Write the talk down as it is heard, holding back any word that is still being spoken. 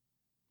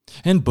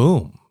And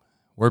boom,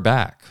 we're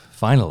back,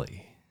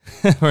 finally,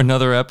 for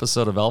another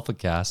episode of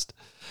AlphaCast.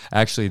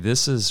 Actually,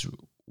 this is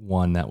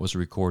one that was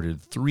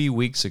recorded 3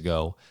 weeks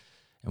ago,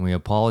 and we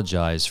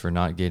apologize for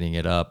not getting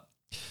it up.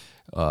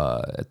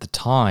 At the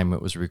time,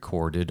 it was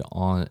recorded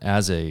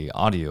as a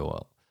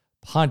audio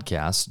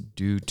podcast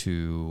due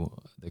to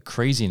the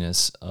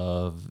craziness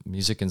of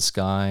Music and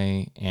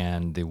Sky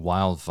and the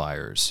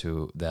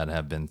wildfires that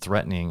have been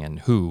threatening,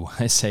 and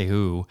I say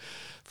who,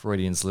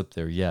 Freudian slip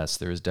there. Yes,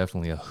 there is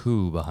definitely a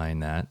who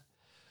behind that.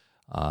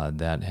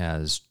 That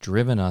has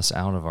driven us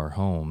out of our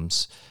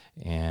homes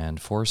and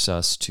forced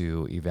us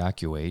to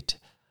evacuate,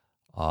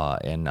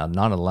 and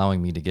not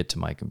allowing me to get to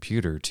my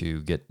computer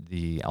to get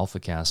the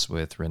AlphaCast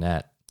with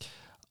Reinette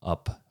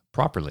up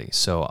properly.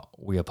 So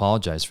we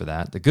apologize for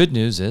that. The good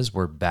news is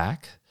we're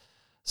back,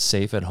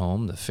 safe at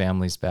home. The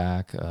family's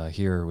back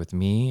here with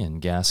me and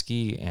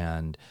Gasky,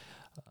 and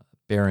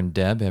Bear and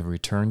Deb have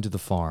returned to the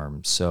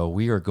farm. So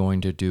we are going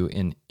to do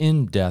an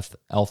in-depth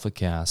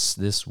AlphaCast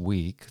this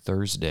week,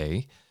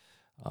 Thursday,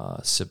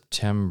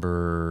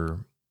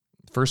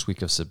 first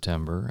week of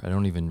September. I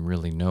don't even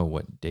really know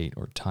what date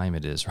or time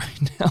it is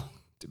right now,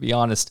 to be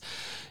honest,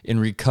 in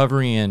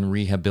recovery and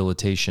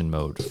rehabilitation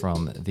mode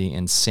from the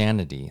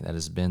insanity that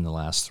has been the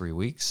last 3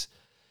 weeks.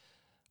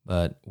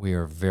 But we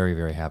are very,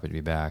 very happy to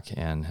be back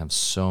and have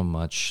so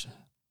much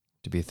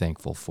to be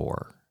thankful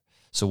for.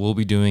 So we'll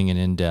be doing an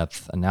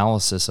in-depth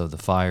analysis of the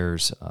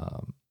fires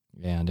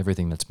and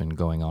everything that's been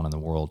going on in the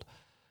world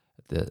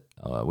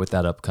with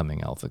that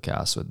upcoming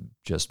AlphaCast with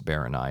just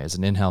Bear and I as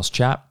an in-house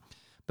chat.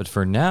 But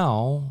for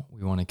now,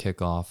 we want to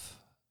kick off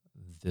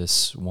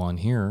this one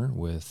here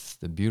with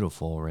the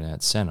beautiful Reinette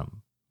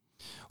Senum.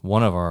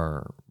 One of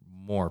our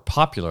more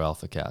popular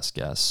AlphaCast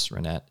guests,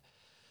 Reinette,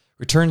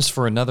 returns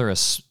for another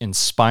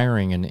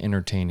inspiring and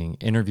entertaining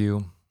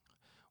interview.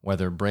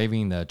 Whether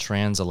braving the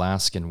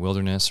trans-Alaskan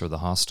wilderness or the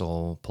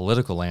hostile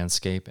political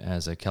landscape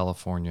as a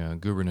California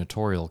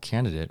gubernatorial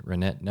candidate,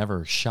 Reinette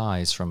never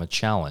shies from a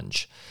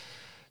challenge.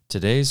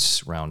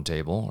 Today's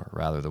roundtable, or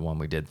rather the one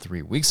we did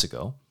 3 weeks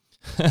ago,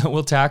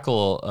 we'll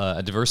tackle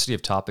a diversity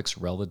of topics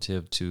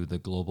relative to the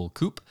global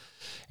coup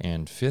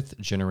and fifth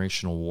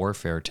generational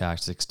warfare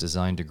tactics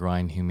designed to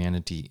grind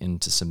humanity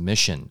into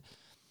submission.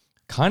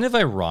 Kind of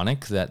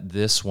ironic that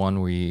this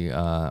one we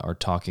are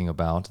talking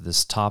about,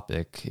 this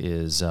topic,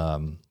 is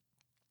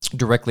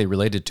directly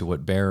related to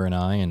what Bear and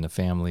I and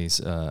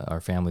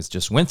our families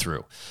just went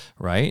through,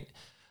 right?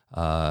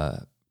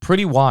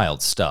 Pretty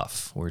wild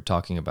stuff we're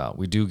talking about.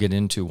 We do get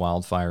into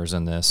wildfires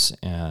in this,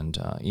 and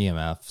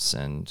EMFs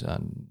and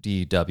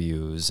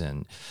DWs,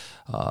 and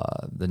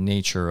the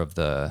nature of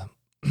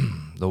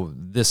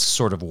this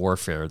sort of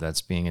warfare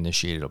that's being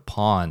initiated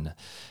upon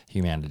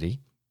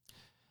humanity.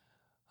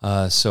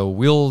 So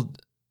we'll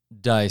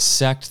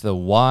dissect the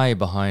why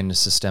behind the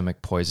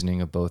systemic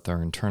poisoning of both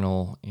our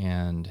internal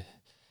and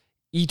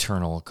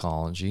eternal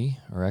ecology,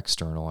 or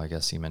external, I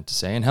guess he meant to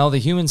say, and how the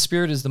human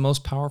spirit is the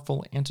most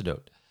powerful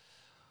antidote.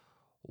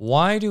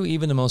 Why do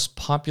even the most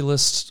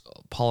populist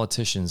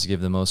politicians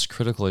give the most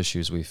critical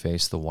issues we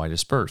face the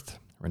widest berth?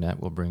 Reinette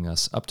will bring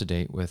us up to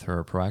date with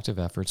her proactive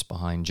efforts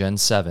behind Gen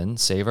 7,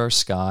 Save Our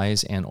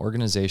Skies, and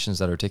organizations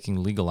that are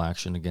taking legal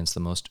action against the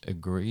most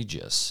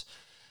egregious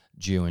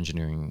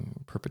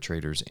geoengineering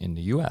perpetrators in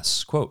the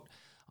U.S. Quote,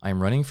 I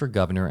am running for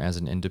governor as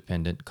an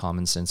independent,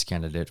 common-sense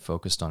candidate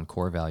focused on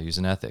core values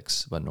and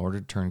ethics. But in order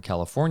to turn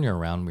California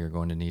around, we are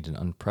going to need an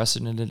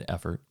unprecedented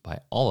effort by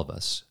all of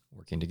us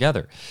working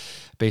together.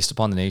 Based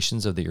upon the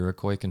nations of the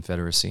Iroquois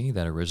Confederacy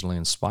that originally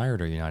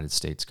inspired our United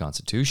States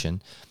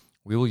Constitution,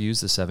 we will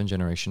use the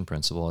seven-generation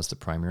principle as the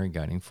primary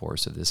guiding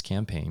force of this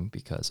campaign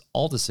because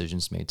all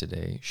decisions made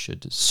today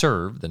should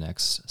serve the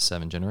next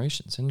 7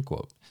 generations, end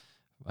quote.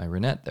 By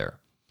Reinette there.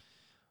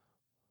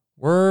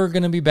 We're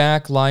going to be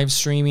back live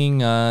streaming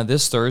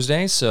this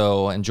Thursday,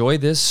 so enjoy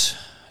this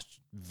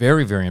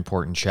very, very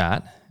important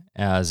chat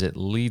as it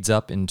leads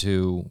up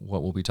into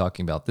what we'll be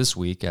talking about this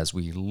week, as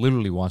we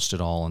literally watched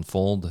it all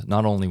unfold,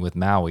 not only with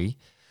Maui,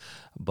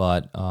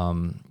 but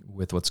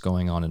with what's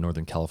going on in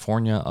Northern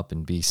California, up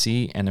in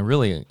BC, and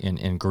really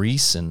in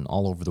Greece and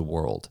all over the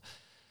world.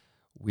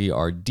 We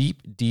are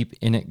deep, deep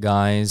in it,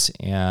 guys,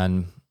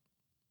 and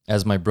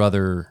as my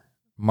brother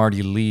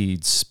Marty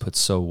Leeds put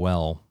so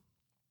well,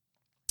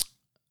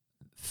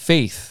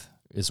 faith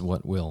is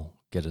what will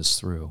get us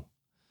through,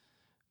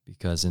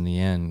 because in the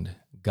end,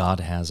 God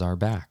has our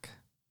back.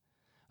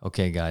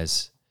 Okay,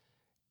 guys,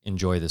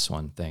 enjoy this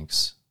one.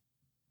 Thanks.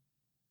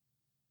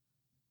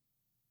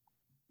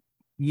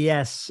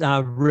 Yes,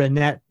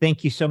 Reinette,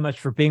 thank you so much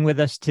for being with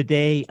us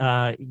today.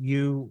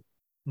 You,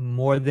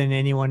 more than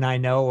anyone I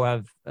know,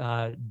 have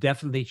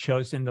definitely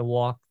chosen to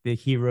walk the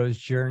hero's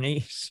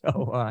journey.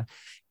 So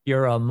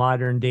you're a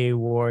modern day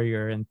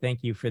warrior, and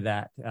thank you for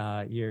that.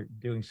 You're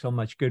doing so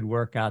much good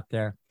work out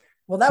there.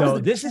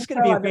 Well, this is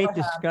going to be a great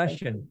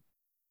discussion.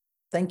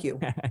 Thank you.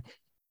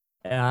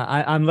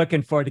 I'm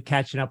looking forward to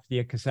catching up with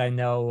you because I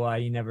know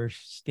you never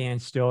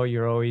stand still.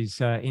 You're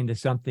always into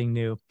something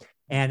new.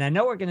 And I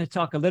know we're going to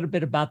talk a little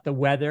bit about the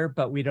weather,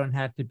 but we don't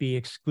have to be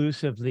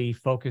exclusively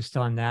focused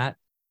on that.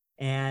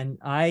 And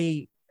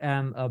I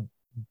am a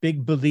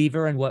big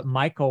believer in what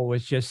Michael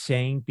was just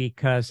saying,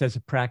 because as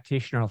a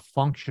practitioner of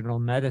functional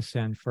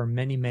medicine for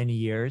many, many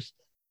years,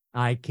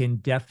 I can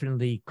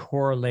definitely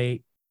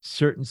correlate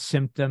certain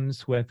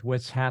symptoms with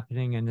what's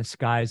happening in the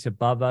skies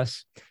above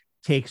us,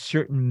 take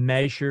certain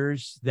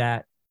measures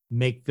that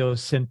make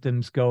those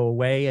symptoms go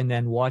away, and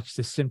then watch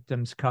the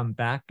symptoms come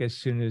back as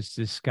soon as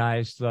the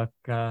skies look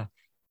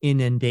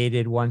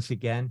inundated once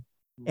again.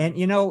 And,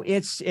 you know,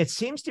 it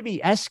seems to be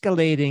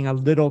escalating a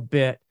little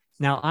bit.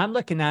 Now, I'm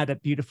looking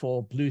at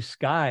beautiful blue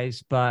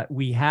skies, but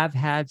we have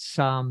had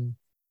some,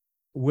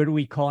 what are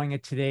we calling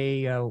it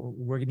today?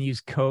 We're going to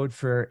use code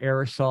for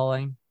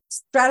aerosoling.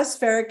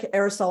 Stratospheric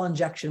aerosol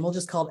injection. We'll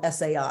just call it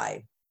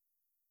SAI.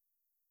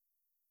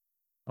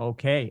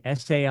 Okay,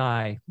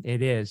 SAI,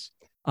 it is.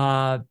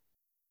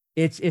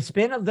 It's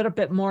been a little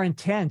bit more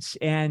intense.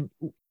 And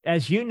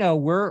as you know,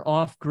 we're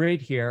off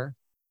grid here.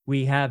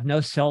 We have no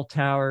cell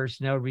towers,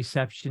 no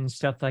reception,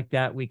 stuff like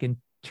that. We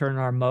can turn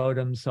our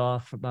modems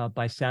off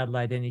by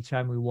satellite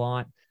anytime we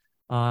want,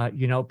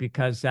 you know,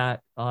 because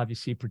that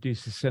obviously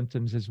produces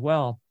symptoms as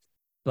well.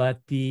 But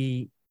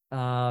the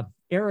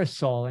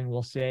aerosoling,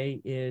 we'll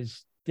say,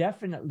 is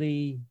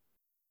definitely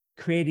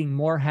creating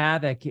more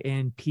havoc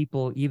in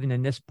people, even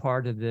in this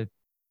part of the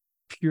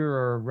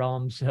purer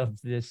realms of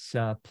this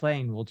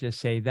plane, we'll just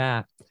say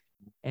that.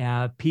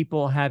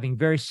 People having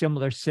very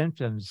similar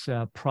symptoms,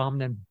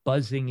 prominent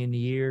buzzing in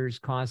the ears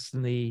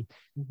constantly,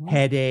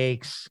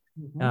 headaches,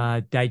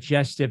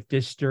 digestive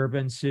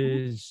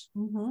disturbances,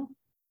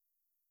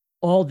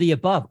 all the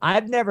above.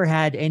 I've never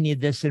had any of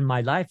this in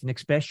my life, and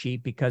especially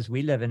because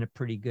we live in a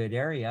pretty good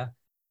area,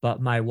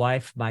 but my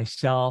wife,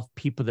 myself,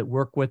 people that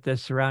work with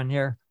us around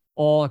here,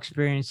 all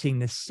experiencing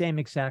the same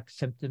exact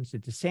symptoms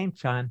at the same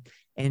time.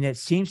 And it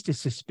seems to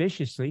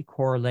suspiciously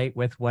correlate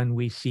with when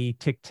we see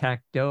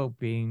tic-tac-toe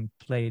being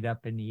played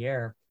up in the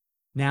air.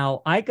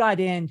 Now, I got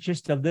in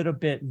just a little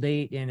bit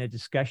late in a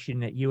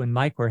discussion that you and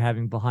Mike were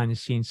having behind the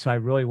scenes, so I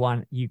really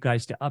want you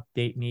guys to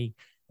update me,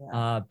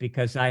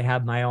 because I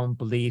have my own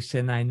beliefs,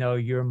 and I know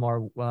you're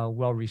more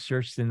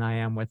well-researched than I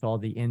am with all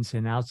the ins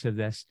and outs of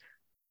this.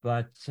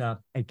 But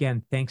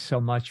again, thanks so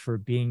much for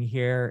being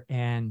here.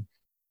 And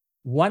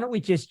why don't we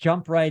just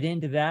jump right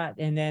into that?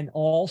 And then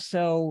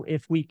also,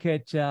 if we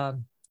could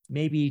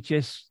maybe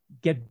just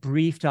get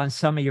briefed on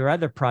some of your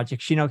other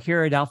projects. You know,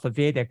 here at Alpha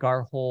Vedic,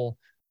 our whole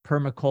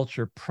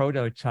permaculture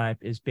prototype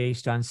is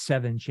based on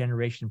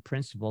 7-generation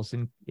principles.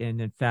 And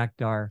in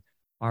fact, our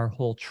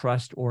whole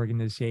trust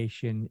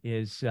organization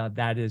is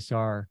that's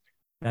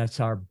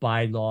our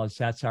bylaws.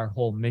 That's our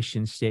whole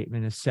mission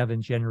statement of 7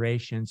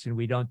 generations. And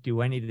we don't do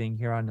anything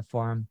here on the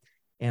farm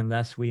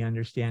unless we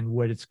understand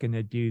what it's going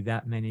to do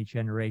that many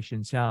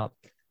generations out.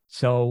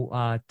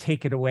 So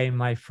take it away,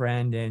 my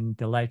friend, and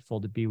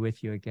delightful to be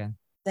with you again.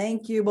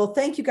 Thank you. Well,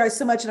 thank you guys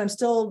so much. And I'm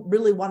still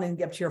really wanting to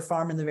get to your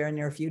farm in the very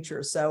near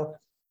future. So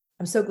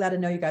I'm so glad to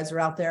know you guys are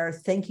out there.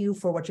 Thank you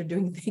for what you're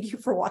doing. Thank you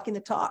for walking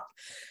the talk.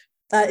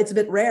 It's a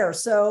bit rare.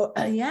 So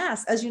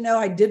yes, as you know,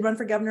 I did run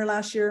for governor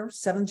last year,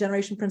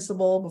 7th-generation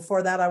principal.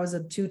 Before that, I was a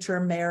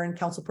 2-term mayor and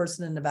council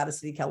person in Nevada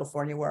City,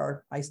 California,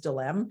 where I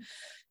still am.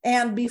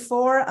 And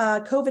before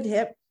COVID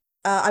hit,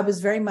 I was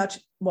very much,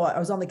 I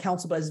was on the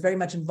council, but I was very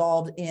much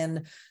involved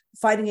in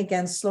fighting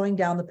against slowing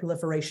down the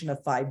proliferation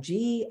of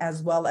 5G,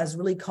 as well as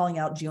really calling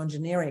out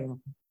geoengineering.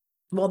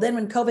 Well, then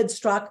when COVID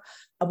struck,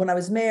 when I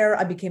was mayor,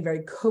 I became very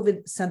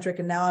COVID centric,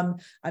 and now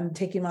I'm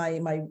taking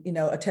my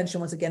attention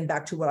once again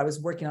back to what I was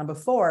working on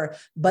before.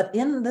 But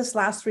in this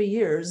last 3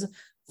 years,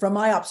 from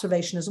my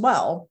observation as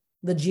well,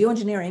 the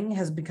geoengineering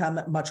has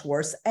become much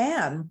worse,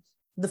 and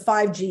the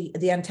 5G,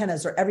 the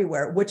antennas are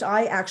everywhere, which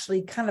I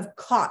actually kind of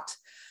caught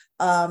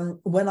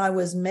when I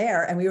was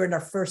mayor and we were in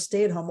our first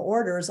stay-at-home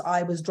orders.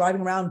 I was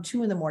driving around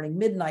 2 a.m,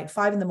 midnight,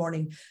 5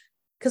 a.m,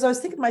 because I was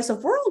thinking to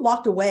myself, we're all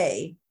locked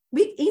away.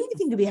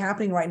 Anything could be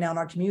happening right now in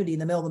our community in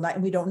the middle of the night,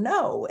 and we don't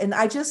know. And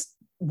I just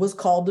was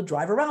called to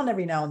drive around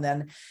every now and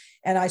then.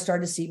 And I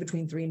started to see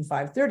between 3 and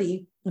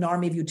 5:30 an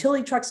army of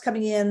utility trucks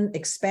coming in,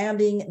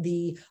 expanding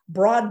the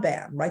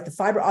broadband, right? The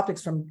fiber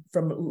optics from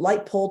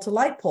light pole to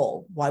light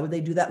pole. Why would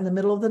they do that in the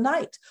middle of the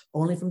night?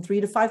 Only from 3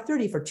 to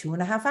 5:30 for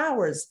 2.5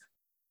 hours.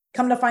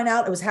 Come to find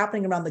out, it was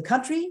happening around the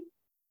country.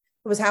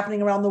 It was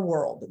happening around the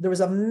world. There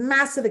was a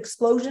massive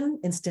explosion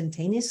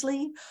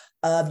instantaneously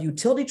of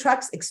utility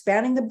trucks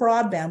expanding the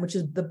broadband, which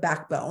is the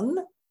backbone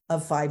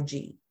of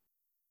 5G.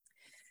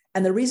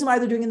 And the reason why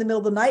they're doing it in the middle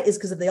of the night is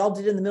because if they all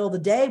did it in the middle of the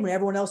day, when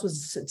everyone else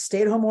was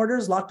stay-at-home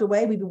orders, locked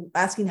away, we'd be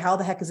asking how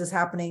the heck is this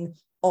happening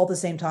all at the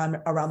same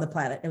time around the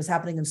planet? It was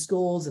happening in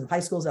schools and high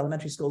schools,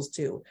 elementary schools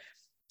too.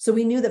 So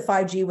we knew that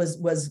 5G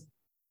was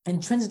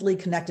intrinsically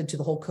connected to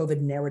the whole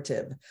COVID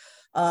narrative.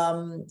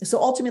 So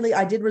ultimately,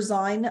 I did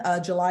resign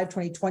July of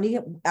 2020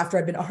 after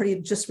I'd been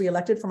already just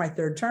reelected for my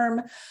 3rd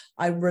term.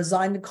 I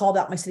resigned and called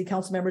out my city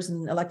council members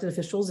and elected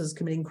officials as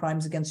committing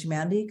crimes against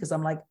humanity, because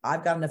I'm like,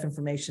 I've got enough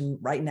information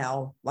right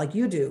now, like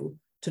you do,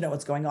 to know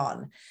what's going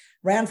on.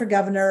 Ran for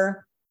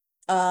governor.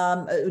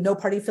 no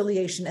party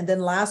affiliation. And then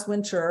last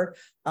winter,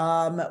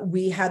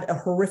 we had a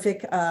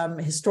horrific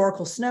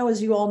historical snow,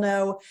 as you all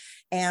know,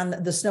 and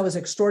the snow is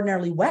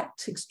extraordinarily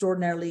wet,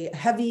 extraordinarily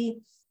heavy,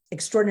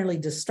 extraordinarily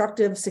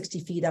destructive, 60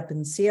 feet up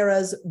in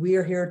Sierras.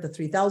 We're here at the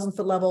 3,000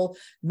 foot level,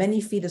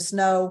 many feet of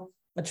snow.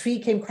 A tree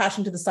came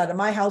crashing to the side of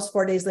my house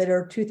 4 days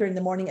later, 2:30 in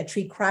the morning, a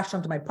tree crashed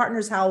onto my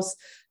partner's house,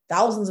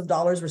 thousands of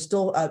dollars. We're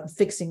still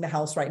fixing the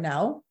house right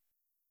now.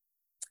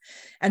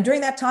 And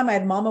during that time, I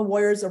had mama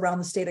warriors around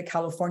the state of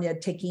California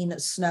taking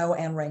snow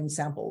and rain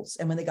samples.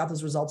 And when they got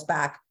those results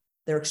back,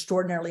 they're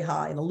extraordinarily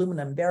high in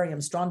aluminum,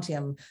 barium,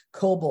 strontium,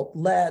 cobalt,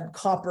 lead,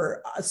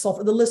 copper,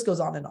 sulfur, the list goes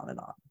on and on and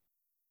on.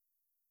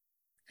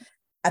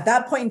 At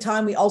that point in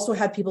time, we also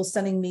had people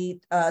sending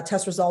me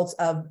test results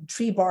of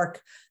tree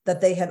bark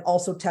that they had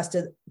also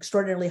tested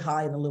extraordinarily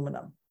high in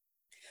aluminum.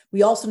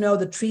 We also know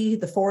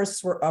the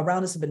forests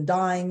around us have been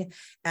dying,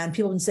 and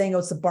people have been saying, oh,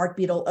 it's the bark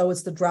beetle, oh,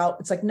 it's the drought.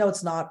 It's like, no,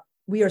 it's not.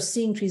 We are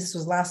seeing trees, this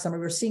was last summer,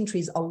 we were seeing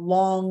trees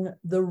along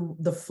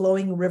the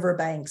flowing river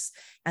banks,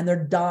 and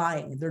they're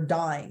dying.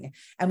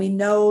 And we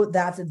know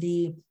that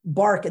the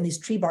bark and these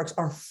tree barks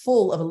are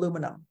full of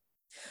aluminum.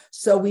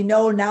 So we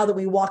know now that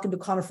we walk into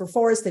conifer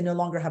forest, they no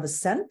longer have a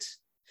scent.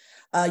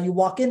 You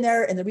walk in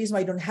there, and the reason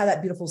why you don't have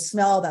that beautiful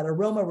smell, that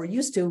aroma we're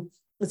used to,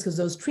 is because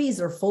those trees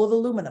are full of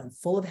aluminum,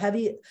 full of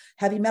heavy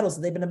metals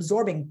that they've been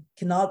absorbing,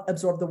 cannot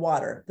absorb the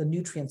water, the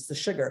nutrients, the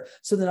sugar.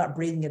 So they're not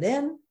breathing it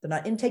in, they're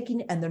not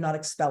intaking, and they're not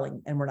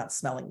expelling, and we're not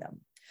smelling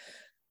them.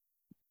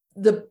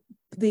 The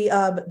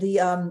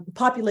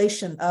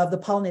population of the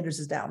pollinators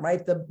is down,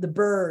 right? The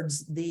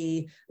birds,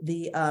 the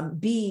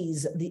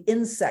bees, the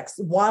insects,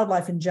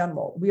 wildlife in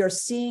general. We are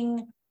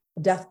seeing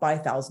death by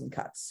 1,000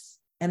 cuts,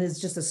 and it's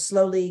just a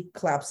slowly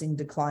collapsing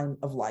decline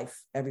of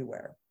life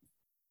everywhere.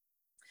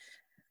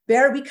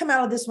 Bear, we come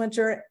out of this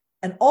winter,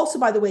 and also,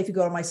 by the way, if you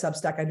go to my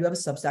Substack, I do have a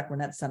Substack,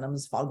 Reinette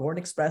Senum's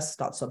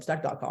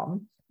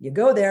foghornexpress.substack.com. You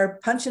go there,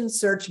 punch in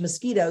search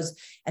mosquitoes,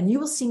 and you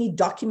will see me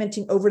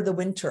documenting over the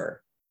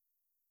winter.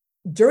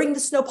 During the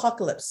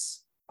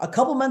snowpocalypse, a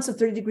couple months of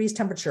 30 degrees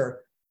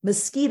temperature,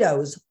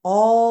 mosquitoes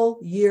all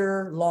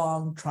year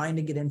long trying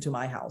to get into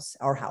my house,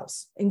 our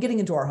house, and getting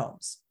into our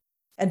homes,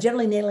 and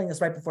generally nailing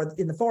us right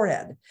in the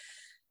forehead.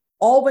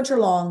 All winter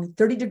long,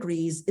 30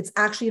 degrees, it's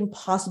actually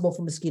impossible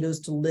for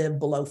mosquitoes to live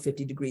below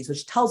 50 degrees,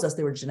 which tells us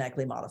they were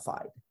genetically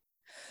modified.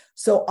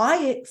 So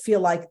I feel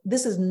like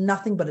this is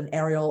nothing but an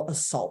aerial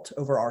assault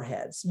over our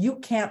heads. You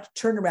can't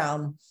turn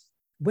around.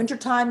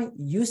 Wintertime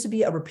used to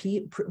be a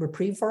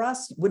reprieve for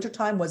us.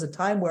 Wintertime was a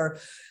time where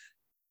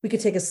we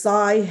could take a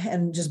sigh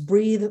and just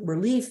breathe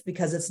relief,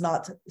 because it's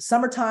not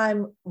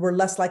summertime. We're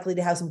less likely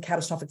to have some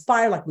catastrophic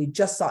fire like we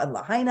just saw in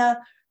Lahaina.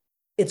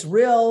 It's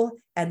real.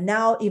 And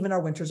now even our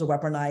winters are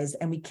weaponized,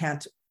 and we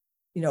can't,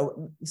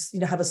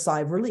 have a sigh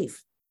of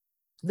relief.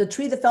 The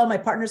tree that fell in my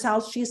partner's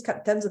house, she's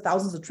cut tens of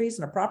thousands of trees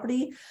in her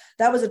property.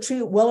 That was a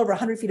tree well over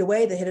 100 feet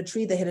away. They hit a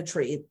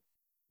tree.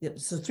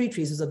 So 3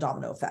 trees is a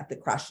domino effect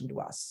that crashed into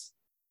us.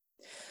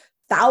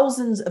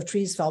 Thousands of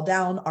trees fell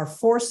down. Our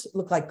forest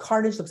looked like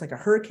carnage, looks like a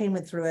hurricane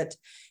went through it.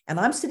 And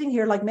I'm sitting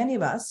here, like many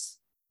of us,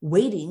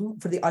 waiting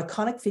for the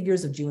iconic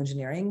figures of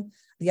geoengineering,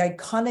 the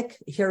iconic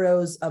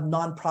heroes of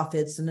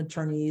nonprofits and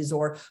attorneys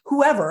or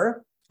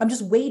whoever. I'm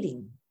just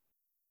waiting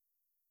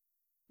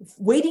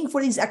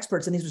for these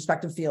experts in these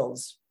respective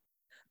fields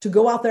to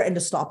go out there and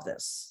to stop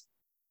this.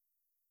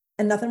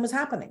 And nothing was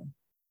happening.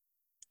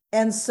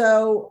 And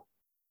so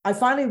I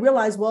finally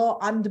realized, well,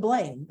 I'm to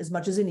blame as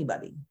much as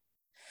anybody.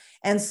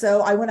 And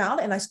so I went out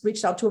and I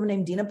reached out to a woman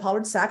named Dina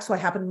Pollard-Sachs, who I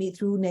happened to meet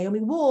through Naomi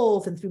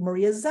Wolf and through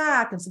Maria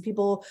Zack and some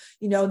people,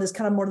 in this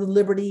kind of more the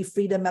liberty,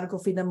 freedom, medical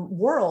freedom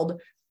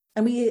world.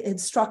 And we had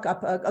struck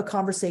up a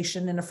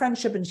conversation and a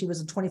friendship. And she was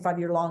a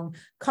 25-year-long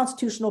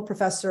constitutional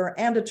professor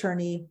and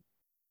attorney,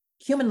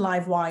 human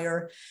live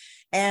wire.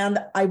 And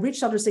I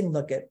reached out to her saying,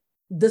 look,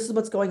 this is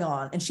what's going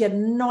on. And she had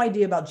no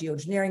idea about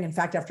geoengineering. In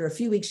fact, after a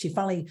few weeks, she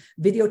finally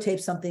videotaped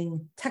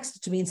something,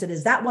 texted to me and said,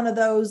 is that one of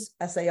those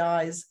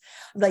SAIs?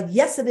 I'm like,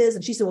 yes, it is.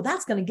 And she said, well,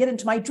 that's going to get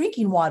into my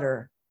drinking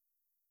water.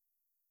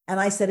 And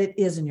I said, it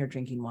is in your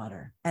drinking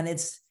water. And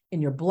it's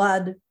in your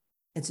blood.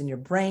 It's in your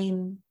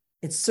brain.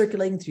 It's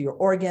circulating through your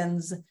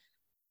organs.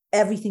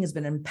 Everything has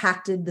been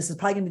impacted. This is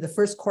probably going to be the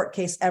first court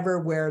case ever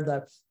where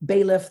the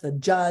bailiff, the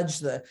judge,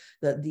 the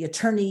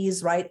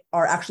attorneys, right,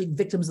 are actually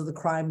victims of the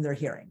crime they're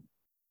hearing,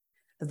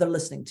 that they're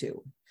listening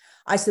to.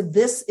 I said,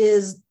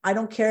 I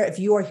don't care if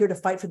you are here to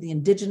fight for the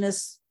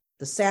indigenous,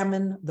 the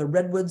salmon, the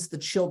redwoods, the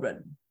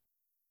children.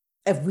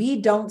 If we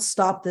don't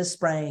stop this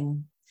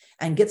spraying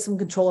and get some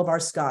control of our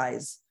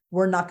skies,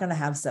 we're not going to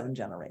have 7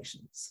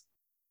 generations.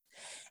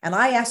 And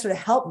I asked her to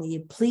help me,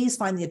 please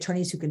find the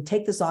attorneys who can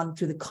take this on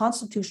through the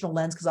constitutional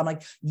lens, because I'm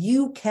like,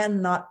 you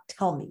cannot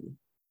tell me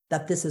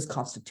that this is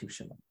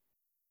constitutional.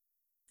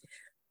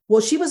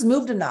 Well, she was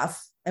moved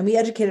enough, and we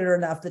educated her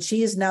enough that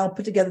she has now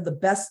put together the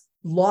best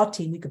law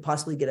team we could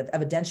possibly get of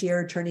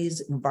evidentiary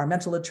attorneys,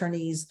 environmental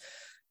attorneys,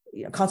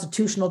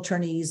 constitutional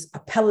attorneys,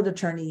 appellate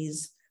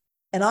attorneys.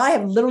 And I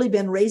have literally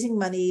been raising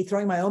money,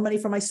 throwing my own money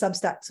for my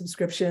Substack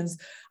subscriptions.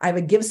 I have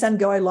a Give, Send,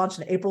 Go I launched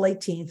on April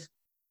 18th.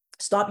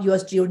 Stop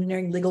U.S.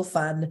 Geoengineering Legal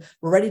Fund.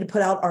 We're ready to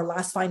put out our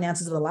last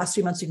finances of the last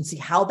 3 months. So you can see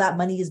how that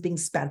money is being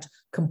spent.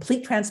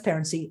 Complete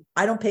transparency.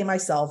 I don't pay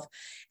myself.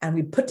 And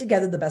we put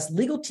together the best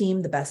legal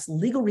team, the best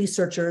legal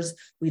researchers.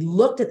 We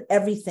looked at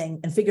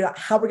everything and figured out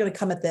how we're going to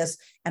come at this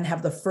and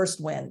have the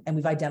first win. And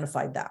we've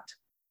identified that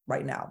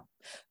right now,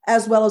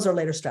 as well as our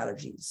later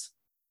strategies.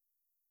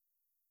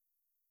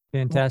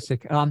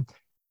 Fantastic.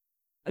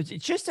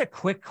 Just a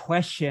quick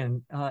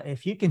question.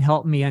 If you can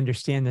help me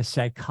understand the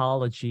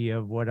psychology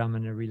of what I'm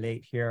going to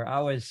relate here.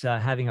 I was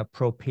having a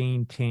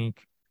propane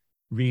tank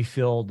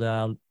refilled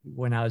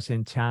when I was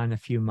in town a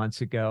few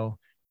months ago,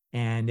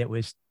 and it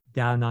was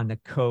down on the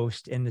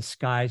coast, and the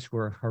skies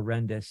were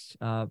horrendous.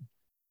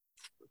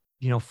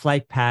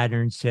 Flight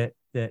patterns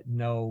that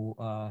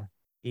no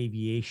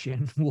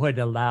aviation would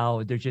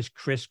allow. They're just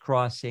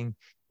crisscrossing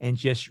and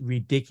just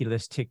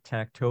ridiculous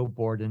tic-tac-toe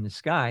board in the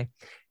sky.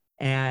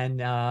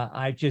 And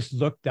I just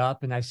looked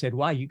up and I said,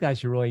 wow, you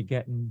guys are really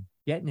getting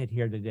it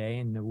here today.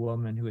 And the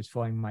woman who was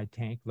filling my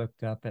tank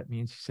looked up at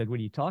me and she said, what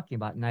are you talking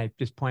about? And I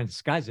just pointed to the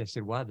skies. I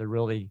said, wow, they're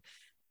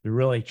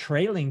really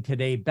trailing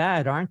today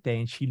bad, aren't they?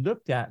 And she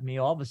looked at me.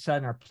 All of a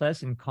sudden, our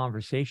pleasant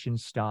conversation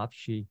stopped.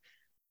 She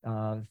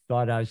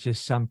thought I was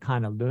just some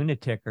kind of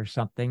lunatic or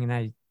something. And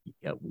I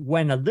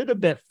went a little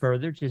bit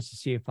further just to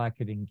see if I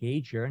could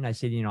engage her. And I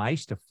said, I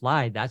used to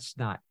fly. That's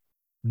not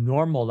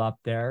normal up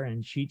there.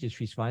 And she just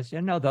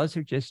responded, no, those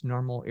are just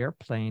normal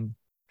airplane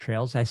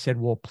trails. I said,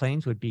 well,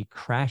 planes would be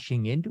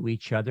crashing into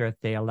each other if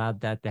they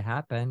allowed that to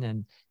happen.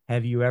 And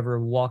have you ever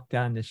walked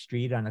down the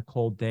street on a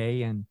cold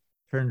day and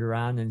turned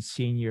around and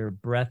seen your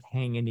breath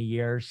hang in the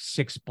air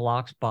 6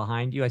 blocks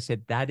behind you? I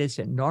said, that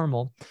isn't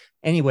normal.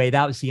 Anyway,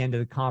 that was the end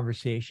of the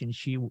conversation.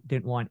 She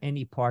didn't want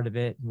any part of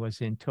it,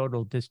 was in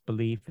total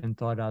disbelief and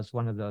thought I was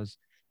one of those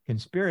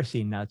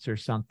conspiracy nuts or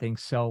something.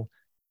 So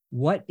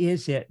what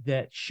is it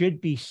that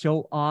should be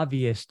so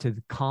obvious to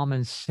the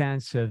common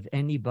sense of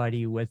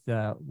anybody with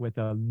a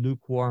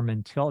lukewarm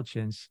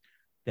intelligence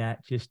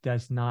that just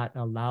does not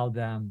allow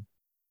them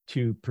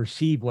to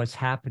perceive what's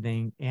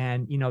happening?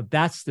 And,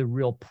 that's the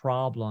real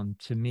problem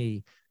to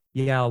me.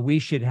 Yeah, we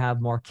should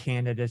have more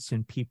candidates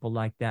and people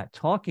like that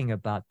talking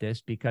about this,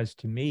 because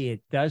to me,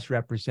 it does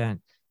represent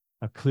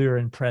a clear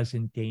and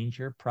present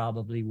danger,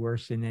 probably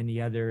worse than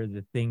any other of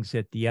the things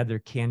that the other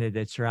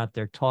candidates are out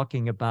there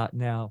talking about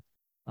now.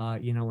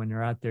 When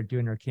they're out there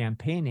doing their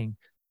campaigning.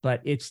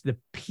 But it's the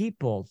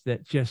people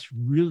that just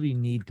really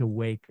need to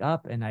wake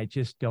up. And I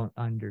just don't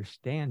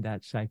understand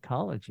that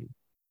psychology.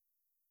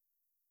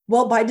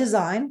 Well, by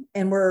design,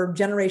 and we're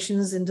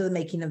generations into the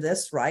making of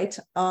this, right?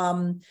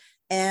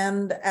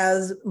 And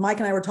as Mike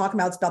and I were talking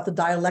about, it's about the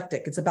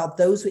dialectic. It's about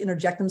those who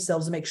interject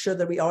themselves to make sure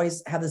that we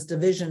always have this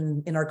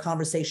division in our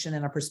conversation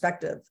and our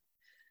perspective.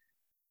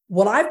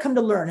 What I've come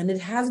to learn, and it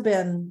has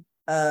been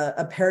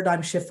a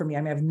paradigm shift for me.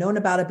 I mean, I've known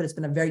about it, but it's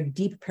been a very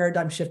deep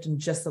paradigm shift in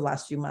just the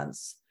last few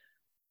months.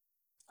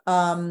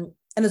 And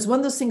it's one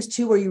of those things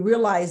too, where you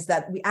realize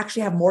that we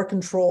actually have more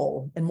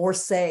control and more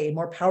say,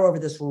 more power over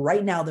this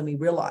right now than we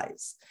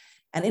realize.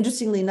 And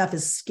interestingly enough,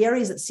 as scary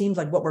as it seems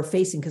like what we're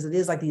facing, because it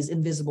is like these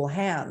invisible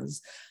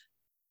hands,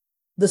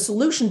 the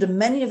solution to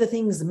many of the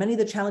things, many of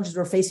the challenges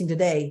we're facing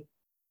today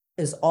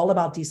is all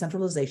about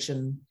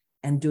decentralization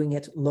and doing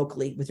it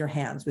locally with your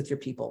hands, with your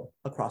people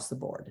across the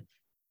board.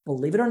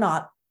 Believe it or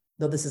not,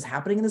 though this is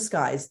happening in the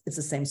skies, it's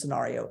the same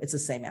scenario. It's the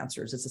same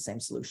answers. It's the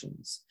same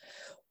solutions.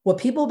 What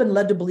people have been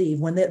led to believe,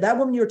 when that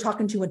woman you were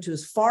talking to went to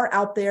as far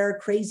out there,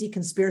 crazy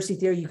conspiracy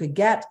theory you could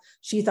get,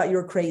 she thought you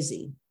were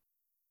crazy.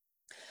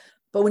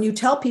 But when you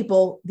tell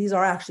people these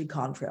are actually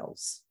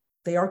contrails,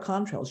 they are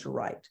contrails, you're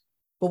right.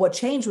 But what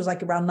changed was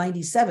like around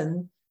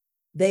 97,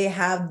 they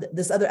have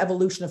this other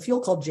evolution of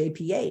fuel called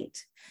JP8.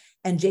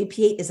 And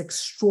JP8 is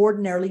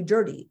extraordinarily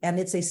dirty, and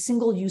it's a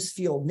single-use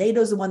fuel.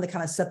 NATO's the one that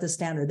kind of set the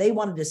standard. They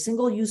wanted a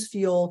single-use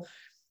fuel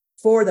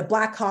for the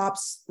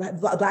Blackhawks,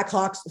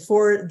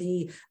 for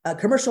the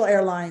commercial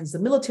airlines, the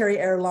military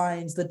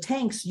airlines, the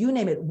tanks, you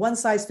name it, one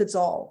size fits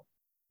all.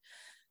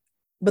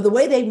 But the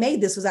way they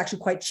made this was actually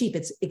quite cheap.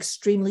 It's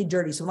extremely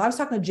dirty. So when I was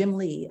talking to Jim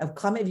Lee of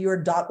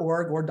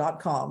climateviewer.org or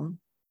 .com,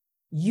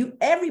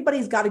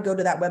 everybody's got to go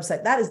to that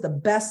website. That is the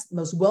best,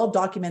 most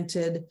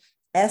well-documented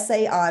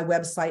SAI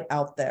website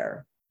out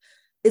there.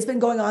 It's been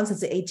going on since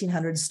the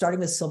 1800s, starting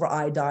with silver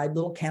iodide,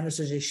 little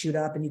canisters you shoot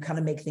up and you kind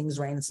of make things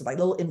rain. It's like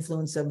little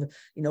influence of,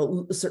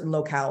 certain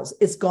locales.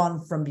 It's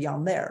gone from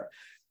beyond there.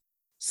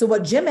 So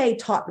what Jim Lee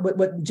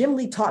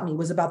taught me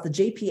was about the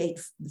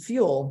JP8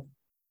 fuel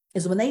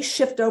is when they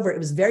shift over, it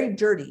was very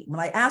dirty. When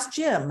I asked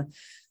Jim,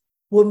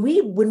 when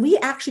we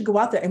actually go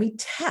out there and we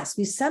test,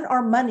 we send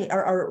our money,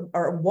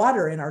 our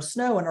water and our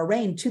snow and our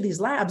rain to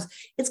these labs,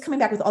 it's coming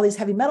back with all these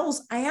heavy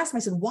metals. I asked him, I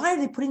said, why are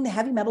they putting the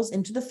heavy metals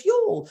into the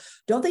fuel?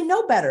 Don't they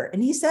know better?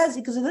 And he says,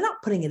 because they're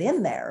not putting it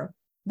in there.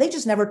 They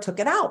just never took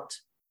it out.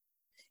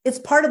 It's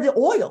part of the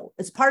oil.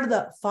 It's part of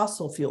the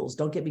fossil fuels.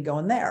 Don't get me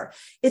going there.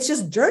 It's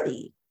just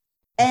dirty.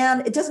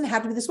 And it doesn't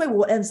have to be this way.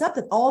 Well, it ends up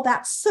that all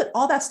that soot,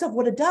 all that stuff,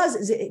 what it does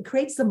is it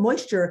creates the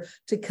moisture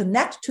to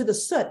connect to the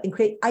soot and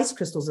create ice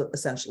crystals,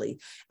 essentially.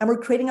 And we're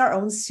creating our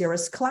own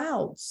cirrus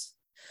clouds.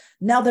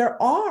 Now,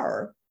 there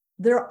are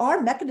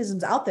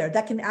mechanisms out there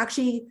that can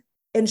actually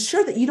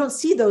ensure that you don't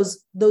see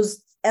those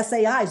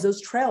SAIs,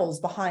 those trails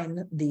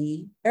behind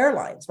the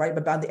airlines, right?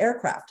 Behind the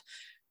aircraft.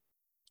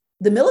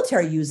 The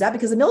military use that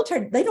because the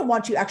military, they don't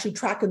want you actually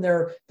tracking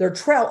their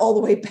trail all the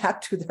way back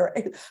to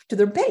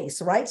their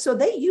base, right? So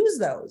they use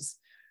those.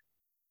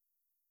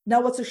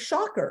 Now, what's a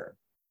shocker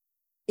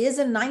is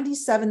in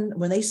 97,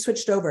 when they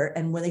switched over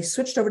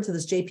to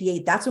this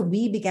JP8, that's when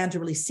we began to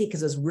really see,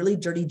 because it was really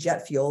dirty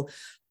jet fuel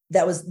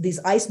that was these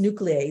ice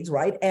nucleides,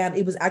 right? And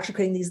it was actually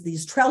creating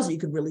these trails that you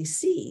could really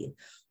see.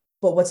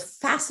 But what's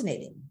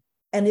fascinating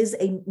and is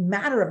a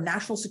matter of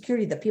national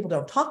security that people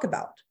don't talk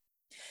about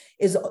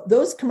is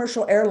those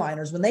commercial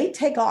airliners, when they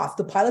take off,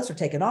 the pilots are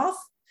taking off,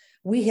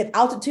 we hit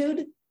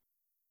altitude,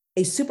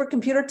 a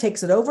supercomputer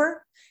takes it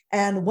over,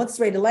 and once it's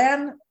ready to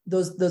land,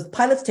 those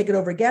pilots take it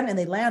over again and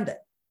they land it.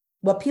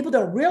 What people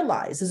don't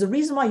realize is the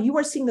reason why you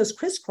are seeing those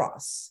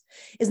crisscross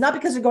is not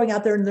because they're going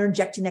out there and they're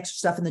injecting extra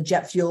stuff in the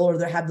jet fuel or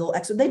they have little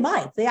extra,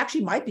 they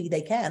actually might be,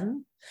 they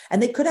can,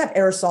 and they could have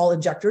aerosol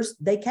injectors,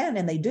 they can,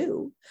 and they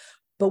do.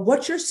 But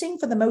what you're seeing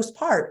for the most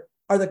part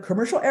are the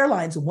commercial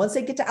airlines, once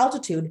they get to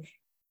altitude,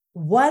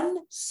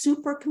 one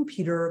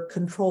supercomputer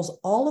controls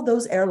all of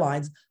those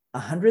airlines,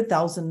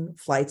 100,000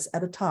 flights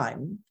at a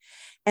time.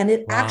 And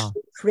it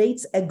actually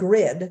creates a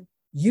grid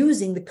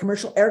using the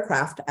commercial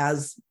aircraft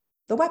as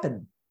the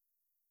weapon.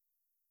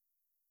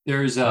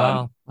 There's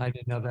I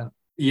didn't know that.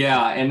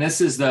 Yeah, and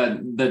this is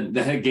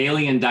the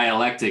Hegelian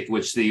dialectic,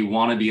 which the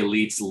wannabe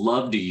elites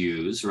love to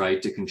use,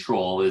 right, to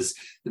control, is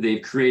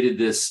they've created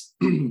this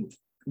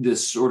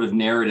this sort of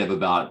narrative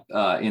about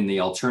in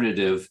the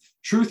alternative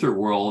truther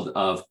world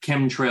of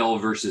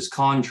chemtrail versus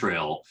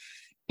contrail.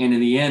 And in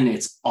the end,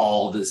 it's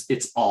all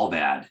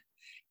bad.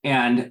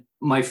 And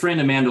my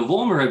friend Amanda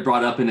Vollmer had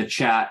brought up in a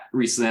chat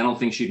recently, I don't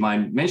think she'd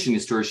mind mentioning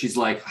this to her. She's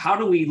like, how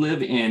do we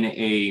live in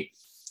a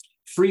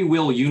free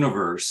will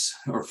universe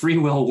or free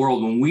will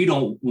world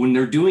when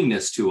they're doing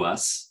this to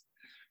us,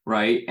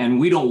 right? And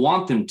we don't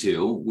want them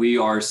to. We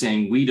are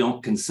saying we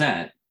don't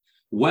consent.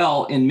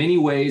 Well, in many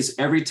ways,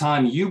 every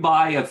time you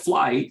buy a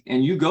flight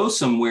and you go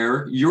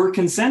somewhere, you're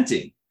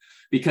consenting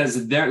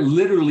because they're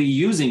literally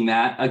using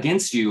that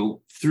against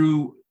you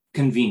through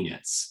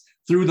convenience,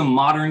 through the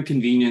modern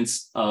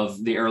convenience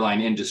of the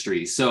airline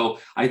industry. So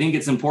I think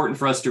it's important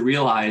for us to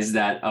realize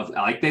that,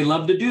 like they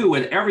love to do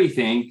with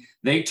everything,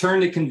 they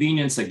turn the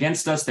convenience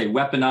against us. They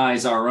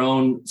weaponize our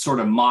own sort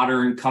of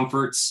modern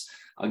comforts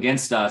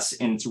against us.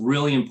 And it's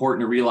really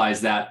important to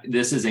realize that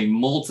this is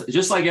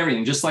just like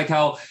everything, just like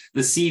how the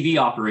CV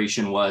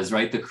operation was,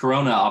 right? The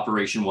Corona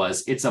operation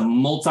was, it's a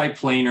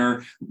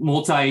multi-planar,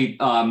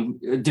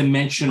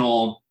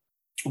 multi-dimensional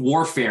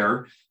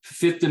warfare,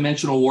 fifth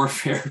dimensional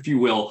warfare, if you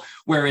will,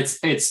 where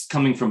it's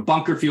coming from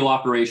bunker fuel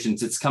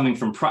operations, it's coming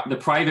from the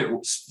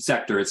private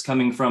sector, it's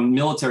coming from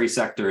military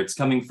sector, it's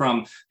coming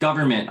from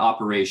government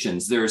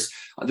operations. There's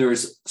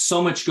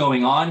so much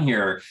going on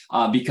here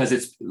because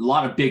it's a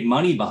lot of big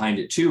money behind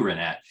it too,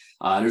 Reinette.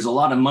 There's a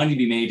lot of money to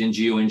be made in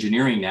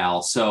geoengineering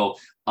now. So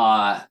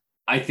I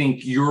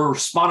think you're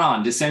spot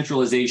on.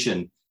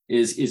 Decentralization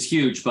is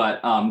huge,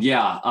 but I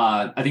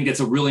think it's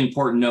a really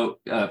important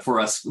note for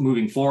us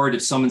moving forward.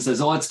 If someone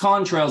says, "Oh, it's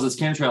contrails, it's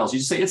chemtrails," you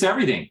just say it's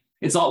everything.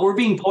 It's all, we're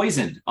being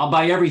poisoned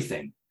by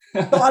everything.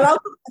 So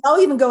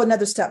I'll even go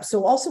another step.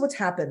 So also what's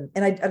happened,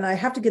 and I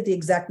have to get the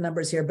exact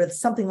numbers here, but it's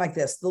something like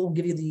this. They'll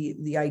give you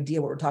the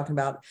idea what we're talking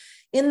about.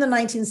 In the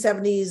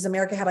 1970s,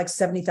 America had like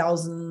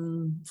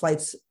 70,000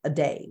 flights a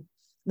day.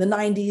 In the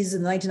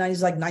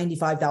 1990s, like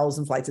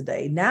 95,000 flights a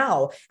day.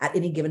 Now, at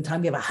any given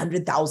time, we have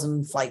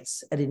 100,000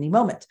 flights at any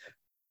moment.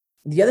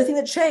 The other thing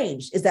that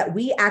changed is that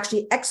we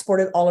actually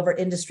exported all of our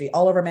industry,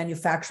 all of our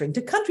manufacturing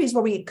to countries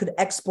where we could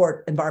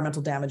export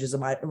environmental damage, as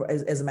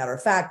a matter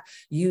of fact,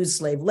 use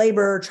slave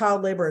labor,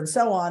 child labor, and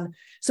so on.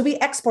 So we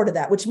exported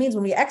that, which means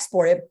when we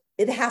export it,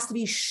 it has to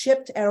be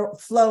shipped or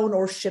flown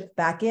or shipped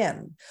back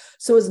in.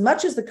 So as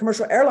much as the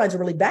commercial airlines are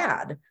really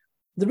bad,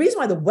 the reason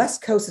why the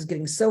West Coast is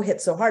getting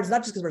hit so hard is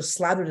not just because we're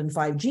slathered in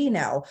 5G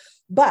now,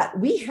 but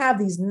we have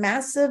these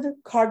massive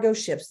cargo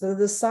ships that are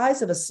the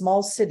size of a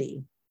small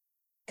city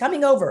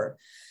coming over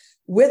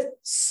with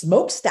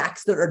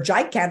smokestacks that are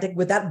gigantic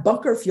with that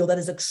bunker fuel that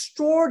is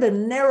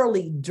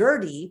extraordinarily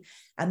dirty.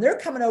 And they're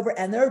coming over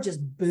and they're just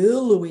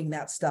billowing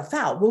that stuff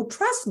out. Well,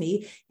 trust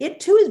me, it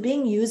too is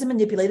being used and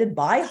manipulated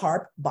by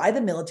HARP, by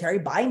the military,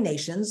 by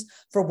nations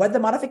for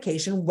weather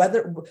modification,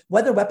 weather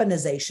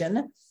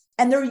weaponization.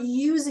 And they're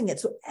using it.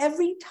 So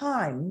every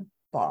time,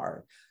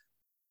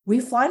 we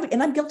fly,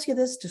 and I'm guilty of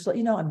this, just to let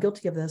you know, I'm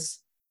guilty of this.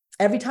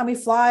 Every time we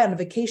fly on a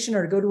vacation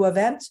or go to an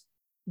event,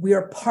 we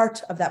are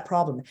part of that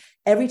problem.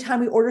 Every time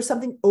we order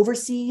something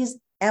overseas,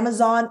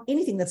 Amazon,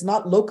 anything that's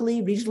not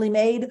locally, regionally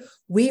made,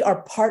 we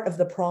are part of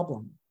the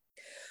problem.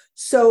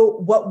 So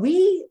what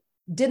we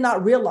did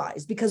not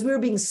realize, because we were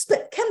being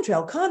split,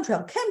 chemtrail,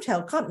 contrail,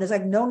 chemtrail, it's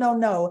like,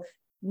 no.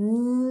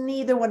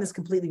 Neither one is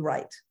completely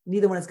right.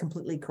 Neither one is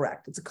completely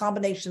correct. It's a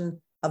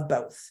combination of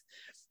both.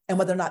 And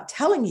what they're not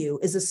telling you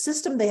is a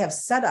system they have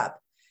set up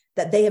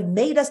that they have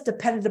made us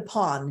dependent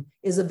upon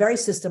is a very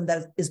system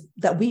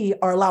that we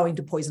are allowing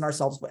to poison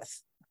ourselves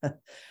with.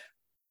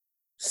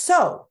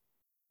 So,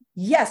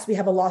 yes, we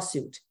have a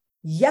lawsuit.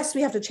 Yes,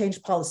 we have to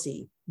change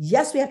policy.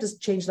 Yes, we have to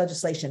change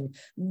legislation.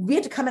 We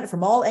have to come at it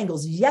from all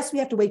angles. Yes, we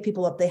have to wake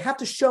people up. They have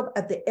to show up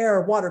at the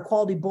air, water,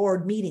 quality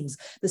board meetings,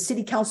 the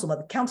city council,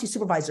 the county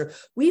supervisor.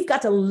 We've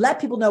got to let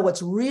people know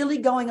what's really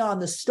going on,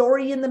 the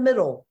story in the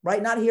middle,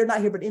 right? Not here,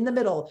 but in the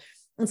middle,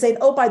 and saying,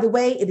 oh, by the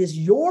way, it is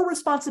your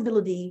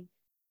responsibility.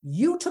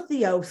 You took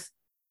the oath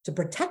to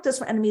protect us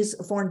from enemies,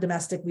 foreign and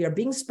domestic. We are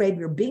being sprayed.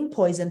 We are being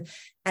poisoned.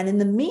 And in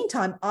the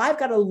meantime, I've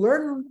got to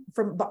learn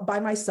by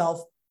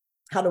myself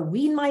how to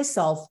wean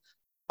myself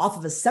off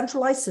of a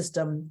centralized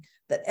system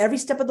that every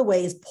step of the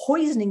way is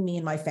poisoning me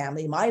and my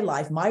family, my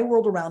life, my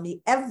world around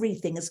me.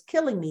 Everything is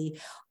killing me.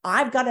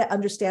 I've got to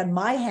understand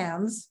my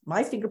hands,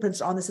 my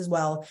fingerprints are on this as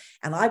well.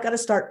 And I've got to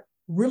start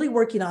really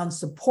working on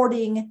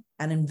supporting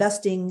and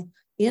investing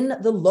in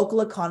the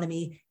local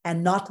economy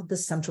and not the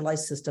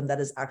centralized system that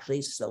is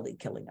actually slowly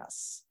killing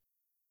us.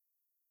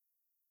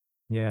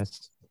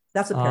 Yes.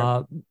 That's a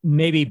paradigm.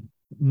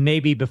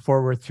 Maybe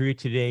before we're through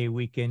today,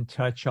 we can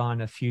touch on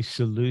a few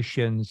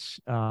solutions,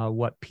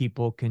 what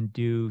people can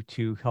do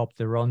to help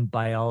their own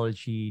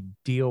biology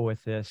deal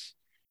with this,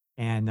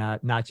 and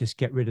not just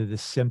get rid of the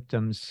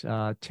symptoms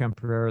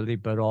temporarily,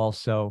 but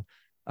also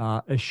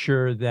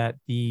assure that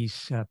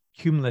these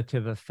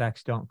cumulative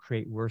effects don't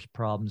create worse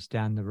problems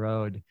down the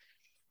road.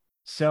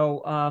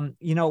 So,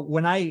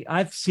 when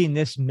I've seen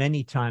this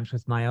many times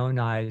with my own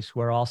eyes,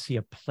 where I'll see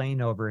a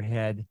plane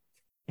overhead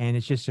and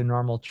it's just a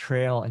normal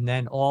trail, and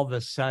then all of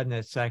a sudden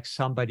it's like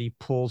somebody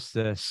pulls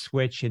the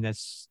switch and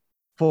it's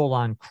full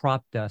on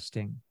crop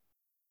dusting.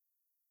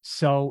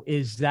 So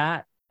is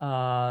that,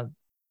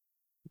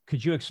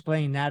 could you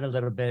explain that a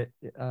little bit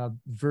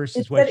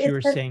versus what you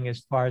were saying as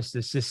far as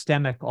the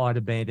systemic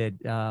automated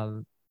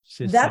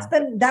system? That's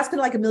been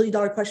like $1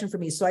 million question for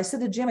me. So I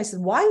said to Jim, I said,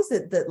 why is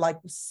it that like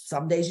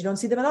some days you don't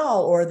see them at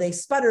all, or they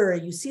sputter, or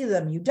you see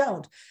them, you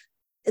don't?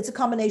 It's a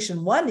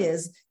combination. One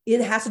is it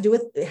has to do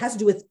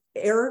with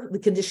air, the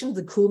conditions,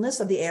 the coolness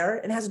of the air.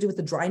 It has to do with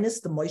the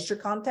dryness, the moisture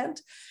content.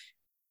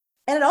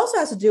 And it also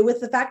has to do with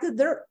the fact that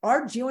there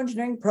are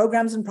geoengineering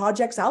programs and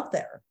projects out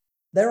there.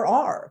 There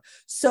are.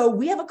 So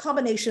we have a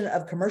combination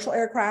of commercial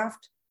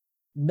aircraft,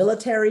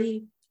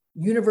 military,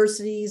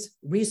 universities,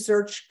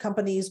 research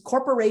companies,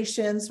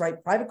 corporations,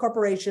 right? Private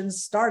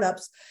corporations,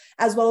 startups,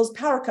 as well as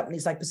power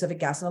companies like Pacific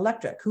Gas and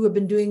Electric, who have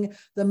been doing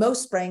the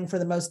most spraying for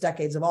the most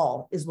decades of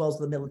all, as well as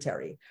the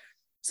military.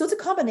 So it's a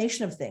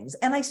combination of things.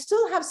 And I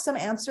still have some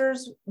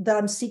answers that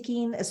I'm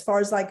seeking as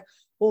far as like,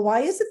 well, why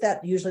is it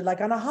that usually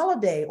like on a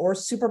holiday or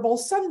Super Bowl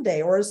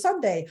Sunday or a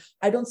Sunday,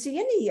 I don't see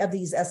any of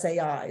these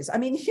SAIs? I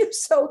mean,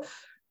 so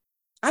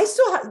I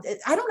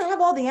don't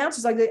have all the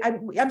answers. Like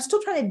I'm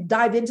still trying to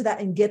dive into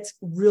that and get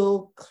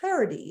real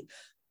clarity.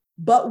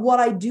 But what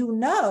I do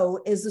know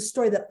is the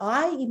story that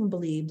I even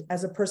believed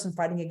as a person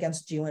fighting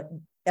against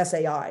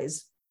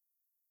SAIs,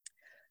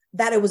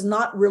 that it was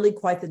not really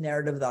quite the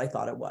narrative that I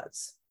thought it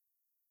was.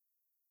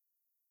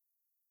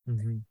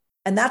 Mm-hmm.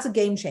 And that's a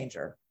game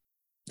changer.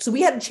 So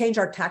we had to change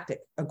our tactic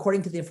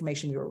according to the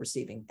information we were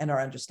receiving and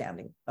our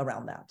understanding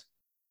around that.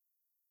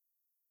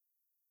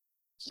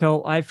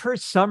 So I've heard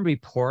some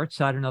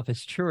reports, I don't know if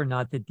it's true or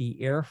not, that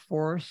the Air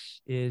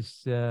Force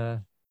is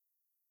the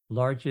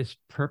largest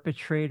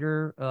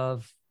perpetrator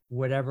of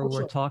whatever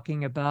we're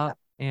talking about.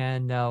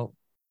 And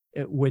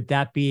would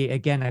that be,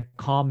 again, a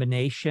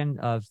combination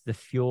of the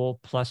fuel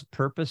plus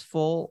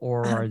purposeful,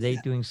 or are they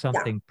doing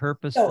something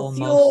purposeful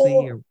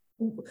mostly? Or?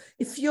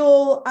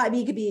 Fuel, I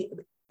mean, it could be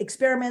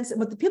experiments. And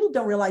what the people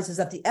don't realize is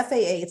that the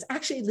FAA, it's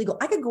actually illegal.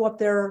 I could go up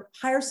there,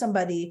 hire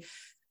somebody,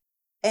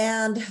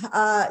 and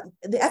the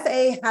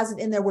FAA has it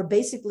in there where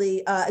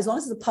basically, as long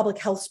as it's a public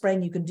health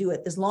spraying, you can do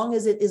it. As long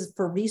as it is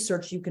for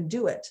research, you can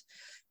do it.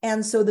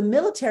 And so the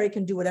military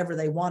can do whatever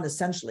they want,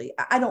 essentially.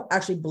 I don't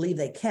actually believe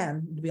they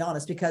can, to be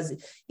honest, because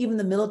even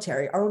the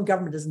military, our own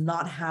government does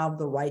not have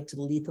the right to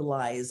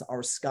lethalize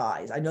our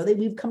skies. I know that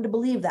we've come to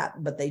believe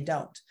that, but they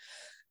don't.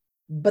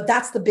 But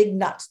that's the big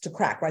nut to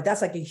crack, right?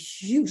 That's like a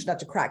huge nut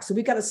to crack. So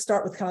we got to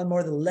start with kind of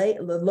more the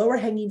lower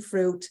hanging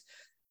fruit,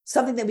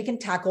 something that we can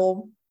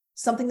tackle,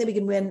 something that we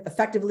can win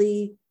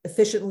effectively,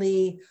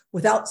 efficiently,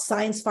 without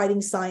science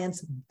fighting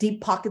science,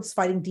 deep pockets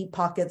fighting deep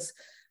pockets,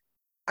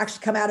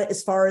 actually come at it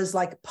as far as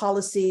like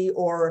policy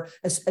or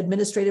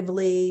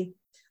administratively,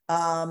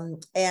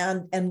 and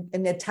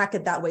attack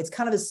it that way. It's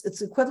kind of,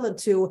 it's equivalent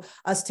to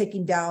us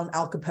taking down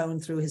Al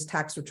Capone through his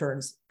tax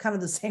returns, kind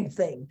of the same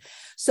thing.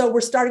 So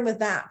we're starting with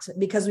that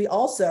because we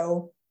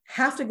also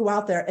have to go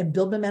out there and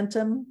build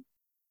momentum,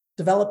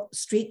 develop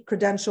street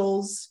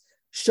credentials,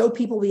 show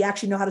people we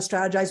actually know how to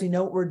strategize. We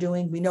know what we're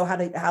doing. We know how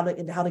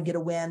to get a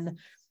win,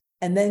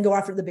 and then go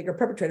after the bigger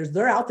perpetrators.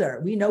 They're out there.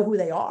 We know who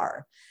they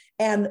are.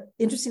 And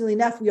interestingly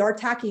enough, we are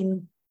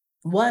attacking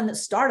one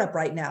startup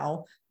right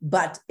now,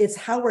 but it's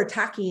how we're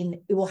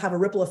attacking. It will have a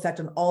ripple effect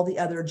on all the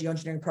other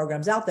geoengineering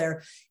programs out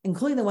there,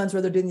 including the ones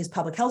where they're doing these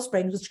public health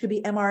sprayings, which could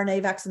be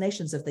mRNA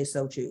vaccinations if they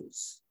so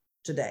choose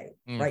today,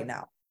 right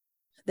now.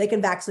 They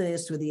can vaccinate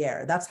us through the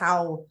air. That's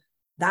how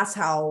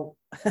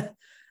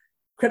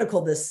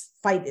critical this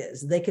fight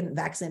is. They can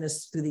vaccinate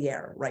us through the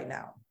air right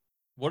now.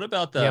 What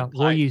about the? Yeah,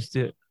 we'll use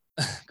it.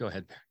 Go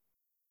ahead.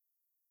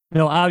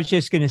 No, I was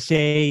just going to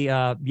say,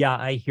 yeah,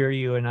 I hear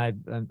you, and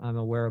I'm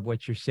aware of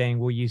what you're saying.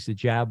 We'll use the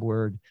jab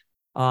word,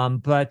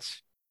 but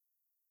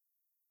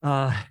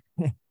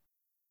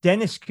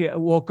Dennis,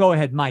 well, go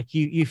ahead, Mike.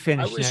 You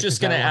finish. I was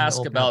just going to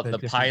ask about the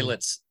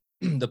pilots,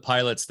 the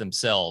pilots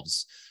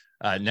themselves.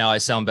 Now I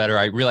sound better.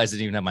 I realized I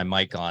didn't even have my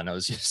mic on. I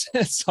was just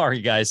sorry,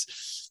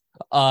 guys.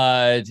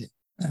 But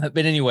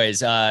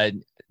anyways,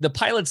 the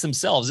pilots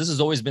themselves, this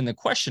has always been the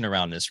question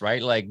around this,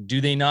 right? Like,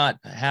 do they not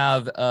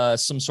have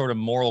some sort of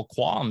moral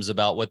qualms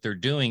about what they're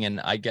doing? And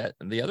I get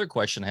the other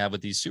question I have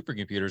with these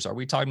supercomputers, are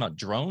we talking about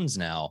drones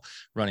now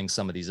running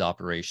some of these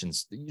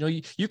operations? You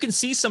know, you can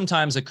see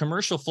sometimes a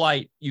commercial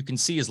flight you can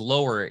see is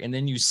lower, and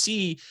then you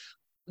see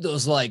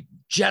those like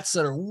jets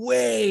that are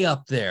way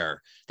up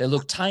there. They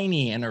look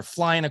tiny and are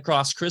flying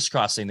across,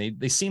 crisscrossing.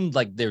 They seem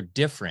like they're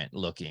different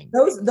looking.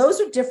 Those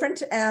are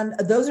different, and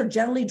those are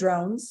generally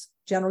drones.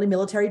 Generally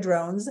military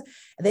drones.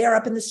 They are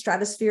up in the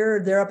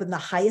stratosphere. They're up in the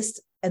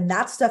highest, and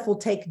that stuff will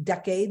take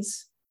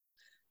decades,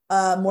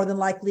 more than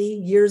likely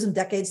years and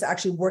decades to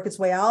actually work its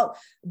way out.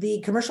 The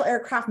commercial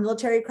aircraft,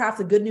 military aircraft,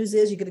 the good news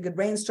is you get a good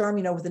rainstorm,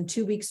 you know, within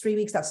 2 weeks, 3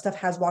 weeks, that stuff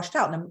has washed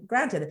out. And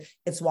granted,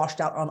 it's washed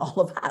out on all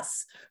of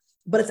us,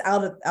 but it's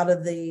out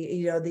of the,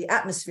 you know, the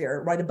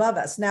atmosphere right above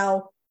us.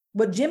 Now,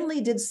 what Jim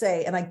Lee did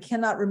say, and I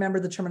cannot remember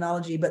the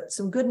terminology, but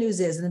some good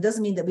news is, and it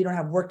doesn't mean that we don't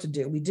have work to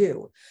do. We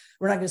do.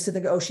 We're not going to sit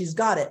there and go, oh, she's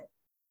got it.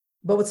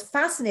 But what's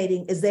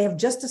fascinating is they have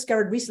just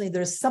discovered recently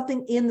there's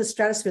something in the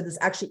stratosphere that's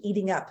actually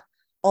eating up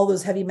all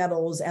those heavy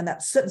metals and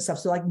that soot and stuff.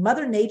 So like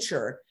Mother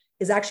Nature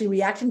is actually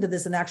reacting to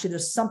this, and actually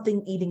there's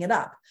something eating it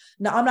up.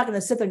 Now, I'm not going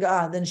to sit there and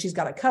go, then she's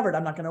got it covered.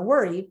 I'm not going to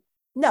worry.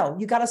 No,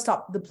 you got to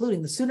stop the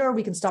polluting. The sooner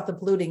we can stop the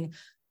polluting,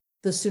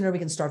 the sooner we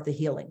can start the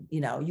healing.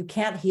 You know, you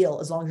can't heal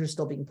as long as you're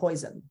still being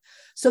poisoned.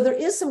 So there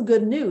is some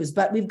good news,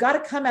 but we've got to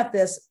come at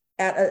this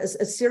at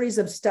a series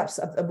of steps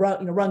of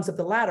rungs up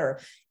the ladder,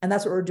 and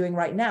that's what we're doing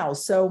right now.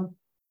 So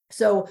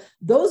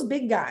those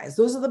big guys,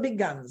 those are the big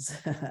guns.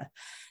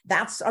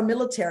 That's our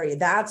military.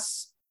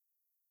 That's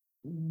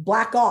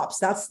black ops.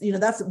 That's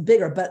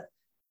bigger. But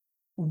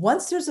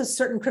once there's a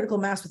certain critical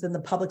mass within the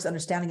public's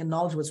understanding and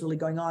knowledge of what's really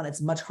going on, it's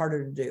much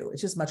harder to do.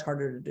 It's just much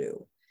harder to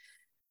do.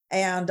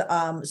 And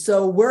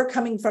so we're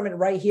coming from it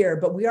right here,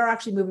 but we are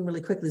actually moving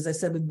really quickly. As I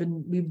said,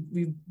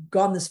 we've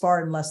gone this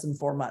far in less than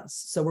 4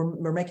 months. So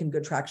we're making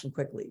good traction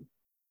quickly.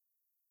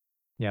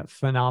 Yeah,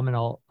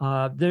 phenomenal.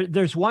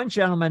 There's one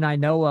gentleman I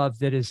know of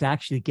that is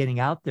actually getting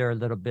out there a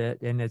little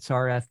bit, and it's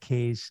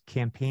RFK's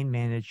campaign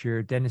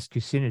manager, Dennis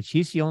Kucinich.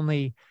 He's the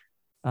only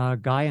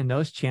guy in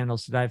those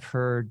channels that I've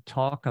heard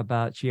talk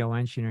about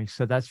geoengineering.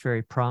 So that's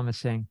very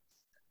promising.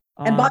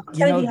 And Bobby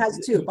Kennedy has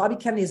too. Bobby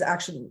Kennedy is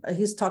actually,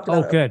 he's talked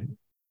about. Oh, good.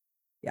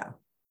 Yeah.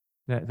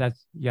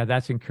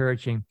 That's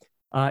encouraging.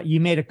 You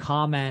made a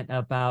comment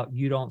about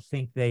you don't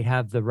think they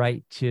have the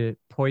right to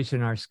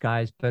poison our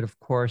skies, but of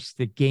course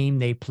the game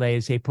they play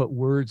is they put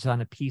words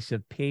on a piece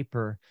of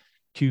paper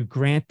to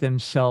grant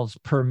themselves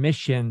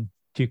permission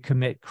to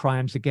commit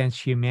crimes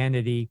against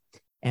humanity,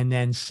 and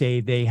then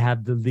say they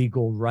have the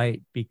legal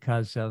right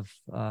because of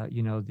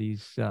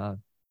these that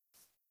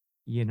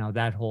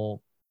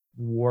whole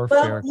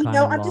warfare.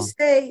 Well, I'm just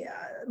saying,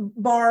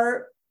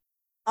 Bar,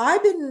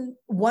 I've been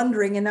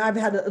wondering, and I've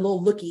had a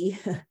little looky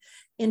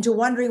into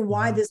wondering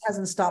why this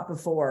hasn't stopped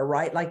before,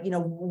 right? Like,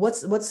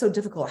 what's so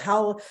difficult?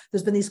 How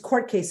there's been these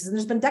court cases, and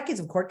there's been decades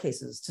of court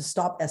cases to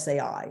stop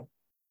SAI,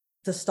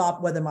 to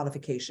stop weather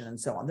modification and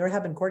so on. There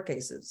have been court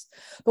cases.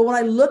 But when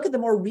I look at the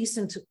more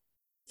recent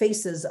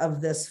faces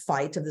of this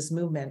fight, of this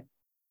movement,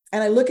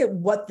 and I look at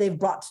what they've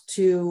brought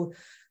to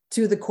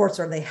the courts,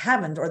 or they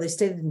haven't, or they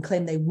stated and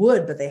claimed they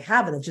would, but they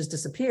haven't, it just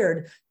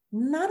disappeared.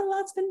 Not a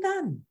lot's been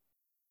done.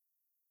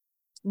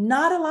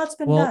 Not a lot's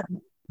been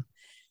done.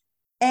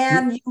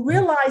 And you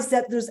realize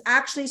that there's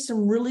actually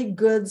some really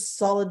good,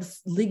 solid,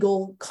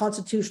 legal,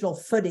 constitutional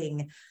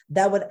footing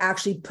that would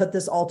actually put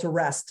this all to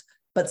rest.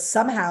 But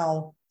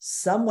somehow,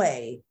 some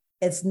way,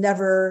 it's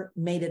never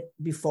made it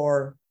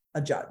before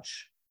a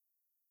judge.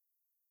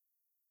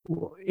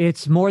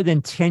 It's more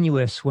than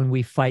tenuous when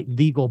we fight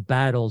legal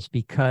battles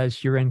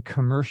because you're in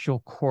commercial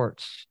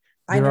courts.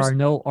 There are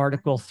no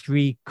Article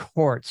 3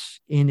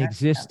 courts in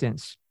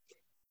existence.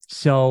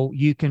 So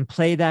you can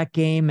play that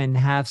game and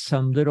have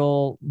some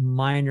little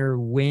minor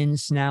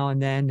wins now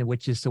and then,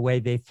 which is the way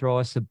they throw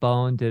us a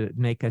bone to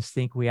make us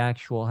think we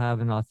actually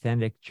have an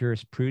authentic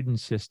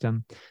jurisprudence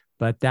system,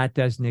 but that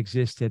doesn't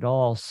exist at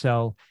all.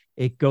 So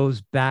it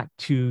goes back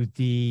to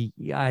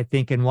I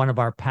think in one of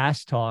our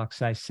past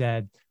talks, I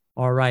said,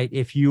 All right.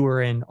 If you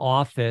were in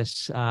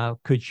office,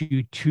 could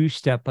you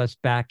two-step us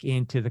back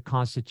into the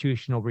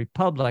constitutional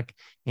republic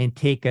and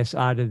take us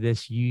out of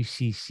this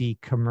UCC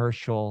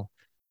commercial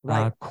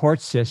Right.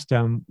 court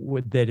system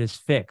that is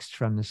fixed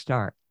from the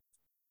start?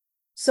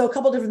 So a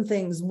couple different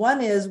things.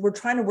 One is we're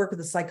trying to work with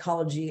the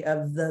psychology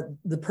of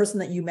the person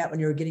that you met when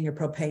you were getting your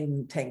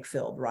propane tank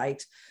filled,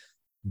 right?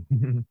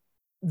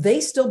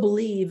 They still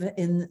believe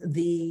in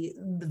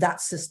that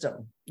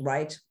system,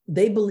 right?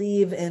 They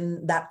believe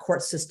in that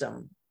court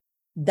system.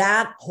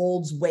 That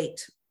holds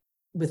weight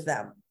with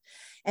them.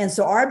 And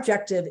so our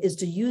objective is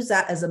to use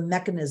that as a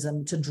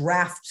mechanism to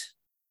draft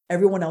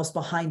everyone else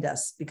behind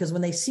us, because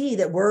when they see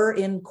that we're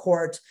in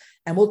court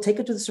and we'll take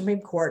it to the Supreme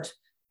Court,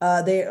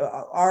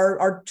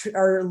 our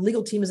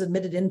legal team is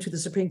admitted into the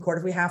Supreme Court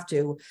if we have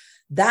to.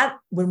 That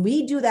when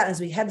we do that, as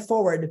we head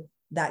forward,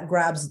 that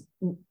grabs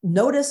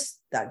notice,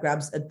 that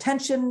grabs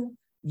attention.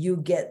 You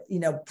get,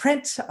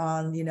 print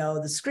on,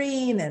 the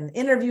screen and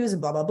interviews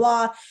and blah, blah,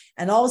 blah.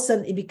 And all of a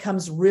sudden it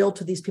becomes real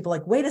to these people.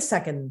 Like, wait a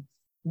second,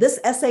 this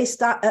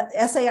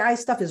SAI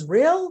stuff is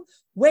real.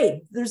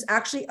 Wait, there's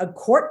actually a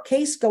court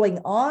case going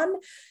on.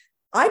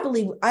 I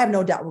have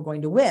no doubt we're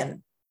going to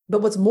win.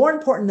 But what's more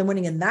important than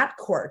winning in that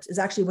court is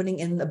actually winning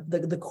in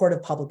the court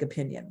of public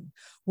opinion.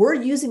 We're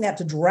using that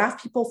to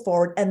draft people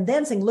forward and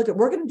then saying, look,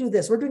 we're going to do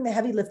this. We're doing the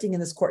heavy lifting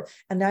in this court.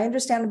 And I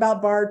understand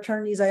about bar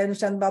attorneys. I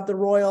understand about the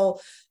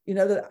royal,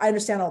 I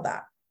understand all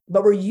that.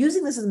 But we're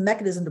using this as a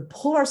mechanism to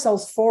pull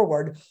ourselves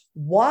forward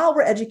while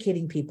we're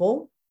educating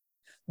people,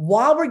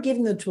 while we're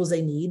giving them the tools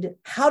they need,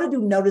 how to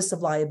do notice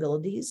of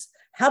liabilities,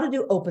 how to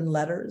do open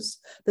letters,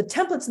 the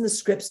templates and the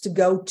scripts to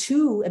go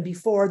to and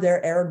before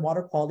their air and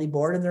water quality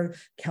board and their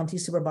county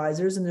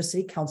supervisors and their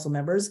city council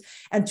members,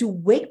 and to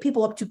wake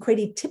people up to create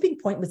a tipping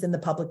point within the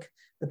public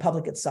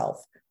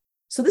itself.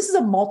 So this is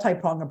a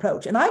multi-pronged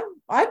approach. And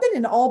I've been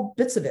in all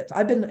bits of it.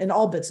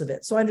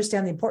 So I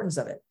understand the importance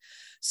of it.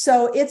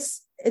 So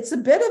it's a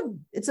bit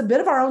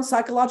of our own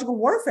psychological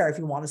warfare, if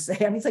you want to say.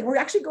 I mean, it's like we're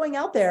actually going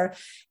out there,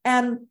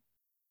 and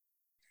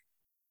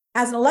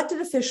as an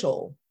elected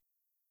official,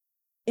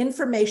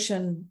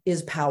 information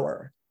is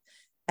power.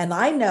 And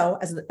I know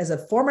as a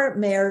former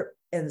mayor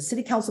and a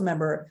city council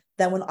member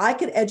that when I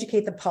could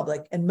educate the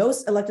public, and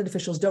most elected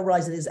officials don't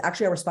realize it is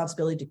actually our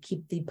responsibility to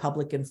keep the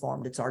public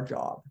informed. It's our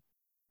job.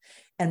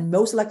 And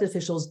most elected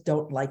officials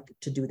don't like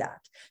to do that,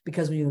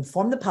 because when you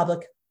inform the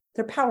public,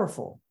 they're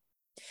powerful.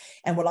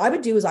 And what I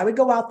would do is I would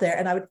go out there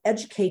and I would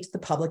educate the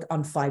public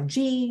on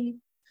 5G,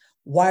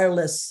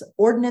 wireless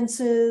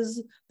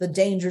ordinances, the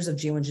dangers of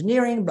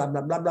geoengineering, blah,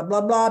 blah, blah, blah,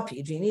 blah, blah,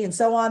 PG&E, and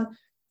so on.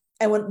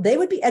 And when they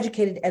would be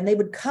educated and they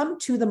would come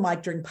to the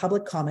mic during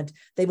public comment,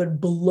 they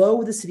would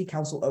blow the city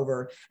council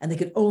over, and they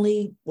could all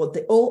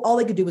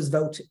they could do was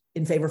vote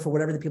in favor for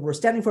whatever the people were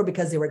standing for,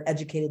 because they were an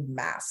educated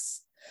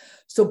mass.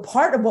 So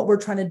part of what we're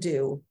trying to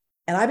do,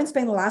 and I've been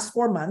spending the last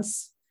 4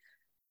 months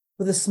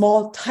with a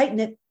small,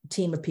 tight-knit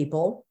team of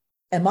people,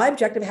 and my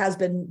objective has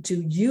been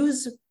to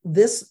use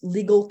this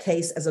legal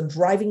case as a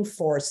driving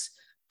force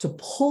to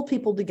pull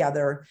people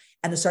together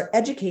and to start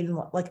educating,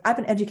 like I've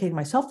been educating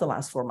myself the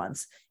last 4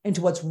 months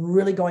into what's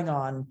really going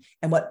on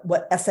and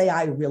what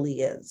SAI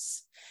really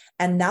is.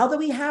 And now that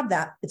we have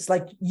that, it's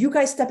like you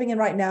guys stepping in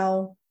right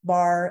now,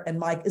 Bar and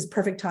Mike, is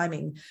perfect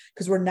timing,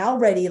 because we're now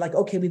ready. Like,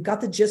 okay, we've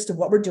got the gist of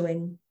what we're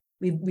doing.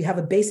 We have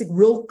a basic,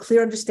 real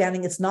clear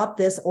understanding. It's not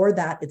this or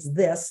that, it's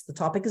this. The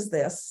topic is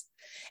this.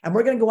 And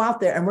we're going to go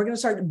out there and we're going to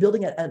start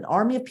building an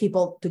army of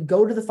people to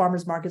go to the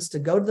farmers markets, to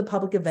go to the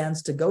public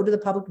events, to go to the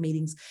public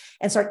meetings,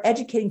 and start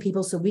educating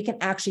people so we can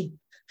actually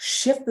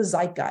shift the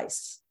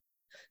zeitgeist,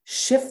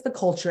 shift the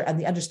culture and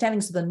the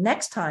understanding. So the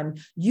next time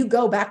you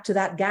go back to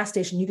that gas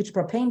station, you get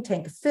your propane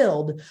tank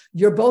filled,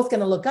 you're both going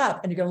to look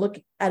up and you're going to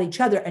look at each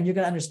other and you're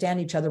going to understand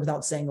each other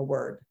without saying a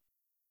word.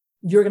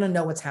 You're going to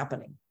know what's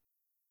happening.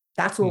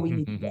 That's where we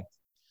need to get.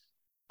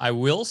 I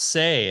will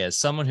say, as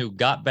someone who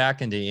got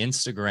back into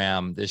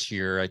Instagram this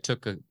year, I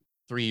took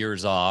 3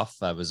 years off.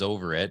 I was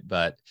over it,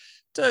 but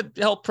to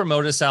help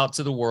promote us out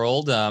to the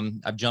world,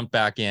 I've jumped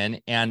back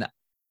in, and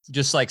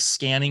just like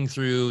scanning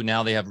through,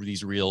 now they have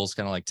these reels,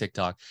 kind of like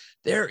TikTok.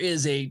 There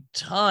is a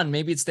ton,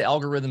 maybe it's the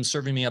algorithm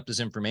serving me up this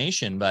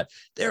information, but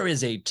there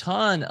is a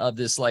ton of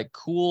this like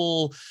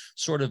cool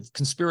sort of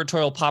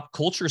conspiratorial pop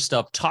culture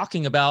stuff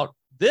talking about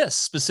this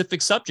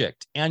specific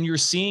subject. And you're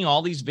seeing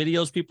all these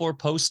videos people are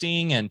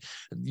posting, and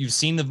you've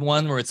seen the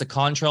one where it's a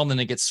contrail and then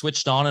it gets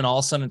switched on and all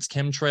of a sudden it's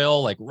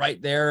chemtrail, like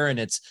right there. And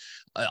it's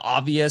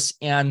obvious.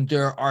 And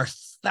there are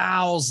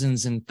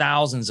thousands and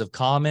thousands of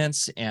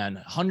comments and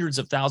hundreds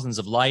of thousands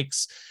of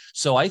likes.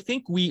 So I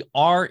think we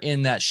are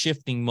in that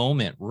shifting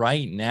moment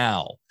right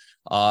now.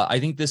 I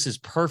think this is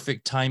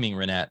perfect timing,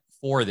 Reinette,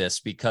 for this,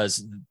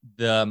 because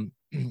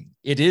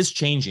it is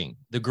changing.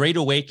 The Great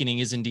Awakening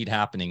is indeed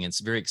happening. It's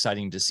very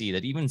exciting to see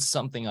that even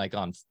something like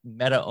on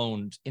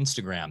Meta-owned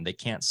Instagram, they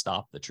can't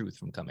stop the truth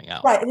from coming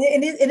out. Right, and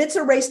it's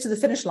a race to the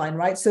finish line,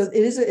 right? So it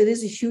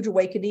is a huge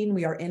awakening.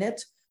 We are in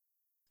it.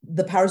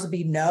 The powers that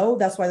be know.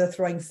 That's why they're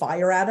throwing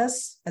fire at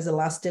us as a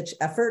last-ditch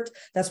effort.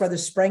 That's why they're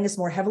spraying us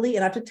more heavily.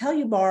 And I have to tell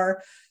you,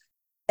 Bar,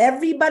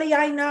 Everybody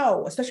I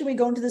know, especially when we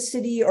go into the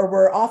city or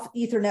we're off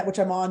Ethernet, which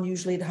I'm on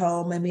usually at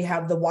home, and we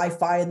have the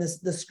Wi-Fi and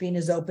the screen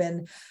is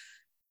open,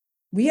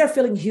 we are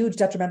feeling huge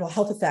detrimental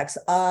health effects.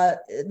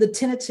 The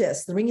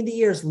tinnitus, the ringing of the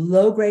ears,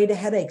 low-grade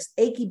headaches,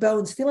 achy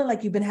bones, feeling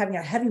like you've been having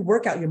a heavy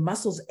workout, your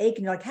muscles ache,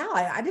 and you're like, how?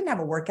 I didn't have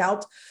a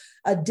workout.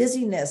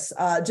 Dizziness,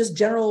 just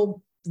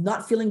general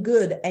not feeling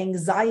good,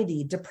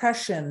 anxiety,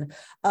 depression.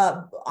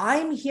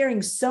 I'm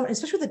hearing so,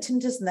 especially with the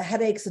tinnitus and the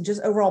headaches and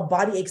just overall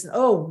body aches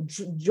and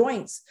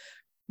joints,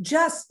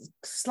 just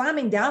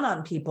slamming down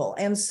on people.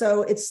 And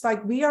so it's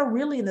like we are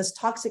really in this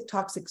toxic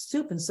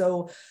soup. And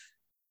so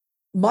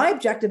my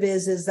objective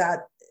is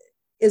that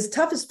as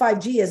tough as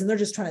 5G is, and they're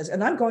just trying to,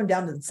 and I'm going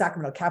down to the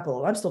Sacramento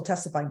Capitol, I'm still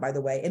testifying, by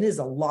the way, and it is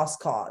a lost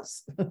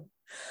cause.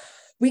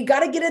 We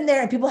got to get in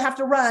there and people have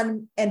to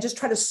run and just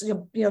try to,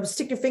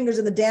 stick your fingers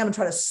in the dam and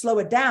try to slow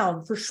it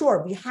down. For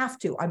sure, we have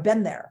to. I've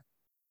been there.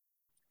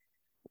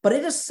 But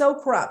it is so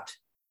corrupt.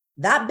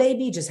 That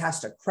baby just has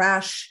to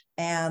crash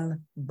and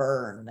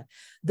burn.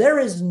 There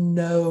is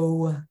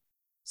no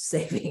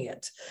saving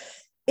it.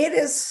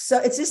 It's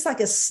just like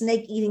a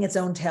snake eating its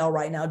own tail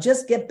right now.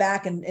 Just get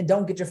back and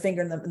don't get your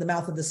finger in the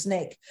mouth of the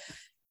snake.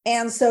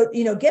 And so,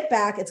 get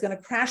back. It's going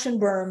to crash and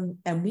burn.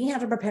 And we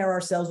have to prepare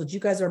ourselves, which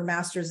you guys are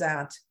masters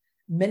at.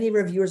 Many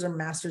reviewers are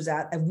masters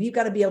at, and we've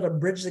got to be able to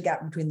bridge the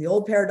gap between the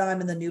old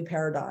paradigm and the new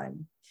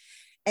paradigm.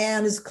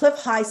 And as Cliff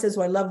High says,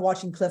 I love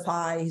watching Cliff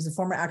High. He's a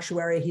former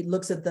actuary. He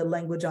looks at the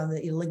language on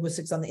the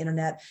linguistics on the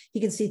internet.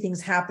 He can see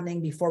things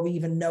happening before we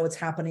even know it's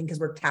happening because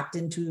we're tapped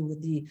into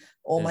the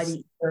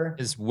almighty ether.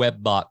 His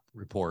WebBot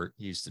report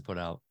he used to put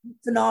out.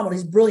 Phenomenal.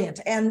 He's brilliant.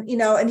 And,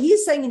 and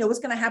he's saying, what's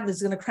going to happen is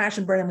it's going to crash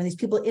and burn. And when these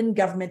people in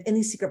government, in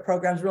these secret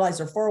programs realize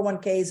their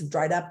 401ks have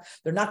dried up,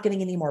 they're not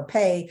getting any more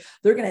pay.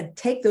 They're going to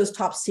take those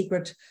top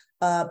secret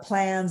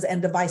plans and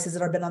devices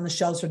that have been on the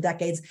shelves for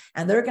decades,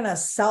 and they're going to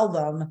sell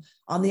them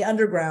on the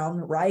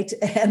underground, right?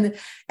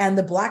 And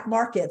the black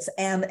markets.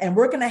 And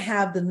we're going to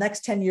have the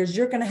next 10 years,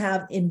 you're going to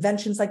have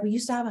inventions like we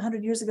used to have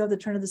 100 years ago, the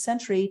turn of the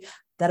century,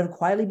 that have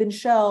quietly been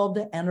shelved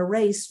and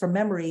erased from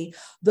memory.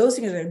 Those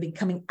things are going to be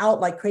coming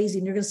out like crazy,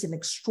 and you're going to see an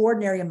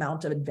extraordinary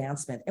amount of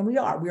advancement. And we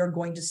are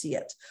going to see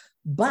it.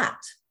 But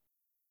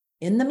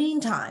in the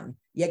meantime,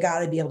 you got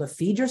to be able to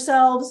feed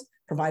yourselves,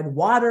 provide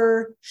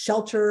water,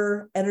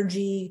 shelter,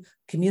 energy,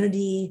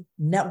 community,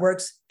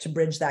 networks to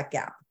bridge that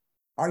gap.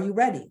 Are you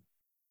ready?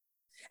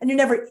 And you're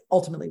never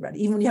ultimately ready.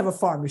 Even when you have a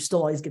farm, you're still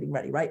always getting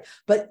ready, right?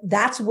 But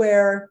that's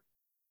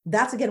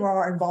again where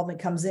our involvement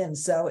comes in.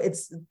 So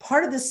it's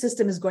part of this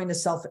system is going to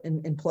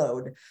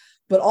self-implode,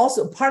 but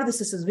also part of the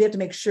system is we have to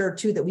make sure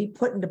too that we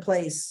put into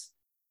place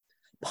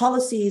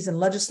policies and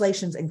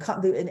legislations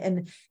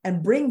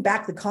and bring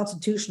back the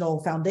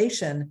constitutional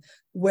foundation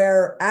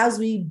where as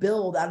we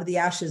build out of the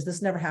ashes,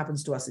 this never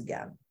happens to us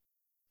again.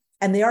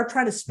 And they are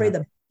trying to spray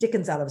the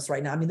dickens out of us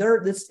right now. I mean,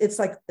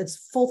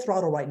 it's full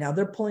throttle right now.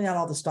 They're pulling out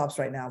all the stops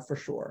right now for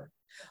sure.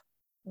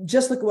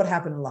 Just look at what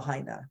happened in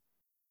Lahaina.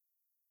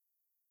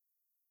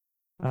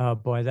 Oh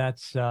boy,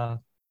 that's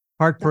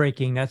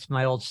heartbreaking. That's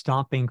my old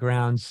stomping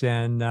grounds.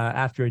 And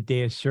after a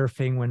day of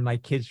surfing, when my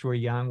kids were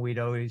young, we'd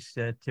always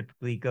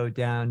typically go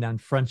down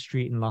Front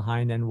Street in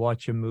Lahaina and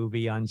watch a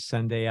movie on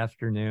Sunday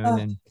afternoon.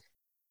 And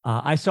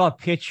I saw a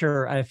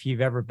picture, if you've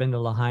ever been to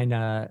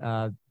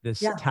Lahaina,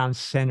 this town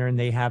center, and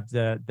they have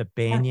the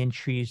banyan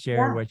trees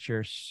there, which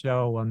are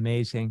so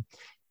amazing.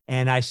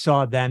 And I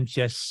saw them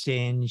just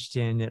singed,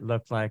 and it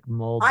looked like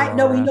mold. I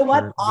know. You know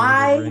what?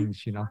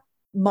 Rings,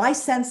 My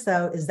sense,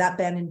 though, is that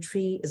banyan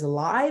tree is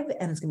alive,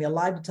 and it's going to be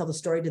alive to tell the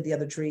story to the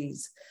other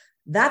trees.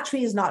 That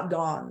tree is not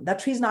gone. That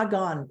tree's not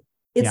gone.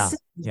 It's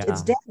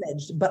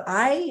damaged. But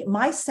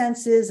my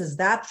sense is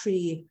that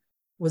tree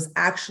was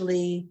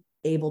actually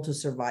able to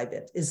survive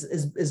it.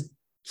 Is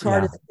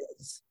charred as it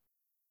is.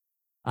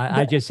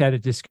 I just had a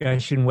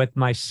discussion with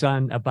my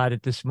son about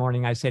it this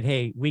morning. I said,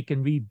 hey, we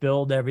can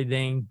rebuild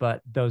everything,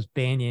 but those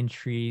banyan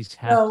trees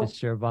have to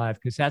survive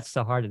because that's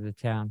the heart of the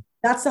town.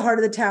 That's the heart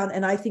of the town.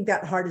 And I think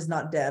that heart is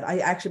not dead.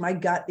 My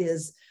gut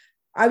is,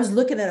 I was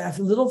looking at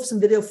some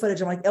video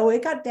footage. I'm like, oh,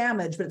 it got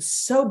damaged, but it's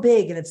so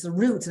big and it's the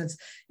roots and it's,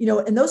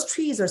 and those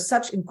trees are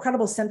such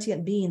incredible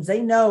sentient beings.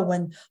 They know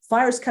when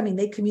fire's coming,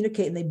 they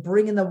communicate and they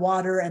bring in the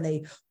water and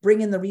they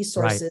bring in the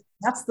resources. Right.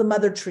 That's the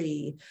mother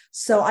tree.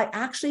 So I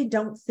actually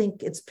don't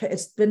think it's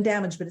been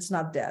damaged, but it's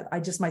not dead.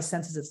 My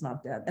sense is it's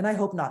not dead, and I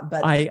hope not.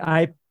 But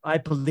I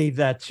believe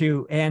that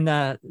too. And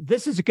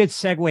this is a good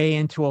segue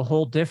into a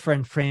whole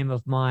different frame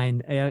of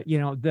mind.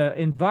 The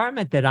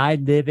environment that I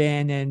live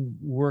in and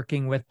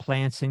working with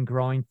plants and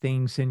growing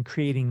things and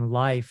creating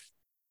life,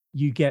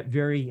 you get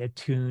very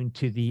attuned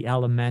to the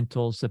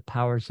elementals, the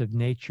powers of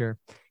nature.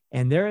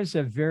 And there is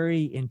a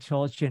very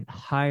intelligent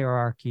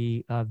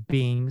hierarchy of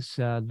beings,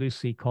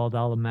 loosely called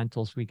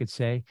elementals, we could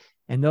say.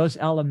 And those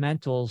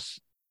elementals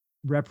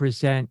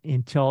represent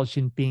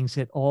intelligent beings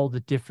at all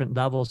the different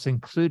levels,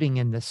 including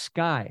in the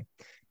sky.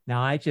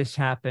 Now, I just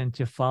happen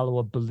to follow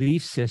a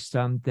belief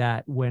system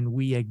that when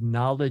we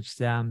acknowledge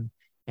them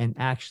and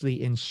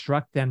actually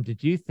instruct them to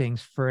do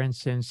things, for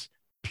instance,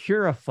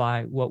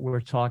 purify what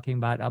we're talking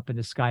about up in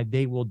the sky,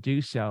 they will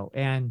do so.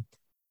 And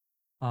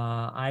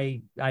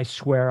I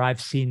swear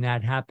I've seen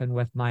that happen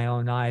with my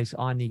own eyes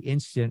on the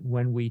instant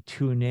when we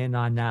tune in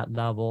on that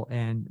level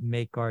and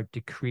make our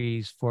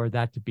decrees for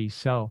that to be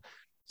so.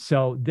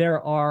 So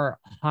there are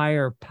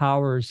higher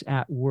powers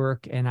at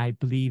work, and I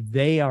believe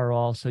they are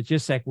also,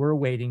 just like we're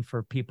waiting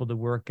for people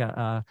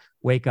to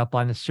wake up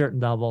on a certain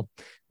level,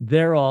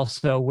 they're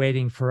also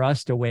waiting for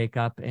us to wake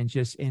up and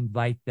just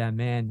invite them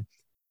in.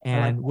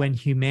 And when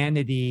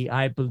humanity,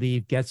 I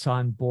believe, gets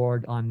on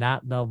board on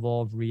that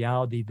level of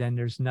reality, then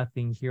there's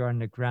nothing here on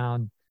the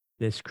ground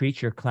this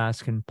creature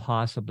class can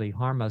possibly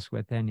harm us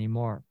with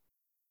anymore.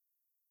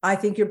 I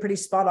think you're pretty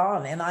spot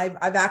on. And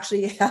I've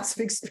actually had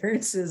some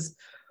experiences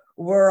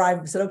where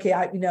I've said, okay,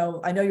 I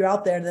know you're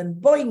out there, and then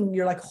boing,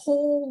 you're like,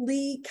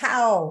 holy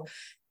cow.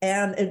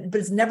 But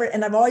it's never,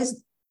 and I've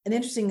always, and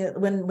interesting,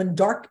 when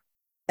dark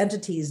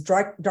entities,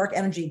 dark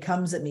energy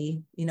comes at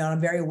me, and I'm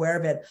very aware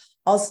of it,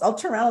 I'll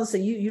turn around and say,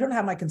 you don't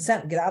have my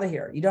consent, get out of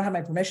here. You don't have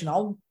my permission.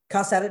 I'll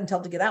cuss at it and tell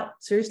it to get out,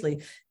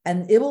 seriously.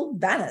 And it will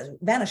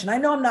vanish. And I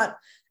know I'm not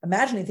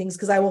imagining things,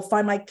 because I will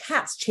find my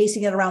cats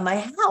chasing it around my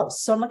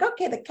house. So I'm like,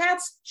 okay, the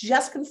cat's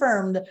just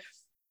confirmed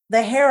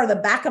the hair on the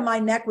back of my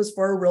neck was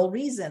for a real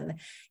reason.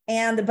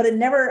 But I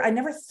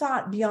never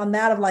thought beyond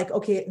that of like,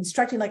 okay,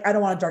 instructing, like, I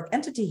don't want a dark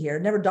entity here.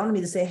 It never dawned on me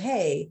to say,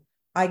 hey,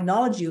 I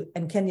acknowledge you,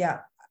 and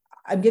Kenya,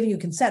 I'm giving you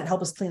consent.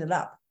 Help us clean it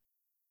up.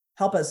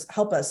 Help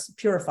us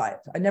purify it.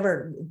 I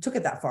never took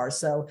it that far.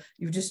 So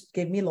you just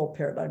gave me a little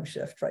paradigm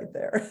shift right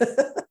there.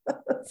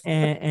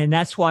 and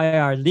that's why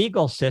our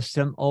legal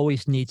system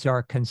always needs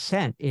our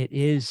consent. It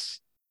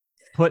is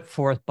put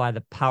forth by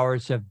the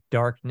powers of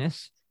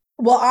darkness.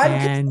 Well,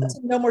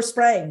 no more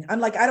spraying. I'm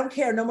like, I don't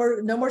care. No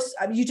more.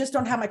 You just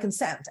don't have my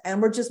consent, and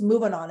we're just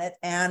moving on it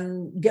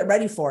and get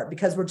ready for it,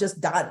 because we're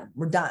just done.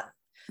 We're done.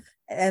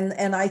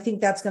 And I think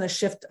that's going to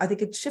shift. I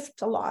think it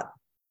shift a lot.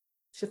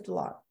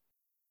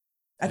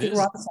 I think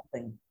we're on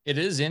something. It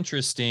is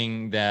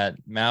interesting that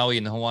Maui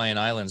and the Hawaiian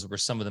Islands were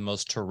some of the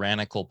most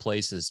tyrannical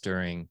places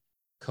during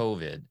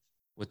COVID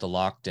with the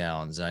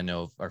lockdowns. And I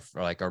know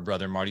our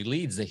brother Marty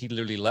Leeds, that he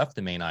literally left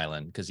the main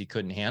island because he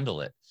couldn't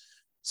handle it.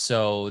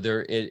 So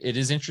it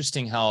is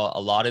interesting how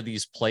a lot of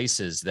these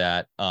places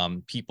that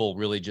people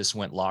really just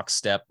went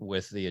lockstep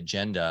with the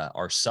agenda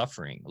are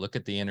suffering. Look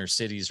at the inner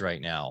cities right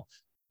now.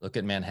 Look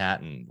at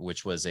Manhattan,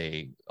 which was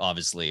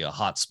obviously a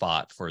hot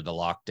spot for the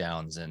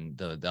lockdowns and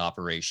the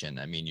operation.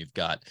 I mean, you've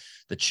got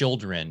the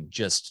children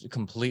just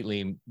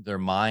completely, their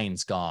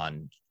minds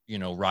gone,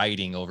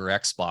 rioting over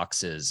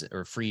Xboxes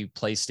or free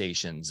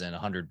PlayStations and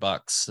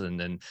 $100, and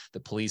then the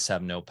police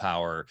have no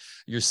power.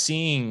 You're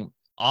seeing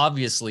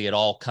obviously it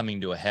all coming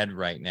to a head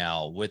right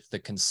now with the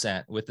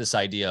consent, with this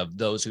idea of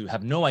those who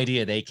have no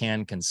idea they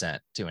can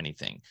consent to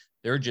anything.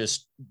 They're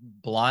just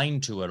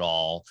blind to it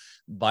all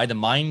by the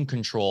mind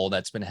control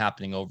that's been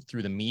happening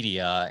through the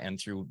media and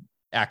through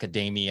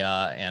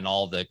academia and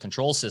all the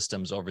control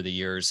systems over the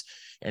years.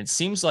 And it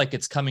seems like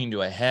it's coming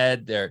to a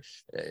head there.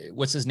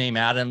 What's his name?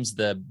 Adams,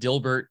 the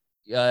Dilbert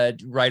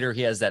writer.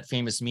 He has that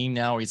famous meme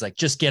now where he's like,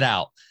 just get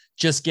out,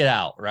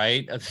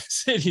 right, of the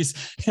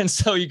cities. And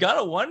so you got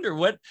to wonder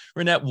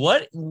Reinette,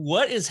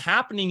 what is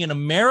happening in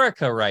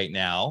America right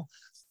now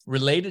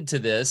related to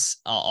this,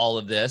 all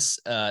of this,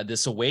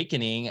 this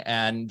awakening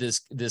and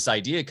this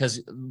idea,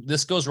 because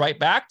this goes right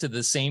back to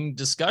the same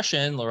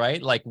discussion,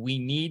 right? Like, we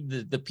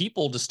need the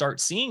people to start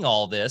seeing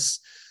all this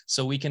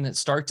so we can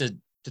start to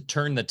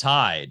turn the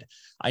tide.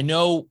 I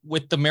know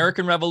with the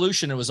American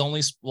Revolution, it was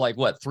only like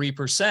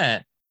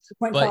 3%.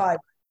 2.5.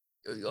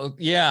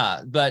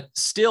 Yeah, but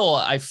still,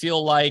 I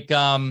feel like,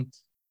 I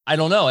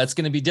don't know, it's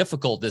going to be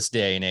difficult this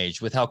day and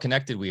age with how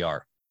connected we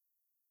are.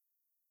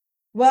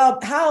 Well,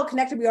 how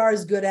connected we are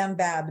is good and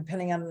bad,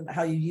 depending on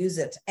how you use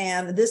it.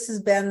 And this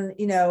has been,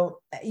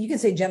 you can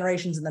say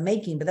generations in the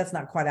making, but that's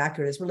not quite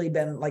accurate. It's really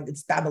been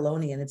it's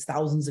Babylonian. It's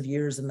thousands of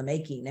years in the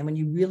making. And when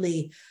you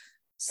really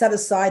set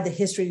aside the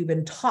history you've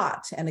been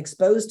taught and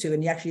exposed to,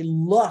 and you actually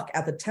look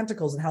at the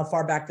tentacles and how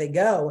far back they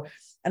go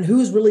and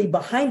who's really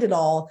behind it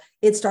all,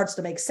 it starts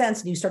to make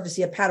sense. And you start to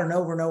see a pattern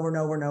over and over and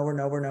over and over and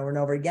over and over and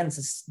over again. It's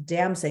this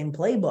damn same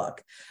playbook.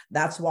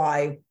 That's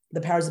why the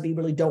powers that be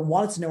really don't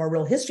want us to know our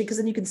real history, because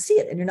then you can see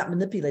it and you're not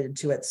manipulated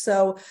to it.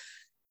 So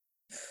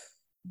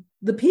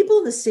the people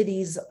in the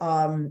cities,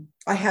 I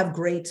have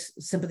great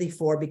sympathy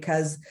for,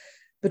 because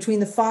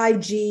between the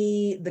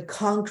 5G, the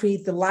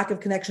concrete, the lack of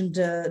connection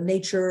to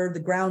nature,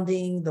 the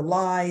grounding, the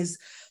lies,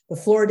 the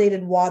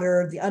fluoridated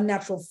water, the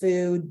unnatural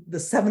food, the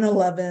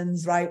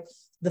 7-Elevens, right?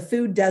 The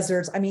food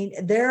deserts. I mean,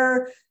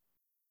 they're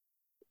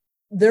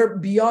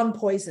beyond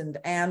poisoned,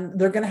 and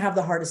they're going to have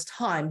the hardest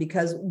time,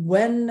 because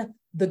when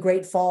the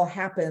great fall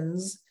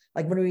happens,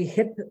 like when we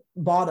hit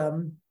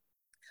bottom,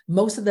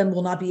 most of them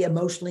will not be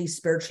emotionally,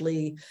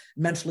 spiritually,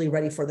 mentally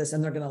ready for this,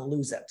 and they're going to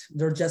lose it.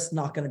 They're just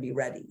not going to be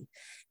ready.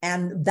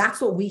 And that's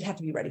what we have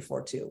to be ready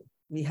for too.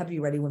 We have to be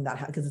ready when that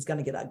happens, because it's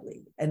going to get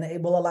ugly. And it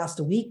will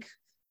last a week,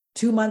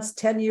 2 months,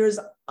 10 years,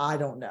 I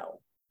don't know.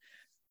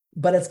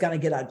 But it's going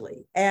to get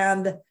ugly.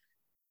 And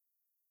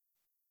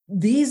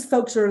these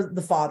folks are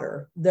the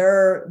fodder.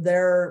 They're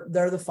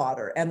the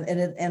fodder, and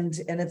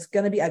it's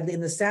going to be ugly.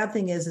 And the sad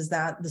thing is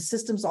that the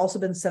system's also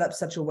been set up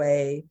such a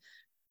way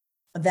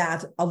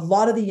that a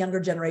lot of the younger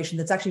generation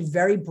that's actually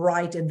very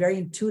bright and very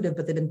intuitive,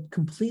 but they've been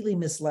completely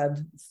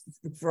misled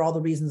for all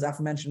the reasons,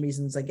 aforementioned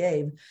reasons I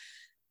gave.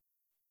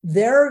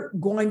 They're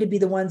going to be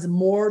the ones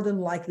more than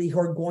likely who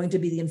are going to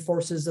be the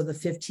enforcers of the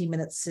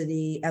 15-minute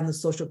city and the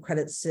social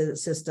credit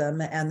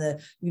system and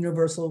the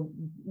universal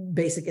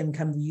basic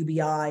income, the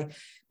UBI,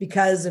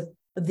 because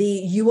the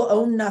you will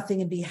own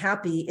nothing and be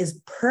happy is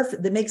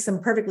perfect. That makes them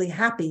perfectly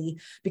happy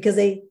because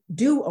they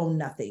do own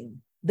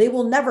nothing. They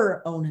will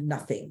never own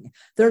nothing.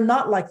 They're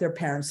not like their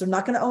parents. They're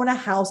not going to own a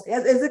house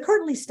as it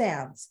currently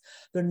stands.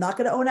 They're not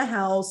going to own a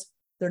house.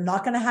 They're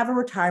not going to have a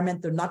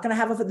retirement. They're not going to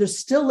have they're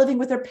still living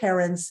with their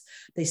parents.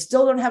 They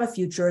still don't have a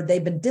future.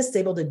 They've been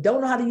disabled. They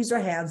don't know how to use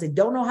their hands. They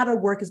don't know how to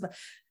work as much.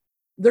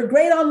 They're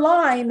great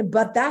online,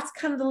 but that's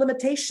kind of the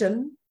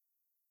limitation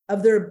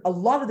of a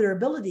lot of their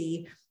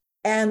ability.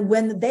 And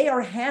when they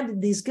are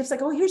handed these gifts,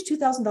 like, oh, here's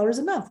 $2,000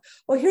 a month.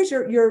 Oh, here's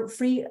your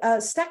free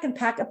stack and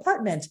pack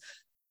apartment.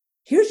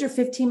 Here's your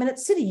 15-minute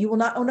city. You will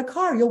not own a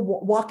car. You'll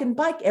walk and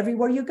bike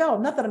everywhere you go.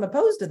 Not that I'm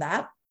opposed to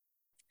that,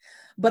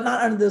 but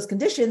not under those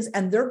conditions.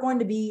 And they're going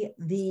to be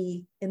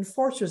the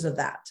enforcers of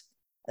that.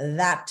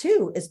 That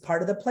too is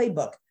part of the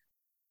playbook.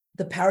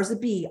 The powers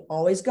that be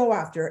always go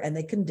after and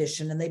they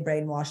condition and they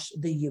brainwash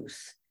the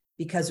youth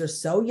because they're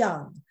so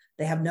young.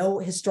 They have no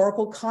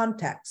historical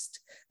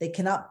context. They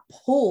cannot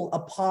pull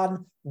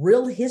upon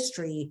real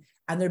history,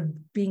 and they're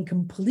being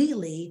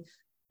completely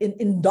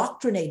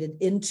indoctrinated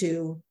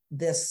into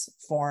this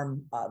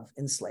form of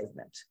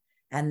enslavement.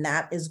 And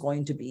that is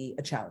going to be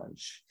a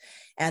challenge.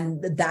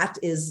 And that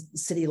is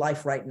city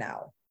life right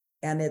now.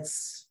 And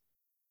it's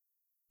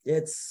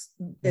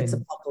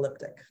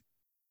apocalyptic.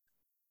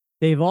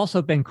 They've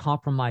also been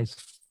compromised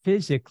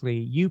physically.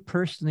 You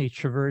personally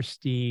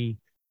traversed the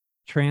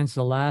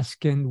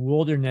Trans-Alaskan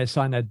wilderness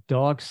on a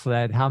dog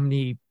sled. How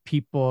many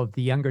people of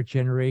the younger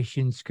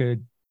generations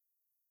could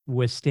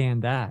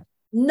withstand that?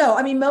 No,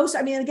 I mean,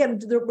 again,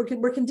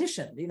 we're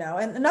conditioned,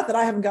 and not that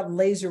I haven't gotten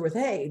lazier with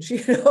age,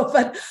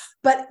 but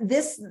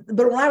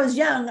when I was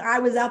young, I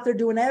was out there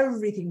doing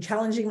everything,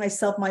 challenging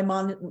myself, my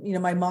mind,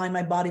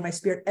 my body, my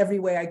spirit, every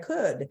way I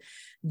could.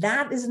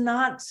 That's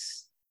not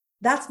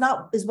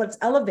what's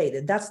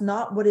elevated. That's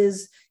not what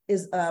is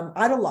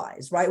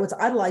idolized, right? What's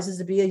idolized is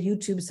to be a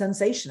YouTube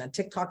sensation, a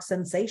TikTok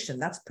sensation.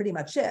 That's pretty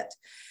much it.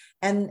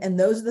 And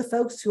those are the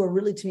folks who are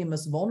really, to me,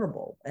 most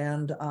vulnerable.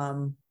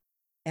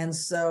 And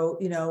so,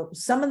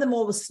 some of them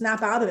will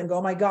snap out of it and go,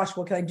 oh my gosh,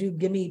 what can I do?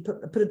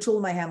 Put a tool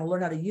in my hand and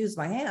learn how to use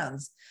my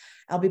hands.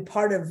 I'll be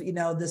part of,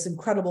 this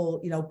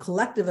incredible,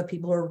 collective of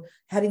people who are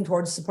heading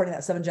towards supporting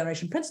that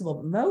 7th-generation principle.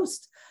 But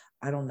most,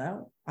 I don't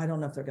know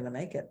if they're going to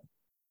make it.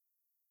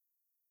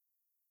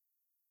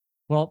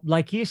 Well,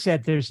 like you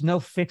said, there's no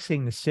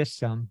fixing the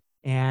system.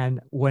 And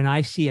when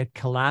I see it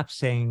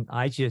collapsing,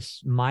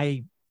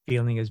 my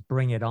feeling is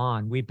bring it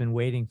on. We've been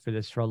waiting for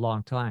this for a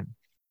long time.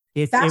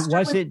 It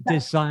wasn't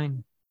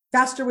designed.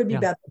 Faster would be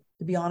better,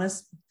 to be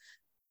honest.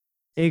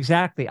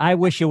 Exactly. I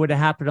wish it would have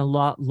happened a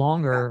lot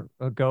longer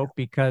ago,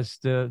 because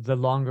the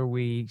longer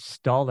we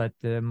stall it,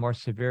 the more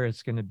severe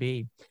it's going to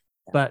be.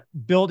 Yeah. But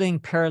building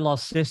parallel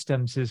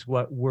systems is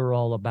what we're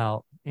all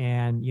about.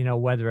 And,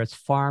 whether it's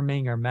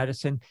farming or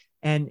medicine.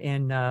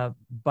 And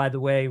by the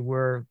way,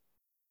 we're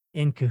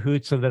in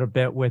cahoots a little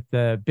bit with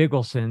the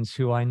Bigglesons,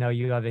 who I know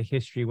you have a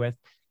history with.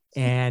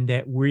 And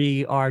that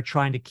we are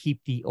trying to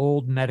keep the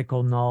old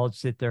medical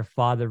knowledge that their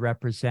father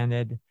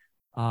represented,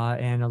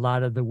 and a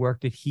lot of the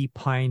work that he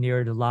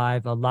pioneered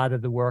alive, a lot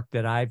of the work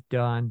that I've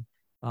done,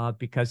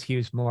 because he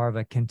was more of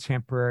a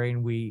contemporary,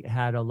 and we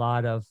had a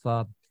lot of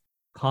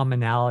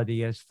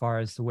commonality as far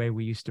as the way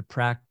we used to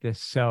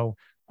practice. So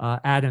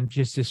Adam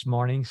just this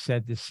morning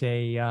said to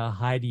say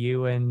hi to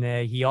you, and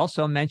he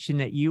also mentioned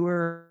that you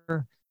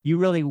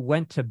really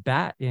went to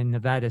bat in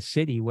Nevada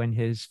City when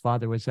his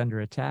father was under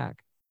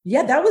attack.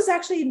 Yeah, that was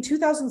actually in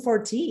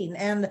 2014.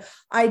 And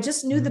I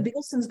just knew the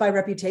Bigglesons by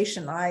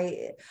reputation.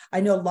 I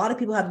know a lot of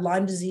people had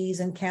Lyme disease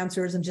and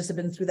cancers and just have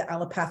been through the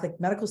allopathic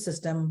medical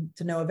system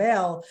to no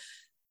avail.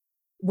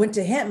 Went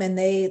to him and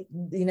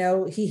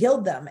he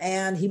healed them,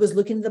 and he was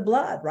looking at the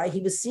blood, right?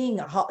 He was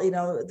seeing, as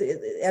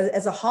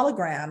a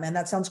hologram. And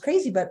that sounds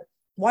crazy, but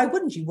why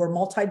wouldn't you? We're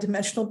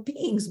multidimensional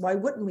beings. Why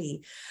wouldn't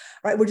we?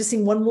 Right? We're just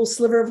seeing one little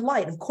sliver of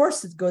light. Of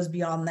course, it goes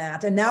beyond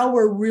that. And now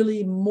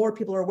more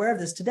people are aware of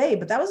this today.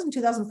 But that was in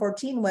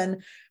 2014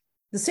 when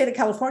the state of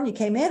California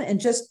came in and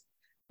just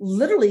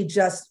literally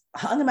just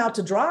hung them out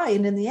to dry.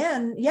 And in the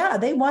end, yeah,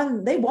 they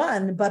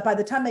won. But by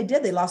the time they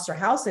did, they lost their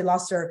house. They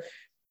lost their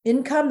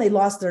income. They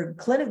lost their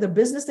clinic, their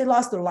business. They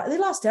lost their life. They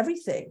lost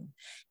everything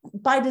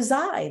by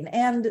design.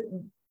 And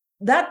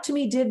that to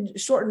me did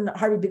shorten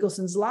Harvey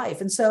Biggleson's life.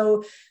 And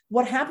so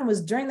what happened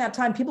was during that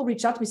time, people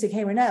reached out to me saying,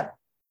 hey, Reinette,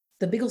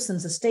 the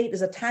Bigglesons, the state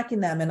is attacking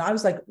them. And I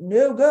was like,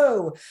 no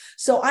go.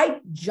 So I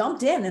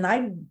jumped in and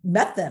I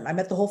met them. I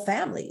met the whole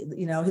family,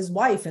 his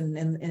wife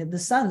and the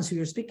sons who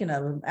you're speaking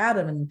of,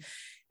 Adam.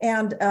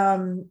 And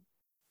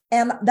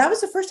that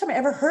was the first time I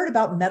ever heard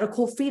about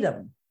medical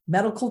freedom,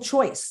 medical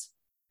choice,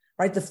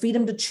 right? The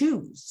freedom to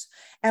choose.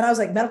 And I was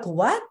like, medical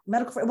what?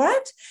 Medical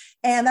what?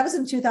 And that was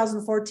in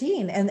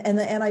 2014.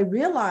 And I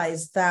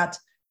realized that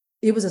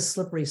it was a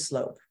slippery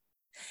slope.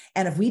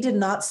 And if we did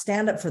not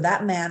stand up for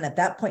that man at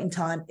that point in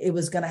time, it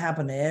was going to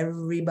happen to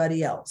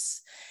everybody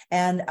else.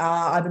 And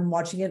I've been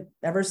watching it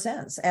ever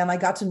since. And I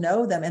got to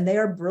know them, and they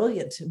are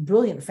brilliant,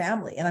 brilliant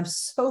family. And I'm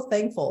so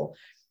thankful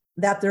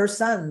that their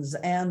sons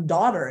and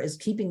daughter is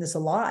keeping this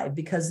alive,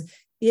 because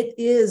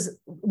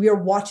we are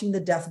watching the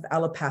death of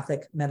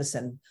allopathic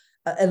medicine.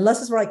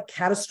 Unless it's like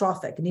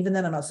catastrophic. And even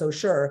then, I'm not so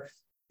sure,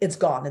 it's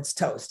gone, it's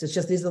toast. It's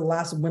just, these are the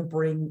last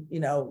whimpering,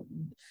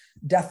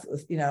 death,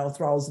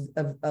 thralls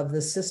of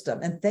this system.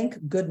 And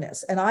thank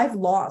goodness. And I've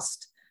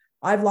lost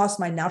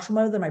my natural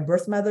mother, my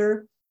birth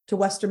mother, to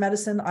Western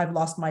medicine. I've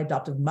lost my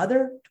adoptive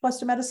mother to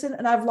Western medicine,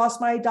 and I've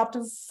lost my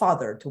adoptive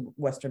father to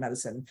Western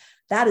medicine.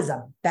 That is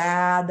a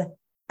bad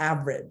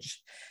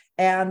average.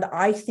 And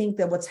I think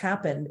that what's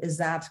happened is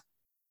that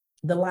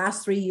the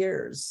last 3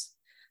 years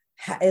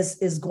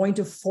is going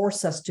to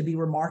force us to be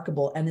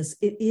remarkable. And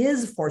it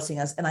is forcing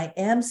us. And I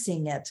am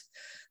seeing it,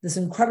 this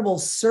incredible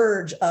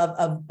surge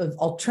of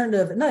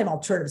alternative, not even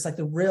alternative, it's like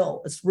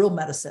it's real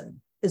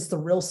medicine. It's the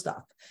real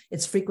stuff.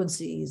 It's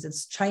frequencies,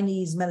 it's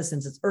Chinese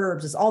medicines, it's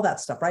herbs, it's all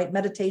that stuff, right?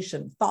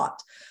 Meditation, thought.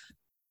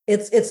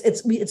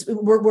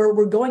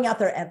 We're going out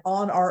there, and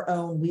on our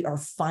own, we are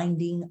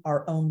finding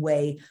our own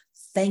way.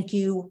 Thank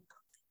you.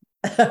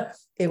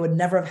 It would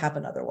never have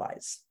happened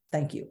otherwise.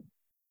 Thank you.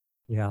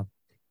 Yeah.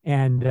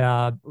 And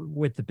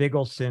with the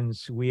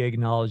Bigglesons, we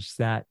acknowledge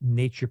that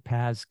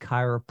naturopaths,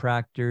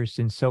 chiropractors,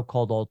 and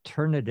so-called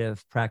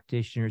alternative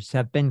practitioners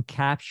have been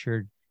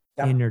captured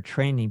in their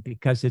training,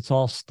 because it's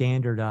all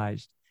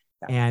standardized.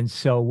 And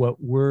so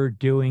what we're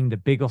doing, the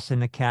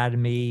Biggleson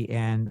Academy,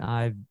 and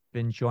I've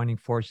been joining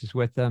forces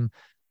with them,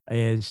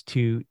 is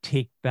to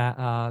take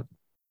back,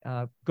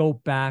 go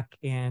back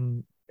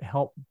and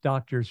help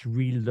doctors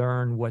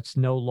relearn what's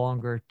no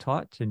longer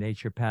taught to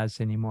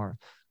naturopaths anymore.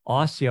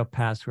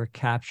 Osteopaths were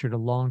captured a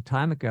long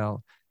time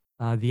ago.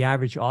 The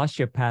average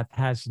osteopath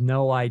has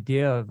no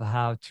idea of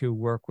how to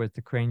work with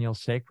the cranial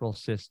sacral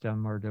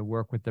system or to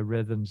work with the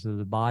rhythms of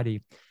the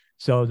body.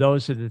 So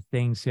those are the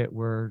things that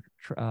we're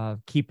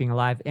keeping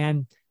alive.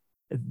 And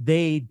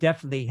they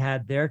definitely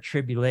had their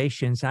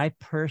tribulations. I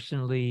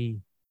personally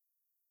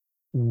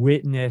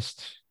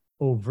witnessed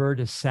overt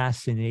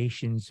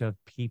assassinations of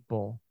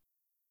people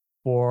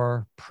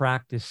for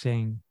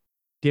practicing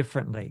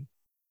differently.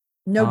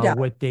 No doubt.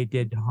 What they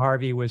did to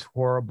Harvey was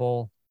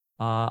horrible.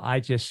 I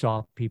just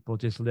saw people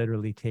just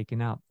literally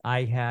taken out.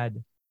 I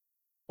had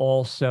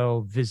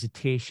also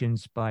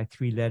visitations by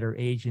 3-letter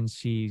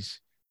agencies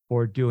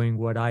for doing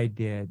what I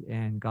did,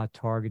 and got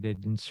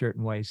targeted in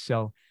certain ways.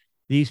 So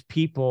these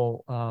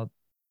people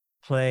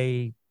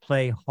play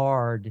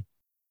hard,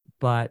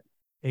 but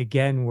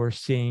again, we're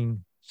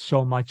seeing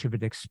so much of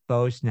it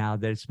exposed now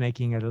that it's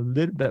making it a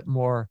little bit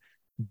more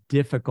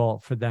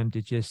difficult for them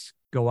to just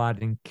go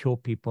out and kill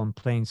people in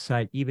plain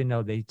sight, even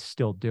though they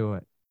still do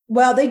it.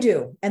 Well, they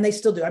do, and they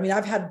still do. I mean,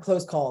 I've had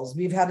close calls.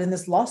 We've had in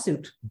this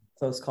lawsuit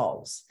close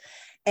calls.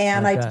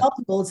 And I tell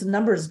people it's a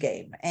numbers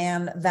game,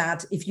 and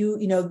that if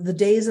the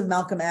days of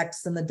Malcolm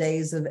X and the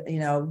days of,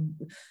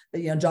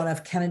 John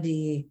F.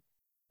 Kennedy,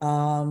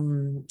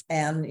 and,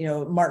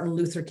 Martin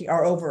Luther King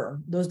are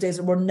over. Those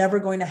days, we're never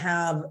going to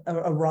have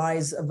a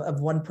rise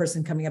of one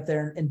person coming up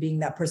there and being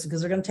that person,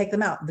 because they're going to take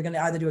them out. They're going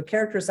to either do a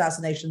character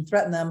assassination,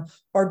 threaten them,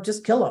 or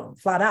just kill them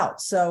flat out.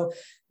 So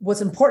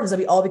what's important is that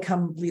we all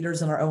become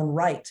leaders in our own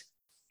right.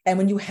 And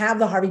when you have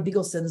the Harvey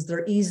Bigglesons,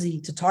 they're easy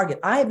to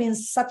target. I have been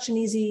such an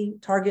easy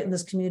target in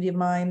this community of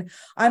mine.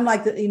 I'm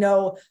like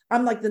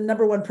the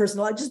number one person.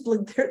 I just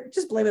blame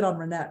it on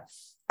Reinette.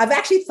 I've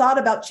actually thought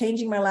about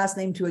changing my last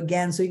name to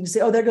Again, so you can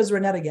say, oh, there goes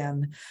Reinette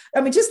again.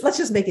 I mean, let's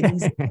just make it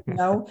easy,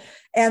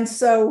 And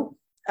so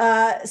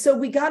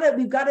we've got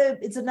to,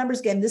 it's a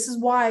numbers game. This is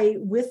why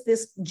with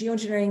this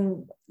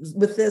geoengineering,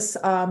 with this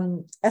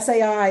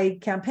SAI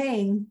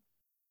campaign,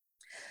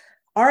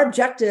 our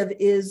objective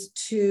is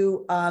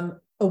to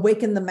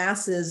awaken the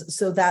masses,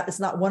 so that it's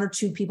not one or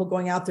two people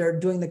going out there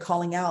doing the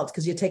calling out,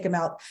 because you take them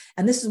out.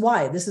 And this is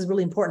why this is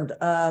really important.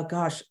 A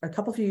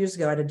few years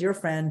ago, I had a dear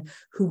friend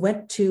who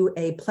went to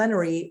a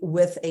plenary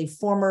with a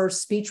former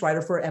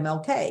speechwriter for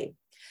MLK.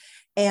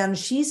 And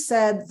she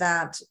said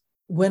that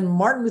when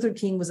Martin Luther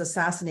King was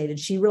assassinated,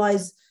 she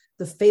realized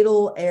the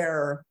fatal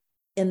error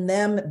in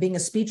them being a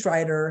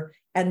speechwriter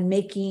and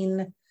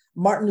making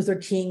Martin Luther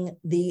King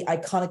the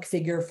iconic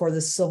figure for the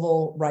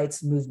civil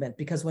rights movement,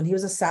 because when he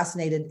was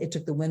assassinated, it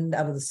took the wind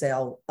out of the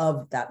sail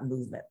of that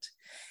movement.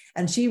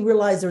 And she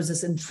realized there was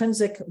this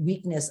intrinsic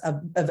weakness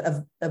of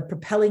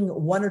propelling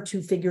one or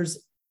two figures,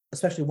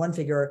 especially one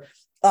figure,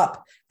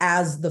 up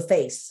as the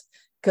face,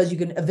 because you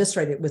can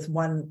eviscerate it with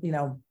one,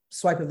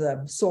 swipe of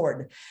the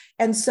sword.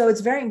 And so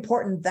it's very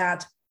important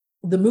that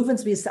the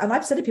movements be, and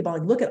I've said to people,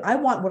 like, look, I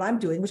want what I'm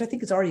doing, which I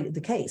think is already the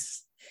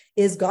case,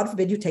 is God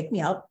forbid you take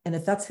me out. And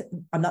if that's,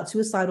 I'm not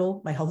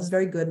suicidal. My health is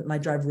very good. And I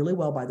drive really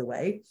well, by the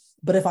way.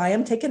 But if I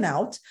am taken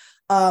out,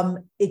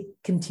 it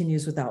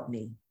continues without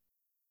me.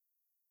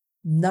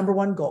 Number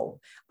one goal.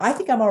 I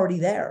think I'm already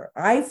there.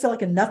 I feel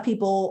like enough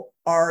people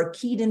are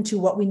keyed into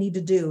what we need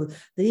to do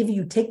that even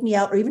you take me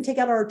out or even take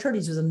out our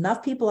attorneys, there's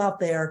enough people out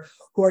there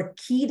who are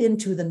keyed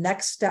into the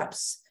next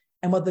steps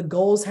and what the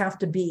goals have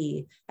to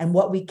be and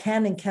what we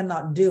can and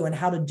cannot do and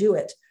how to do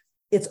it.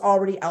 It's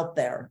already out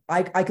there.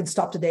 I could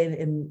stop today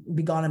and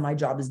be gone and my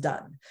job is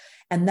done.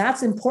 And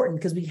that's important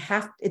because we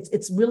have,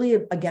 it's really,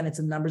 again, it's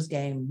a numbers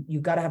game.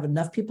 You've got to have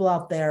enough people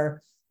out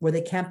there where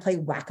they can't play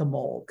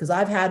whack-a-mole, because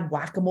I've had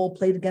whack-a-mole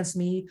played against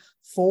me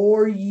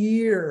for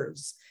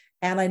years,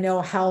 and I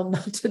know how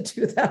not to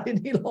do that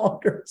any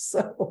longer.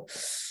 So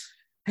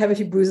I have a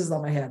few bruises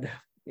on my head,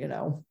 you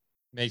know.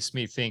 Makes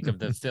me think of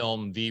the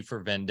film V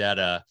for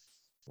Vendetta,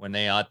 when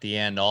they at the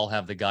end all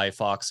have the Guy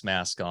Fawkes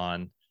mask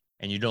on,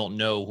 and you don't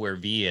know where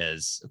V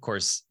is. Of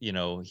course, you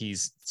know,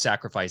 he's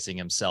sacrificing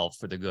himself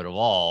for the good of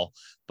all,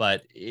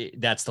 but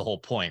that's the whole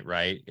point,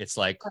 right? It's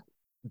like,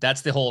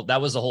 that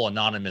was the whole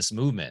anonymous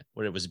movement.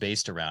 What it was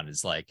based around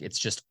is like, it's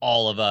just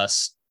all of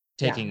us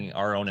taking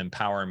our own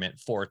empowerment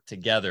forth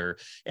together,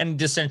 and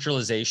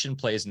decentralization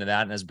plays into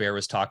that. And as Bear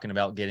was talking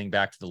about, getting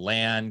back to the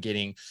land,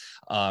 getting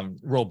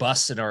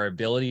robust in our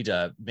ability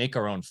to make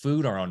our own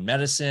food, our own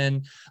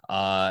medicine,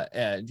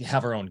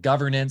 have our own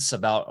governance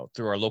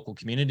through our local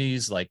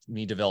communities, like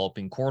me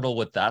developing Cordal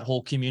with that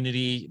whole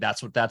community.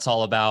 That's what that's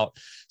all about.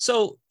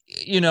 So,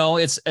 you know,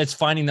 it's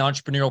finding the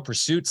entrepreneurial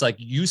pursuits, like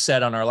you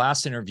said on our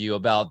last interview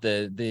about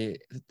the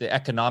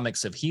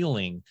economics of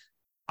healing.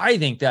 I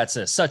think that's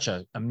such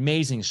an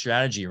amazing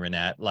strategy,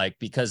 Reinette, like,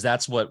 because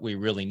that's what we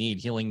really need: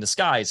 healing the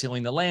skies,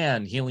 healing the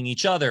land, healing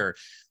each other.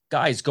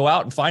 Guys, go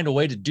out and find a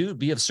way to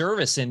be of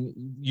service, and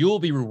you will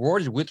be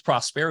rewarded with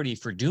prosperity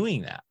for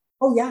doing that.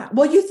 Oh yeah.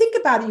 Well, you think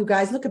about it, you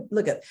guys, look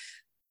at,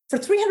 for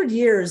 300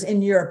 years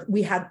in Europe,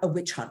 we had a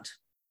witch hunt.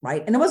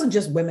 Right. And it wasn't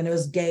just women, it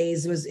was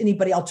gays, it was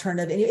anybody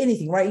alternative,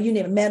 anything, right? You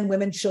name it, men,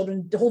 women,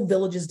 children, the whole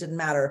villages didn't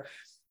matter.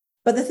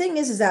 But the thing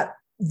is that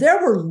there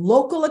were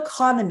local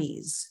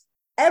economies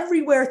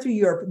everywhere through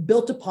Europe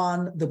built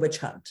upon the witch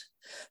hunt,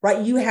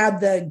 right? You had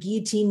the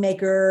guillotine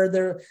maker,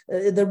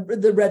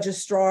 the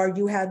registrar,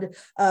 you had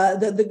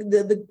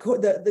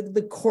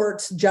the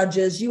court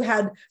judges, you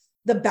had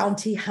the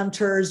bounty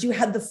hunters, you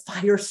had the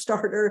fire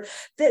starter.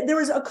 There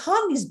was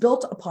economies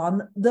built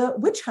upon the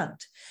witch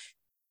hunt.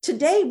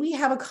 Today, we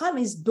have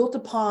economies built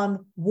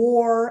upon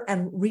war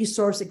and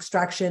resource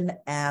extraction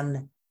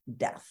and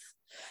death.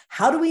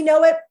 How do we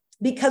know it?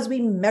 Because we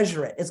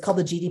measure it. It's called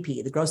the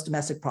GDP, the gross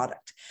domestic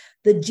product.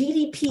 The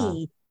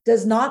GDP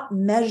does not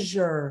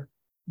measure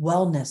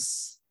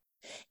wellness.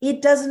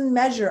 It doesn't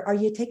measure, are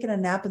you taking a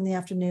nap in the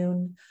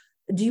afternoon?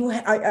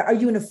 Are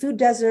you in a food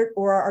desert,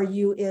 or are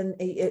you in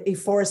a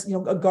forest, you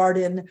know, a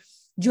garden?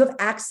 Do you have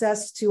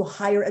access to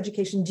higher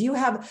education? Do you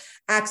have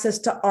access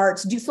to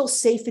arts? Do you feel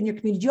safe in your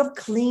community? Do you have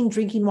clean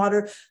drinking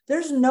water?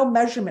 There's no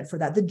measurement for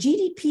that. The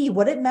GDP,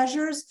 what it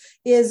measures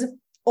is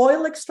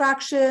oil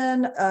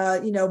extraction,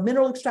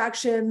 mineral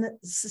extraction,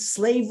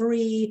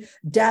 slavery,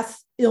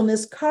 death,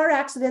 illness, car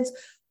accidents.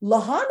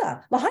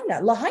 Lahaina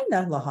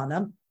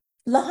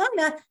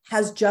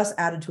has just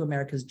added to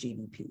America's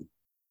GDP.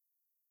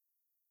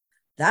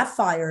 That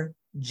fire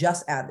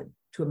just added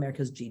to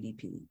America's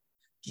GDP.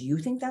 Do you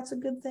think that's a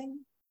good thing?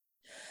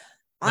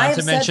 Not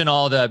to mention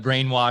all the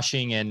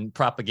brainwashing and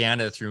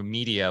propaganda through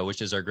media,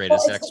 which is our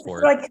greatest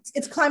export.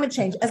 It's climate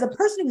change. As a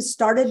person who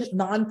started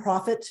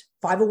nonprofit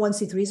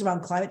 501c3s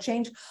around climate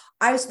change,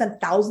 I've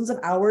spent thousands of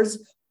hours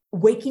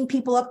waking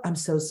people up. I'm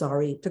so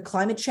sorry. To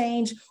climate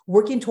change,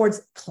 working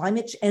towards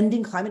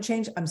ending climate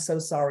change. I'm so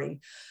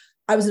sorry.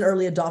 I was an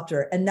early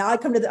adopter, and now I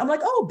come to I'm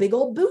like, oh, big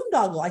old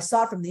boondoggle. I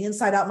saw it from the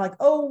inside out. I'm like,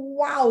 oh,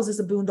 wow, is this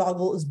a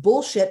boondoggle? It's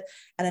bullshit.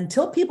 And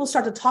until people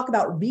start to talk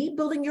about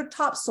rebuilding your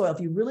topsoil,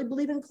 if you really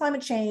believe in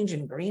climate change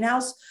and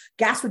greenhouse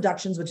gas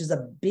reductions, which is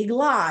a big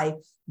lie,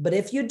 but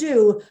if you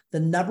do,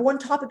 the number one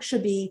topic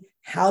should be,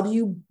 how do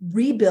you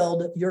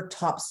rebuild your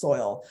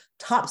topsoil?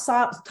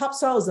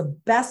 Topsoil is the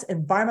best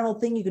environmental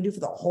thing you can do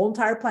for the whole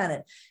entire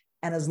planet.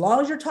 And as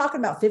long as you're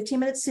talking about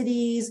 15-minute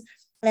cities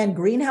and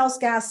greenhouse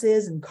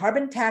gases and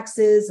carbon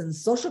taxes and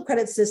social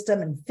credit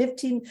system and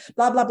 15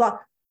 blah, blah, blah.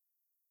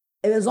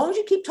 And as long as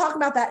you keep talking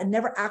about that and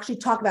never actually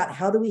talk about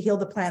how do we heal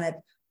the planet,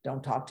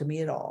 don't talk to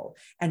me at all.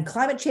 And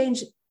climate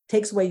change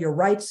takes away your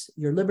rights,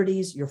 your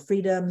liberties, your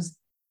freedoms,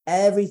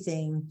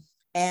 everything,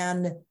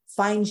 and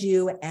fines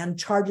you and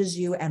charges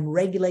you and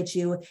regulates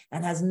you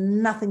and has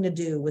nothing to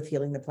do with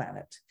healing the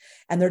planet.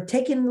 And they're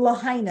taking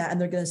Lahaina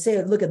and they're going to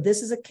say, look,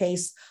 this is a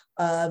case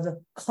of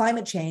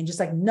climate change. It's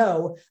like,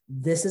 no,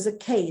 this is a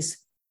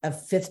case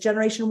of fifth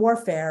generation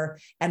warfare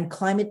and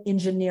climate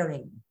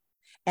engineering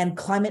and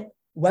climate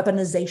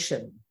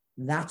weaponization.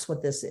 That's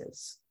what this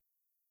is.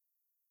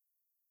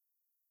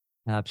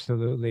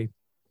 Absolutely.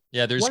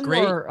 Yeah, there's one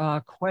great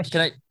more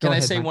question. Can I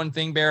say one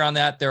thing, Bear, on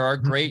that? There are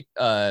great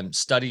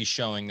studies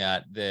showing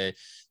that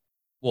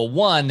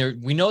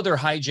we know they're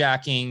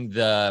hijacking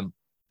the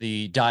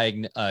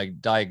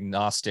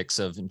diagnostics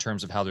of in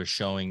terms of how they're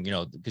showing,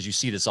 because you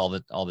see this all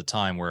the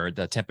time where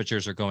the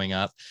temperatures are going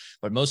up,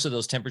 but most of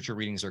those temperature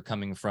readings are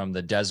coming from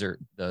the desert,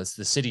 the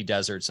city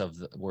deserts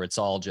where it's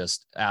all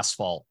just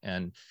asphalt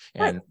and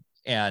Right.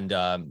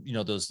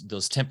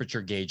 those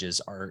temperature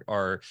gauges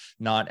are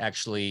not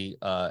actually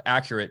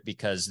accurate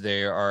because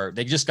they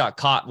just got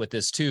caught with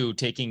this too,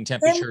 taking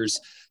temperatures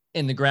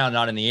in the ground,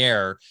 not in the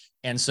air.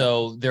 And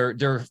so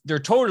they're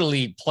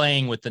totally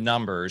playing with the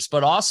numbers.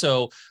 But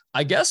also,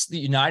 I guess the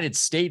United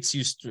States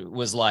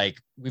was like,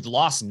 we've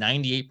lost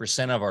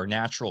 98% of our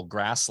natural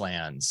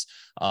grasslands,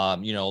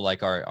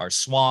 like our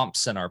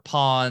swamps and our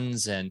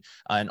ponds and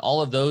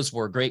all of those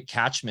were great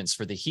catchments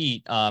for the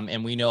heat.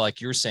 And we know,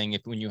 like you're saying,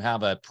 when you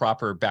have a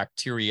proper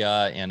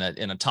bacteria in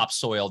a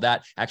topsoil,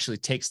 that actually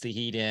takes the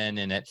heat in,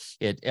 and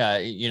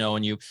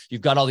and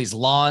you've got all these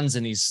lawns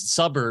and these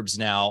suburbs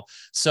now.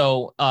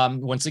 So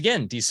once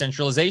again,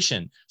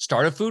 decentralization,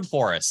 start a food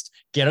forest,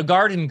 get a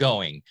garden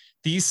going.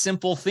 These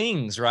simple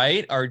things,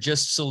 right, are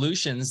just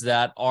solutions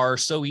that are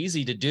so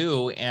easy to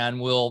do, and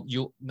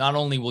not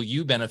only will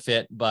you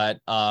benefit, but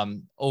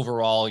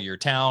overall your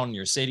town,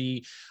 your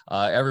city,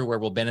 everywhere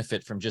will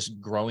benefit from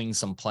just growing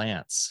some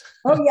plants.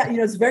 Oh yeah,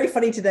 it's very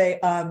funny today.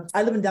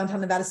 I live in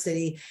downtown Nevada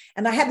City,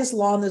 and I had this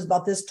lawn that's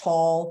about this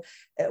tall.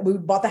 We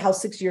bought the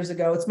house 6 years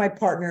ago. It's my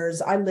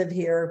partner's. I live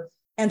here.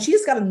 And she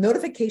just got a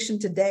notification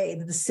today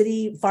that the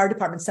city fire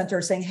department sent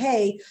her saying,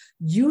 hey,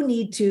 you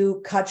need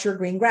to cut your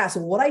green grass.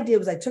 And what I did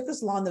was I took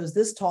this lawn that was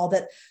this tall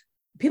that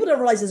people don't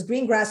realize is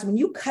green grass. When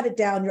you cut it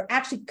down, you're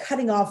actually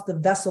cutting off the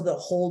vessel that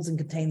holds and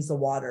contains the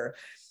water,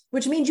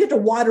 which means you have to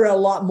water it a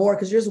lot more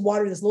because you're just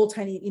watering this little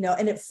tiny,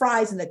 and it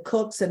fries and it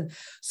cooks. And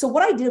so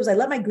what I did was I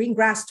let my green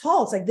grass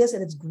tall. It's like this,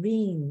 and it's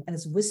green and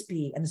it's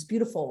wispy and it's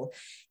beautiful.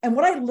 And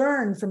what I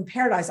learned from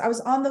Paradise, I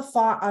was on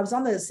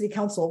the city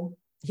council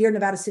here in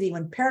Nevada City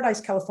when Paradise,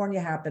 California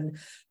happened.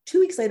 2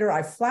 weeks later,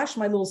 I flashed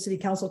my little city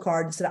council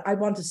card and said, I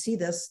want to see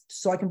this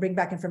so I can bring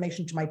back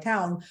information to my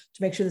town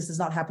to make sure this does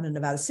not happen in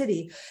Nevada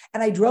City.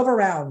 And I drove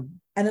around,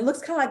 and it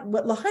looks kind of like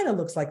what Lahaina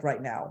looks like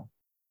right now.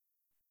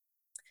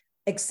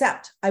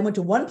 Except I went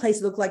to one place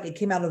that looked like it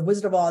came out of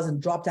Wizard of Oz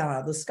and dropped down out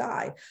of the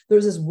sky. There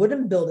was this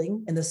wooden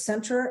building in the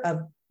center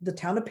of the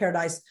town of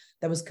Paradise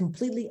that was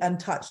completely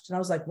untouched. And I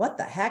was like, what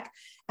the heck?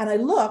 And I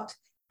looked,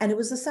 and it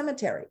was a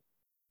cemetery.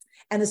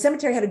 And the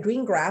cemetery had a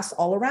green grass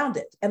all around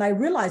it. And I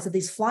realized that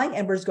these flying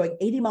embers going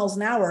 80 miles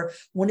an hour,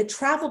 when it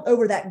traveled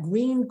over that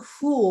green,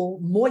 cool,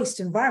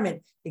 moist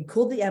environment, it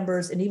cooled the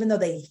embers. And even though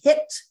they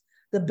hit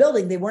the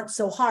building, they weren't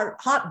so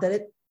hot that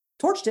it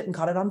torched it and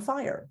caught it on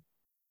fire.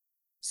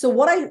 So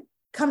what I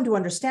come to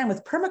understand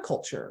with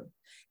permaculture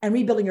and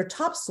rebuilding your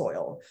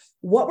topsoil,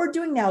 what we're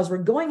doing now is we're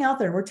going out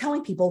there and we're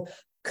telling people,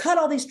 cut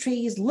all these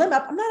trees, limb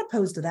up. I'm not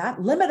opposed to that.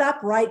 Limb it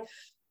up, right?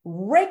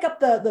 Rake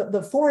up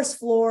the forest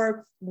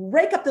floor,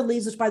 rake up the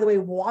leaves, which, by the way,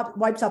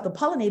 wipes out the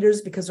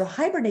pollinators because they're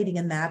hibernating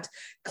in that,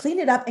 clean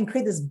it up and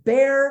create this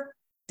bare,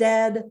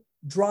 dead,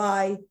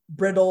 dry,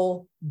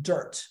 brittle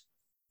dirt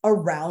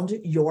around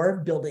your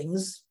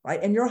buildings,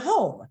 right, and your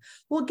home.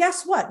 Well,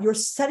 guess what? You're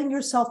setting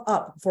yourself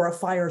up for a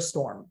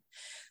firestorm.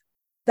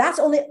 That's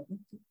only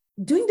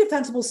doing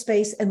defensible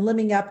space and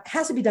limbing up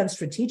has to be done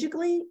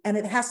strategically, and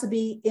it has to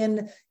be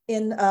in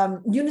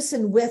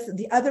unison with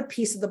the other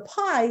piece of the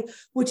pie,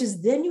 which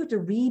is then you have to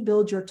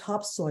rebuild your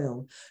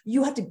topsoil.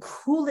 You have to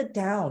cool it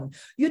down.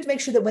 You have to make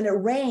sure that when it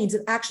rains,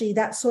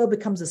 that soil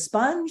becomes a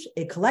sponge.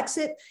 It collects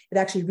it. It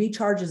actually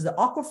recharges the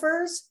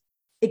aquifers.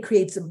 It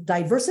creates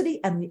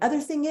diversity. And the other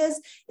thing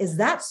is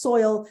that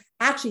soil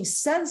actually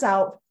sends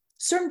out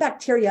certain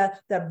bacteria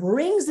that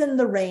brings in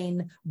the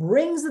rain,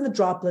 brings in the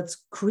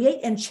droplets, create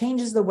and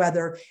changes the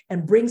weather,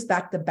 and brings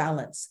back the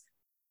balance.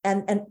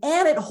 And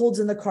it holds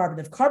in the carbon.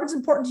 If carbon's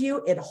important to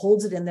you, it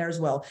holds it in there as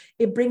well.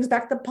 It brings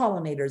back the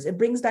pollinators. It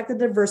brings back the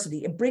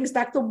diversity. It brings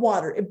back the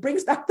water. It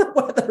brings back the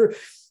weather.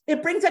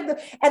 It brings back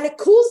and it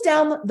cools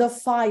down the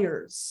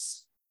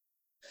fires.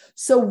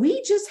 So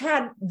we just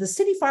had the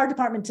city fire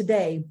department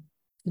today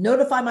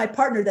notify my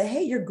partner that,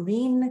 hey, your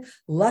green,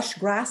 lush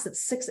grass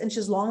that's 6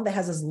 inches long, that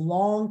has this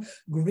long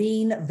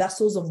green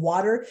vessels of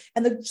water,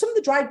 and some of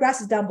the dried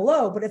grass is down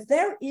below. But if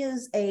there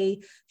is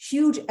a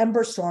huge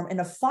ember storm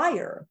and a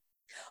fire,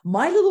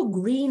 my little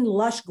green,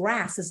 lush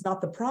grass is not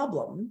the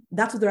problem.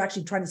 That's what they're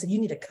actually trying to say. You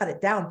need to cut it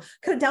down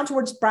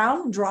towards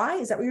brown, dry.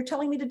 Is that what you're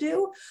telling me to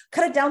do?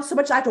 Cut it down so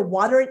much I have to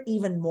water it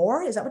even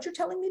more. Is that what you're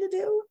telling me to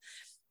do?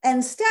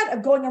 Instead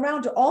of going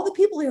around to all the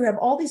people who have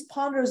all these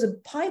ponderosa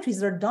and pine trees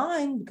that are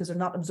dying because they're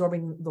not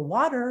absorbing the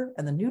water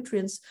and the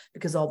nutrients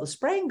because of all the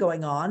spraying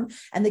going on,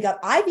 and they got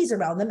ivies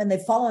around them and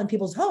they fall on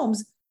people's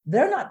homes,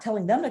 they're not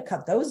telling them to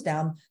cut those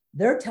down.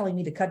 They're telling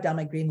me to cut down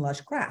my green,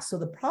 lush grass. So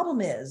the problem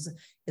is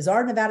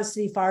our Nevada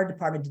City Fire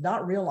Department did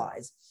not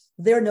realize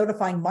they're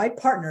notifying my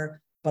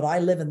partner, but I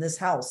live in this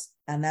house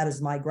and that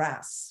is my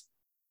grass.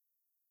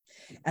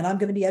 And I'm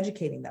going to be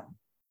educating them.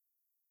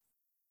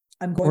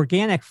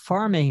 Organic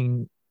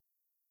farming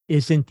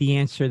isn't the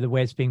answer the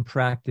way it's being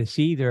practiced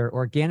either.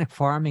 Organic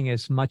farming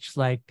is much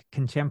like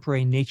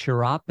contemporary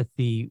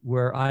naturopathy,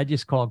 where I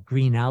just call it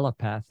green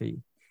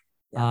allopathy.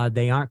 Yeah.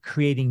 They aren't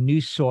creating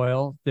new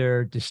soil.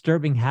 They're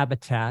disturbing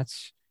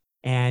habitats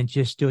and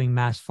just doing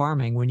mass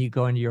farming. When you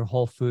go into your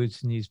Whole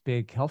Foods and these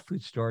big health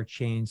food store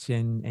chains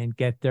and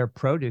get their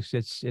produce,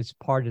 it's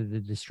part of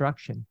the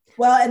destruction.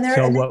 Well, and they're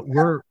So and what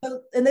we're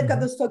they've got Mhm.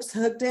 those folks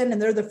hooked in,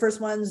 and they're the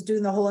first ones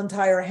doing the whole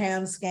entire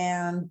hand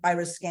scan,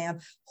 iris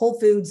scan. Whole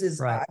Foods is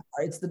Right.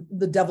 it's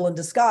the devil in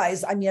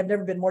disguise. I mean, I've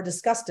never been more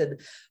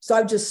disgusted. So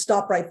I've just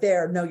stopped right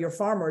there. Know your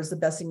farmer is the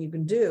best thing you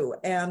can do,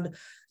 and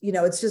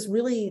it's just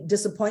really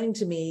disappointing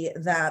to me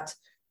that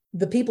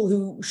the people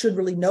who should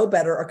really know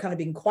better are kind of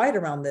being quiet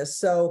around this.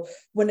 So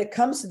when it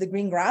comes to the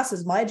green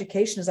grasses, my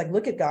education is like,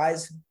 look at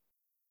guys,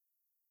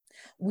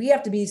 we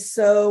have to be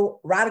so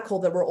radical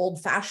that we're old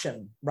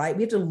fashioned, right?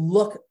 We have to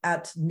look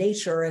at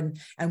nature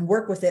and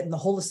work with it in the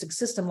holistic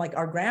system like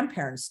our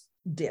grandparents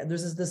did.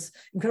 There's this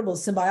incredible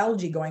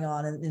symbiotic going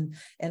on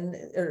and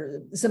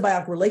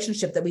symbiotic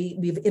relationship that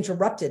we've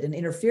interrupted and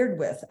interfered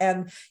with.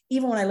 And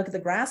even when I look at the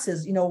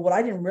grasses, what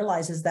I didn't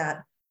realize is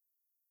that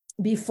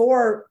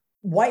before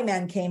white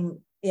man came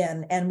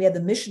in and we had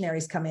the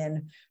missionaries come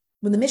in,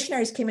 when the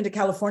missionaries came into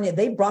California,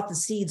 they brought the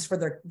seeds for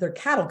their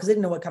cattle because they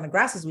didn't know what kind of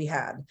grasses we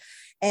had.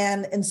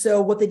 And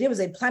so what they did was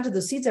they planted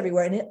those seeds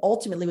everywhere, and it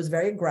ultimately was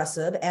very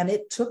aggressive, and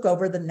it took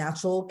over the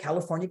natural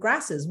California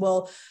grasses.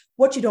 Well,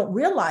 what you don't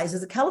realize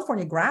is the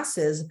California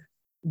grasses,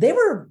 they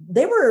were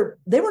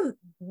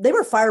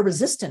fire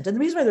resistant. And the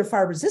reason why they're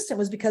fire resistant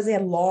was because they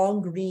had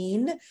long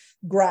green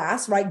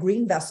grass, right?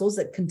 Green vessels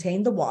that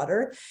contained the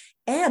water,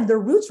 and their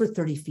roots were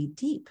 30 feet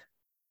deep.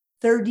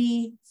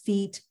 30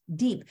 feet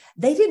deep.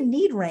 They didn't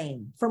need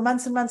rain for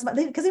months and months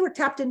because they were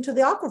tapped into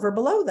the aquifer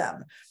below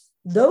them.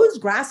 Those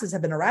grasses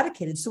have been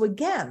eradicated. So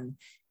again,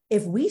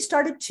 if we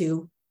started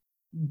to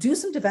do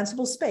some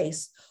defensible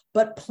space,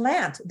 but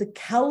plant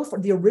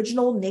the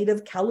original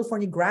native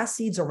California grass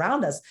seeds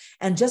around us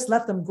and just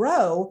let them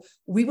grow,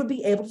 we would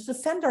be able to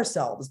defend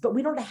ourselves. But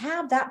we don't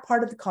have that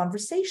part of the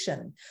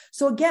conversation.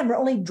 So again, we're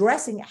only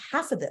addressing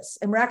half of this,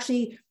 and we're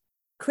actually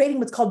creating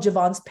what's called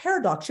Javon's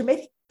paradox. You're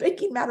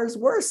making matters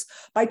worse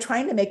by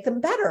trying to make them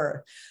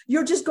better.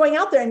 You're just going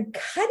out there and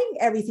cutting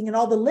everything and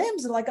all the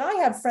limbs. And like I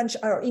have French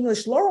or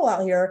English laurel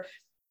out here.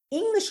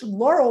 English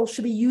laurel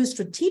should be used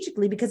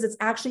strategically because it's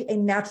actually a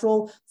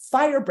natural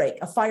fire break,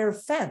 a fire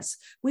fence.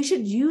 We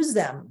should use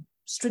them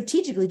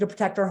strategically to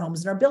protect our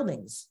homes and our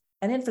buildings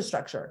and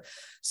infrastructure.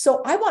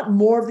 So I want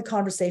more of the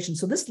conversation.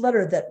 So this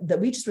letter that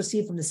we just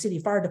received from the city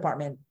fire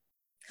department,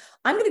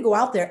 I'm going to go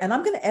out there and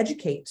I'm going to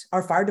educate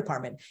our fire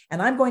department,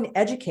 and I'm going to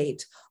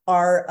educate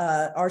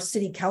our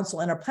city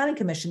council and our planning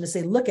commission to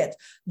say, look at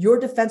your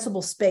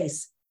defensible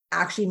space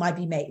actually might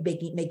be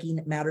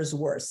making matters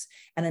worse.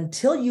 And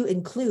until you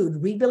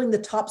include rebuilding the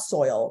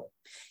topsoil,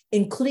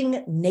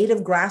 including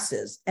native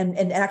grasses and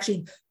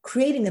actually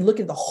creating and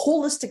looking at the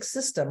holistic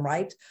system,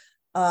 right?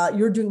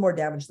 You're doing more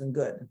damage than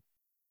good.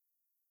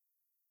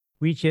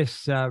 We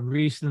just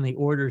recently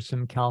ordered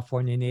some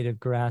California native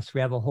grass.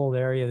 We have a whole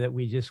area that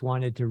we just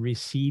wanted to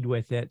reseed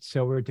with it.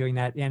 So we're doing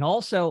that. And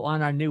also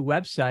on our new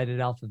website at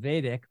Alpha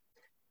Vedic,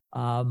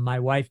 my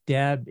wife,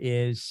 Deb,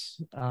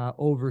 is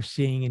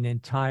overseeing an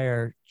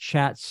entire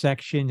chat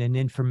section and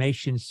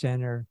information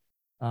center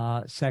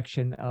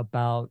section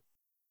about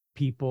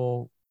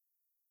people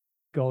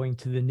going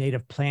to the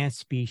native plant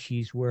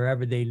species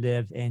wherever they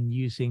live and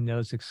using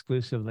those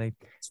exclusively.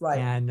 That's right.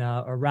 And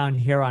around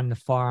here on the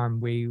farm,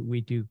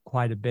 we do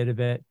quite a bit of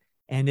it.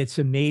 And it's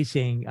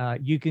amazing.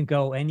 You can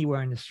go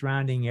anywhere in the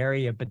surrounding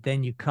area, but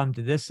then you come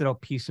to this little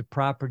piece of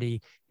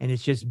property and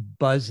it's just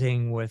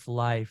buzzing with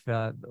life.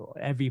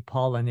 Every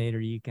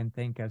pollinator you can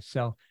think of.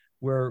 So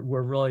we're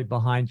really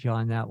behind you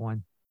on that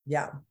one.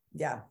 Yeah.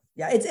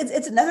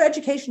 It's another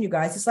education, you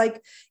guys. It's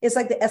like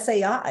the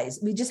SAIs.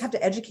 We just have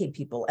to educate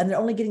people, and they're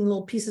only getting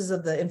little pieces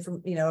of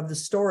of the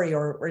story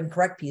or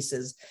incorrect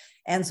pieces.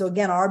 And so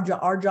again,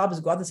 our job is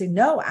to go out and say,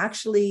 no,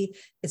 actually,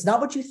 it's not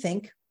what you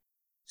think.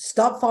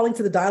 Stop falling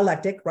for the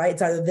dialectic, right?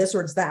 It's either this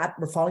or it's that.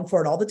 We're falling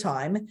for it all the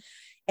time.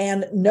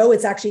 And no,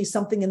 it's actually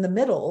something in the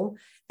middle,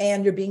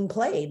 and you're being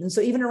played. And so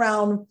even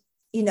around,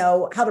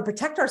 how to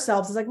protect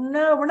ourselves, is like,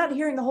 no, we're not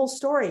hearing the whole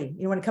story.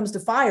 When it comes to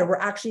fire,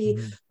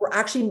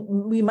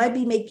 we might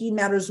be making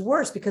matters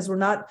worse because we're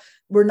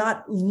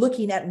not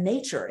looking at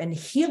nature and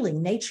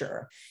healing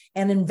nature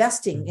and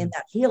investing in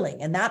that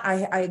healing. And that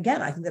I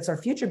think that's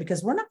our future,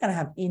 because we're not going to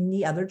have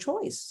any other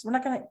choice. We're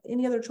not going to have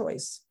any other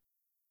choice.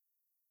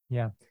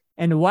 Yeah.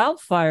 And the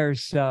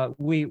wildfires,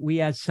 we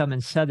had some in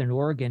Southern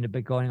Oregon that have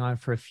been going on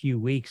for a few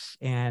weeks.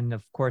 And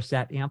of course,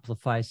 that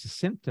amplifies the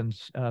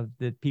symptoms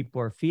that people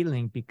are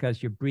feeling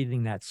because you're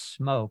breathing that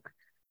smoke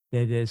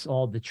that is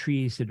all the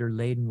trees that are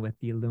laden with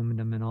the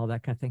aluminum and all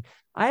that kind of thing.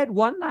 I had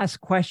one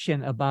last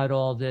question about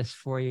all this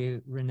for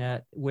you,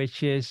 Reinette,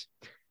 which is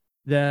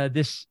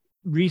this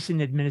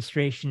recent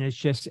administration has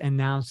just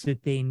announced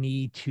that they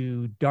need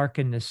to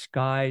darken the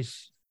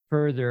skies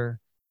further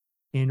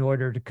in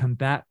order to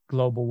combat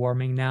global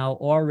warming. Now,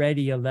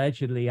 already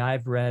allegedly,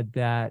 I've read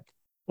that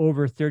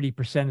over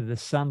 30% of the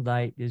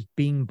sunlight is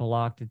being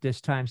blocked at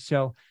this time.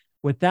 So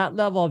with that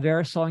level of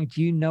aerosoling,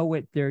 do you know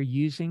what they're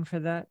using for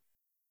that?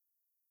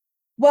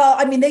 Well,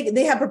 I mean,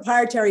 they have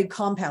proprietary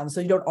compounds,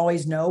 so you don't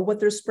always know what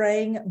they're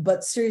spraying.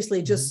 But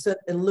seriously, just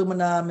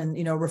aluminum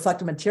and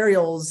reflective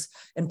materials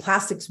and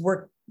plastics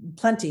work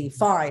plenty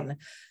fine.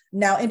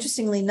 Now,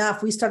 interestingly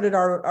enough, we started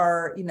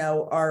our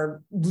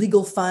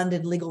legal fund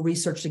and legal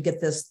research to get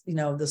this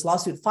this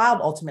lawsuit filed.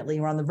 Ultimately,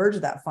 we're on the verge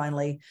of that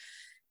finally.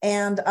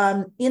 And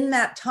in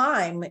that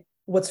time,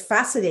 what's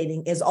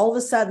fascinating is all of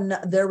a sudden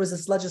there was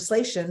this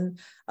legislation,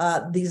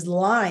 these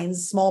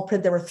lines, small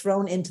print, that were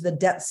thrown into the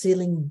debt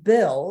ceiling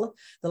bill,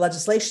 the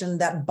legislation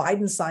that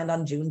Biden signed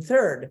on June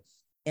 3rd.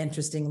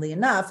 Interestingly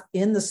enough,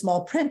 in the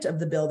small print of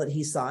the bill that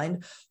he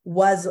signed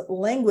was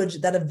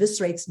language that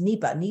eviscerates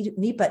NEPA.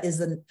 NEPA is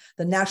the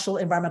National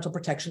Environmental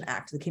Protection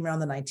Act that came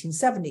around in the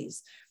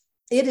 1970s.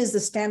 It is the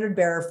standard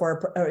bearer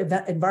for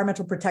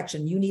environmental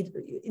protection. You need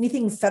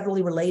anything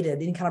federally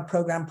related, any kind of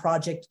program,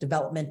 project,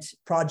 development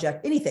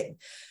project, anything.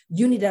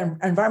 You need an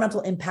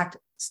environmental impact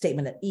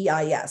statement, an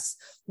EIS.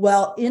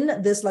 Well,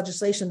 in this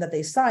legislation that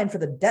they signed for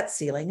the debt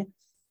ceiling,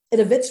 it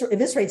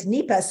eviscerates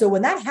NEPA. So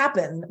when that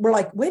happened, we're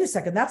like, wait a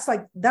second, that's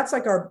like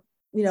our,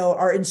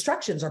 our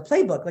instructions, our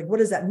playbook. Like, what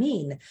does that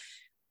mean?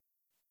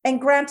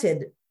 And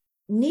granted,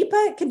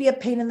 NEPA can be a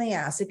pain in the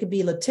ass. It could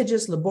be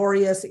litigious,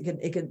 laborious.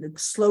 It could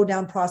slow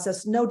down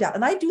process, no doubt.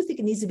 And I do think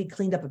it needs to be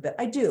cleaned up a bit.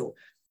 I do.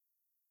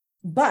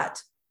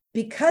 But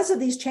because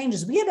of these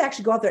changes, we had to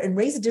actually go out there and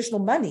raise additional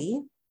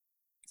money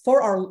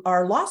for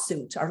our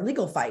lawsuit, our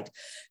legal fight,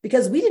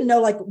 because we didn't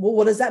know, like, well,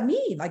 what does that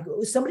mean? Like,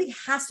 somebody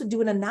has to do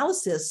an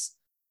analysis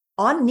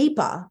on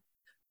NEPA,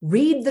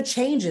 read the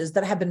changes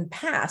that have been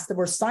passed that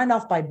were signed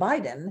off by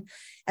Biden,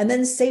 and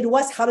then say to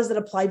us, how does it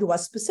apply to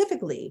us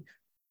specifically?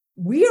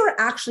 We are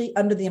actually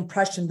under the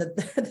impression that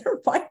there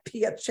might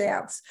be a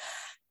chance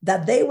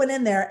that they went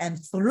in there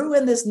and threw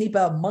in this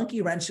NEPA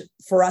monkey wrench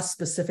for us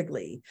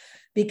specifically,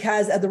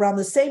 because at around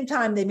the same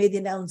time they made the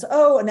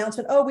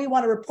announcement, we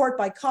want a report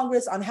by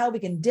Congress on how we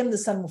can dim the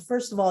sun. Well,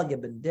 first of all,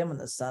 you've been dimming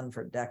the sun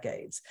for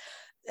decades.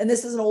 And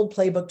this is an old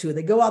playbook too.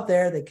 They go out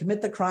there, they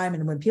commit the crime.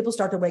 And when people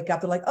start to wake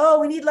up, they're like,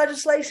 we need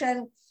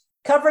legislation,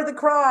 cover the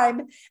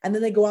crime. And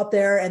then they go out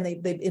there and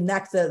they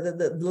enact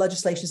the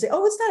legislation, say,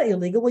 it's not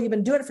illegal. Well, you've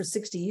been doing it for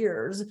 60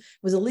 years. It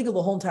was illegal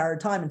the whole entire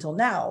time until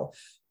now.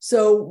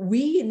 So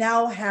we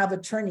now have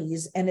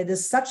attorneys, and it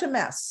is such a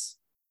mess.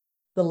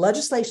 The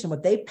legislation,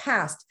 what they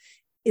passed,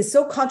 is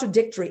so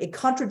contradictory. It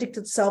contradicts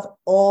itself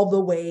all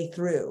the way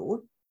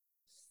through,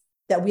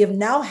 that we have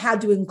now had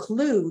to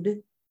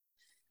include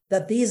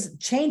that these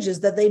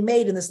changes that they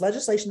made in this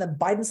legislation that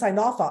Biden signed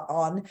off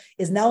on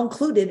is going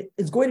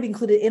to be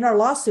included in our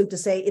lawsuit to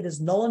say it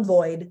is null and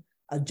void.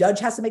 A judge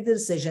has to make the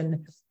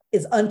decision,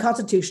 is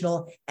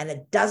unconstitutional, and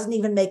it doesn't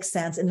even make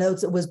sense. And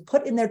notes it was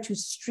put in there to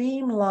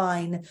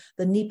streamline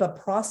the NEPA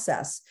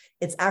process.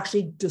 It's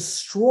actually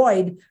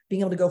destroyed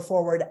being able to go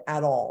forward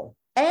at all.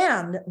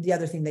 And the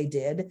other thing they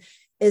did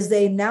is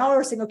they now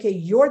are saying, okay,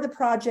 you're the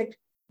project,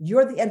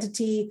 you're the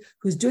entity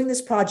who's doing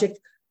this project.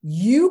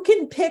 You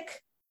can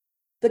pick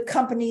the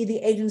company, the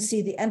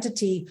agency, the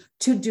entity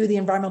to do the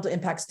environmental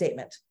impact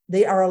statement.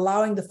 They are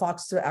allowing the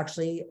fox to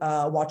actually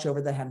watch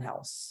over the hen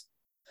house.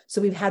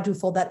 So we've had to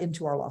fold that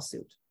into our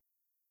lawsuit.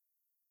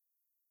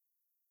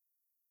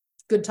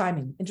 Good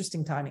timing,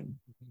 interesting timing.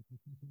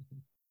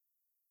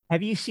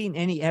 Have you seen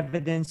any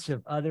evidence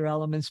of other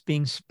elements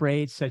being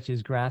sprayed, such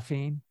as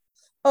graphene?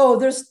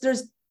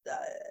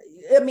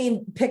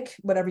 Pick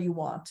whatever you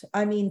want.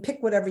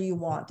 Pick whatever you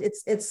want.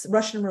 It's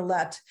Russian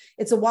roulette.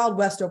 It's a wild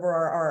west over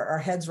our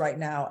heads right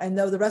now. And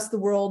though the rest of the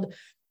world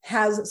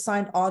has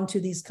signed on to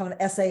these kind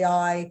of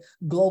SAI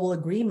global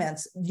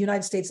agreements, the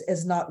United States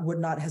has not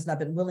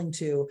been willing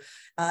to.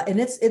 And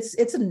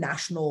it's a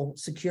national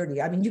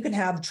security. You can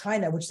have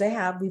China, which they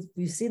have,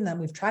 we've seen them,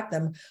 we've tracked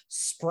them,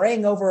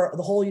 spraying over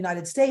the whole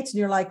United States. And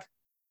you're like,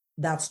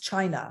 that's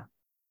China.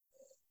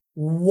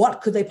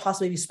 What could they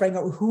possibly be spraying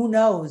over? Who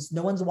knows?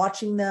 No one's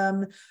watching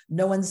them.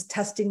 No one's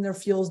testing their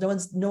fuels.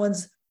 No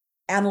one's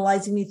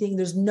analyzing anything.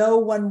 There's no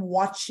one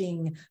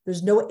watching.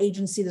 There's no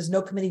agency. There's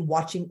no committee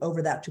watching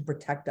over that to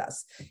protect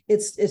us.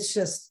 It's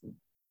just,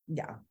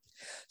 yeah.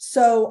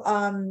 So,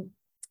 and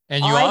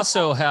you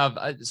also have,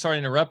 sorry to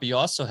interrupt, but you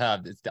also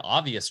have the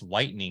obvious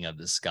whitening of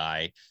the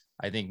sky.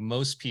 I think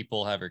most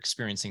people have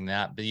experiencing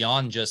that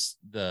beyond just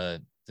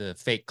the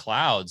fake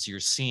clouds.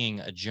 You're seeing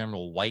a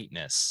general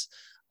whiteness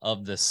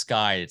of the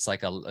sky.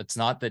 It's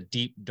not the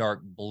deep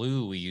dark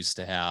blue we used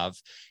to have.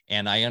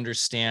 And I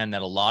understand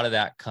that a lot of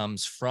that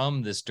comes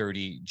from this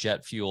dirty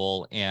jet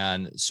fuel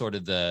and sort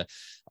of the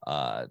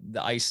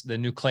ice,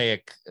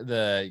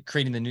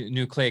 creating the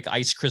nucleic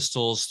ice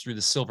crystals through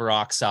the silver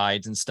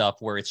oxides and stuff,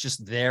 where it's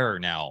just there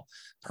now,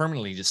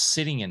 permanently just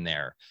sitting in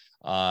there.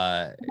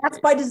 That's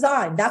by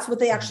design. That's what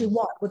they actually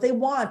want. What they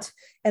want,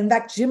 and in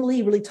fact, Jim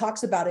Lee really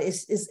talks about it,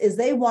 is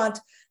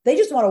they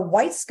just want a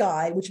white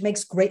sky, which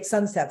makes great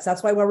sunsets.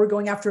 That's why we're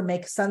going after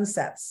make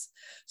sunsets.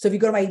 So if you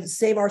go to my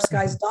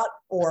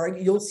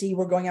saveourskies.org, you'll see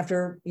we're going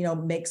after,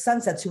 Make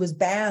Sunsets, who was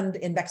banned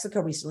in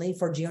Mexico recently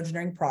for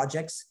geoengineering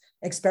projects,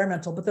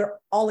 experimental, but they're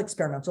all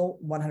experimental,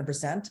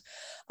 100%.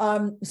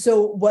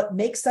 So what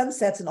Make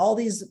Sunsets and all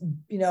these,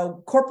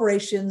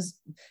 corporations,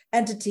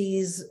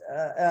 entities,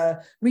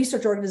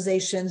 research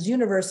organizations,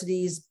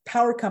 universities,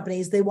 power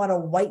companies, they want to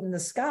whiten the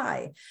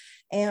sky.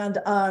 And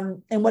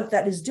what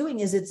that is doing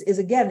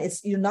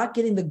is you're not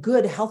getting the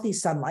good, healthy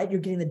sunlight.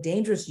 You're getting the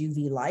dangerous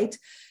UV light.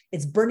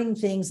 It's burning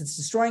things. It's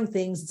destroying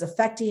things. It's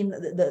affecting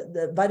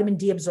the vitamin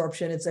D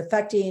absorption. It's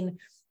affecting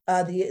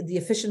the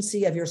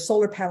efficiency of your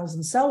solar panels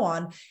and so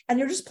on. And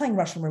you're just playing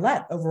Russian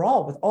roulette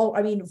overall with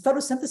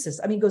photosynthesis.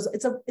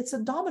 It's a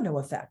domino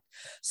effect.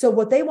 So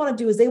what they want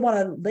to do is they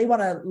want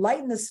to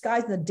lighten the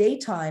skies in the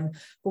daytime.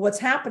 But what's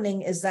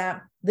happening is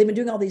that they've been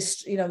doing all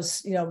these,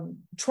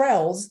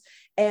 trails.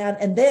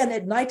 And then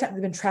at nighttime,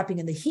 they've been trapping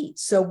in the heat.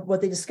 So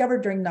what they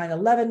discovered during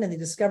 9/11 and they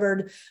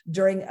discovered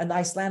during an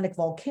Icelandic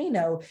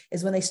volcano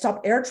is when they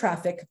stopped air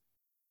traffic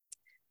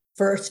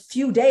for a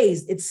few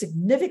days, it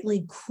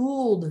significantly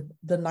cooled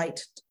the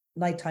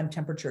nighttime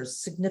temperatures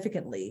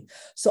significantly.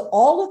 So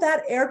all of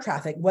that air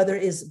traffic, whether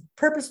it is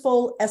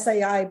purposeful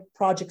SAI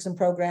projects and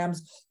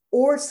programs,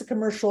 or it's the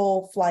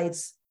commercial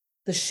flights,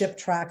 the ship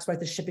tracks, right,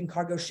 the shipping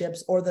cargo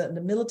ships, or the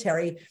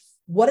military,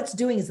 what it's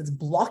doing is it's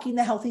blocking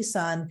the healthy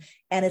sun,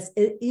 and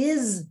it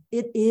is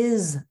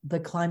the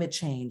climate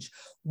change.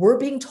 We're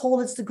being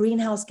told it's the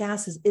greenhouse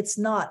gases. It's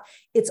not.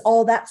 It's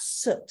all that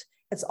soot.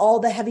 It's all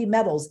the heavy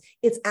metals.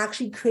 It's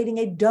actually creating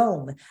a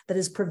dome that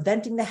is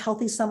preventing the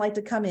healthy sunlight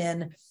to come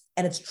in,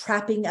 and it's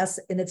trapping us,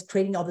 and it's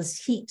creating all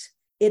this heat.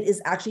 It is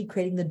actually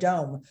creating the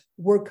dome.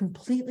 We're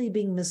completely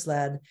being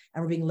misled,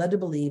 and we're being led to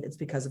believe it's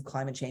because of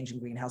climate change and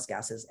greenhouse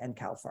gases and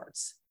cow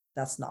farts.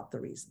 That's not the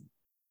reason.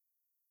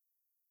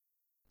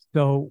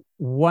 So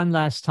one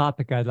last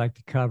topic I'd like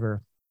to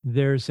cover.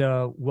 There's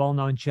a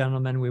well-known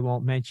gentleman, we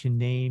won't mention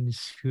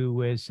names,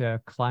 who is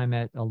a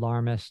climate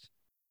alarmist,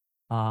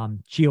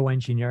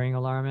 geoengineering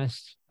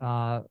alarmist.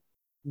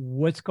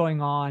 What's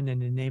going on in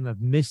the name of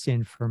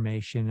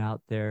misinformation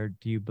out there,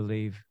 do you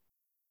believe?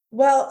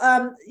 Well,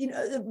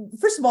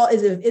 first of all,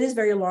 it is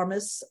very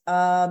alarmist.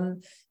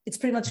 It's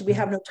pretty much, we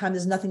have no time.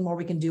 There's nothing more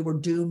we can do. We're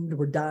doomed.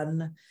 We're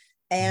done.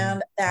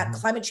 And that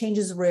climate change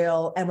is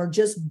real. And we're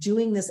just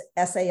doing this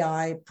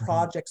SAI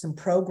projects and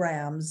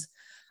programs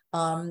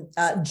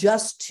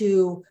just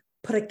to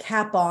put a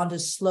cap on to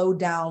slow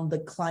down the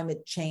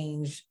climate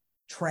change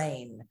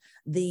train,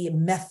 the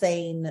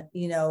methane,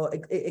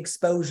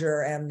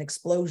 exposure and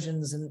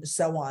explosions and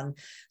so on.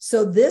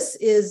 So this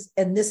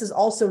is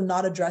also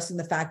not addressing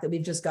the fact that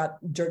we've just got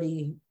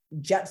dirty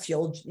jet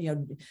fuel,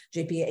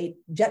 JP8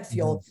 jet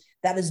fuel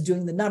that is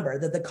doing the number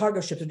that the cargo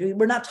ships are doing.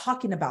 We're not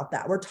talking about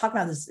that. We're talking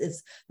about this.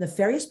 It's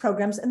nefarious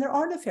programs, and there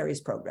are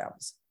nefarious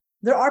programs.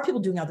 There are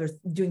people doing out there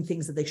doing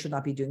things that they should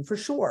not be doing, for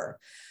sure,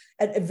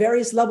 at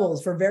various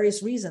levels for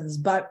various reasons.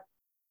 But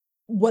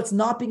what's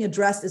not being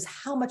addressed is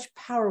how much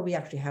power we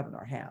actually have in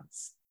our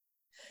hands.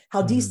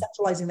 How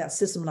decentralizing that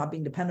system and not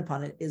being dependent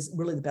upon it is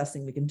really the best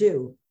thing we can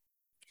do.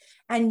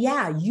 And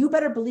yeah, you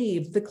better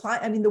believe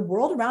the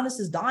world around us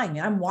is dying.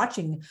 And I'm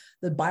watching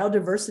the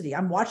biodiversity.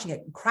 I'm watching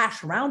it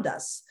crash around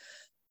us.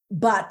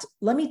 But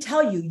let me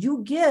tell you,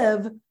 you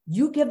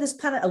give this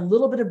planet a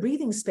little bit of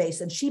breathing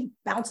space and she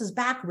bounces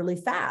back really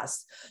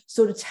fast.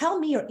 So to tell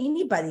me or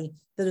anybody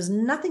that there's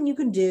nothing you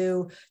can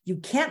do, you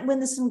can't win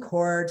this in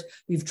court,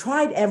 we've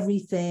tried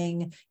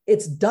everything,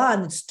 it's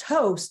done, it's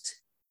toast,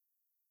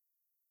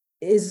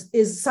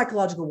 is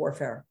psychological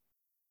warfare.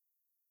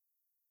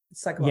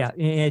 Yeah,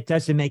 it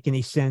doesn't make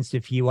any sense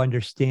if you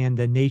understand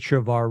the nature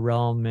of our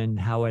realm and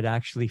how it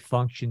actually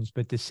functions.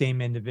 But the same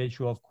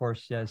individual, of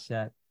course, says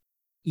that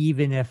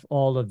even if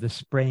all of the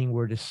spraying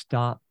were to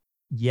stop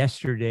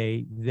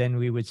yesterday, then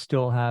we would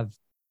still have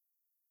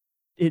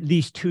at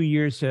least 2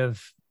 years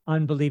of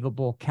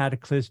unbelievable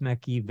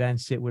cataclysmic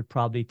events that would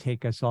probably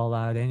take us all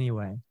out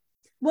anyway.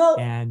 Well,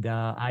 and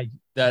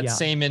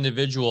same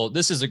individual,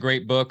 this is a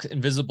great book,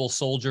 Invisible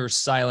Soldier,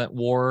 Silent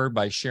War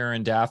by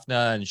Sharon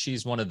Daphna. And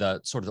she's one of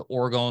the sort of the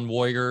Oregon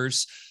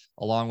warriors,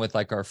 along with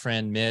like our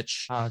friend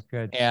Mitch,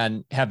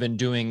 and have been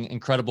doing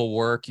incredible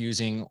work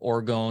using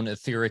Oregon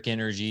etheric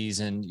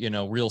energies and,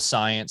 real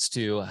science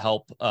to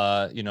help,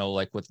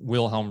 like what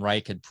Wilhelm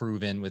Reich had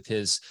proven with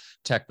his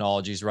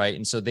technologies, right?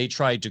 And so they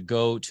tried to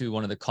go to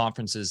one of the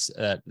conferences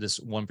that this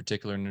one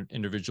particular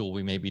individual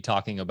we may be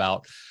talking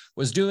about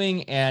was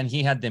doing, and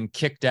he had them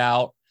kicked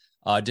out.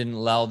 Didn't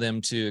allow them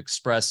to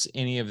express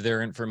any of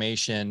their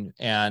information,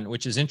 and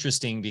which is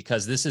interesting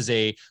because this is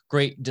a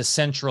great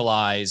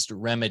decentralized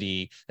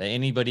remedy that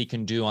anybody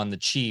can do on the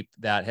cheap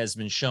that has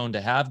been shown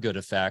to have good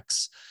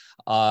effects.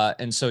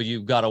 And so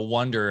you've got to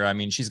wonder,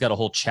 she's got a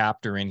whole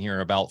chapter in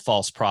here about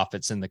false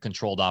prophets and the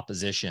controlled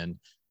opposition.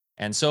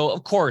 And so,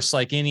 of course,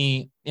 like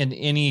any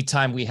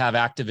time we have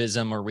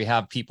activism or we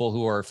have people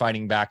who are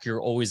fighting back,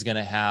 you're always going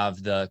to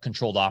have the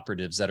controlled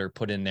operatives that are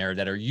put in there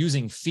that are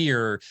using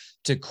fear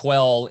to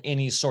quell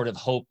any sort of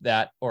hope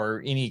that,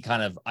 or any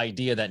kind of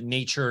idea that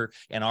nature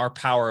and our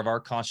power of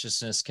our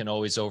consciousness can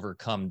always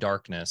overcome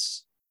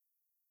darkness.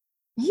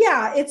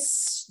 Yeah,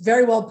 it's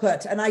very well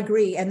put. And I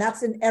agree. And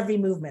that's in every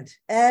movement.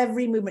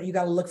 Every movement, you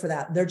got to look for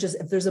that.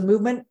 If there's a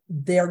movement,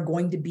 they're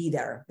going to be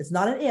there. It's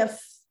not an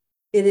if.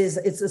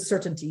 It's a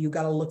certainty. You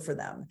got to look for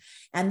them,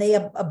 and they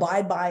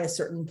abide by a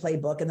certain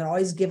playbook, and they're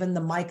always given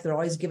the mic, they're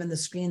always given the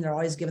screen, they're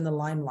always given the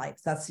limelight.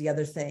 That's the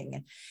other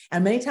thing.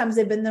 And many times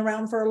they've been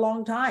around for a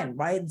long time,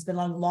 right? It's been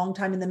a long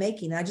time in the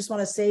making. And I just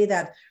want to say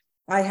that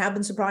I have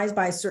been surprised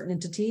by certain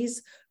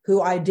entities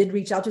who I did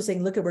reach out to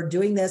saying, look, we're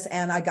doing this.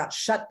 And I got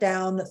shut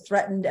down,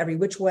 threatened every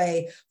which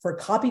way for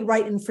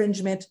copyright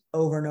infringement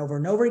over and over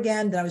and over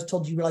again. Then I was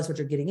told, you realize what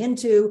you're getting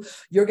into.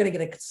 You're going to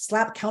get a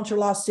slap counter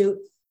lawsuit.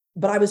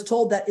 But I was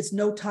told that it's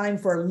no time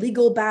for a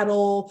legal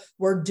battle.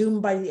 We're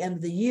doomed by the end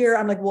of the year.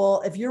 I'm like,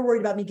 well, if you're worried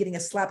about me getting a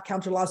slap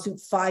counter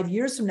lawsuit 5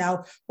 years from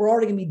now, we're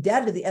already going to be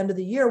dead at the end of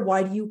the year.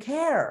 Why do you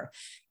care?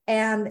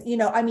 And,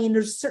 I mean,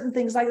 there's certain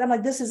things like that. I'm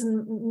like, this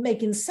isn't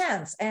making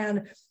sense.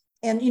 And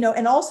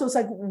also it's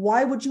like,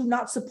 why would you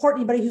not support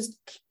anybody who's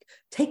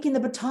taking the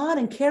baton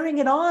and carrying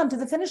it on to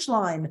the finish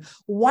line?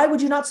 Why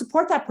would you not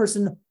support that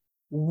person?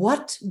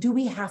 What do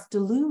we have to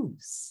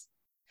lose?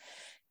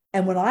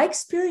 And when I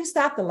experienced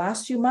that the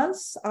last few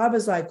months, I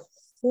was like,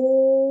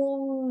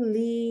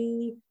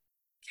 holy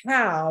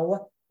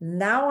cow.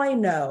 Now I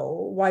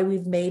know why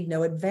we've made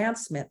no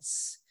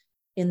advancements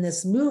in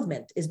this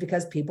movement, is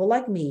because people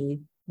like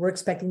me were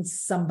expecting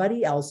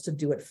somebody else to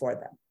do it for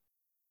them.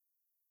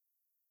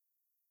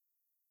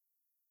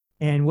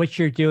 And what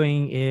you're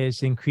doing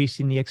is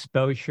increasing the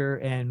exposure.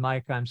 And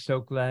Mike, I'm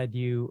so glad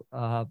you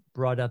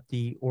brought up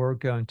the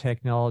orgone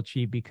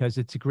technology, because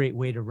it's a great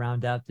way to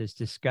round out this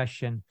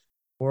discussion.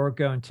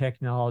 Orgone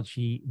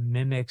technology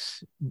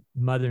mimics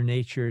Mother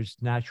Nature's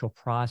natural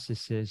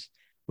processes,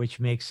 which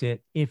makes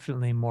it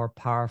infinitely more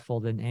powerful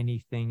than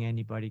anything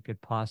anybody could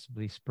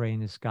possibly spray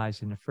in the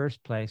skies in the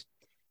first place.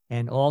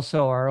 And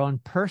also our own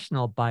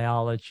personal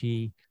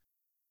biology,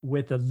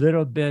 with a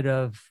little bit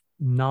of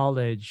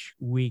knowledge,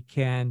 we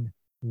can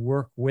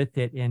work with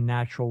it in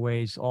natural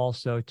ways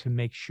also to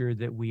make sure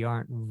that we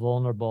aren't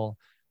vulnerable.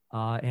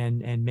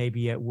 And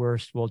maybe at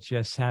worst, we'll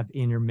just have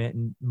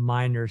intermittent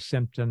minor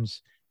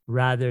symptoms,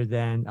 rather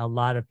than a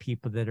lot of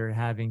people that are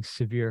having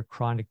severe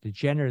chronic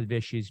degenerative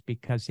issues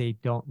because they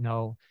don't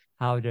know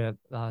how to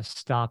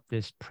stop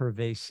this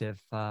pervasive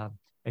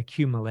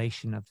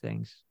accumulation of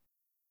things.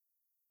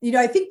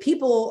 I think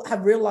people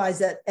have realized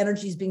that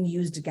energy is being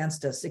used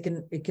against us. It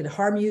can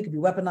harm you, it can be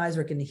weaponized,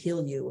 or it can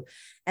heal you.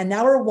 And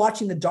now we're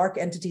watching the dark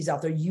entities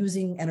out there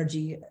using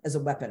energy as a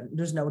weapon.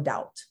 There's no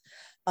doubt.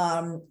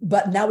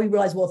 But now we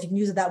realize, well, if you can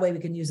use it that way, we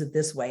can use it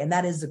this way. And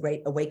that is the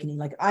great awakening.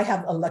 Like, I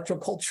have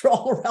electroculture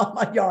all around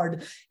my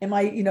yard, in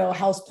my,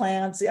 house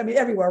plants. I mean,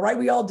 everywhere, right?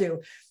 We all do.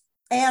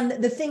 And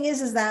the thing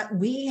is that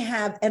we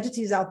have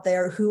entities out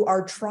there who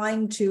are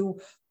trying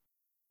to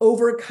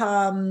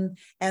overcome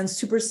and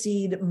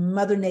supersede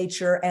Mother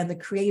Nature and the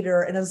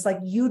Creator. And it's like,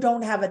 you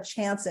don't have a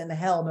chance in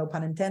hell, no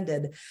pun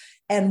intended.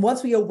 And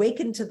once we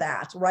awaken to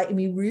that, right, and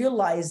we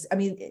realize,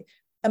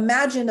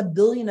 imagine a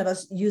billion of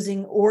us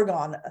using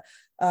orgone.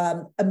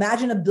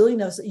 Imagine a billion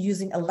of us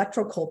using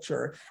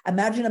electroculture.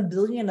 Imagine a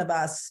billion of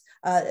us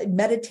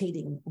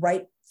meditating,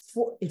 right?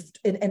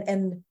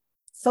 And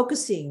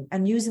focusing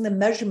and using the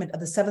measurement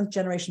of the 7th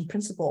generation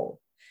principle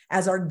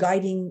as our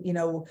guiding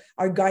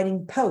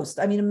post.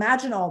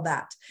 Imagine all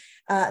that.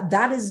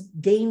 That is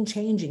game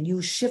changing.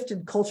 You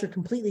shifted culture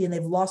completely, and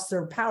they've lost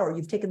their power.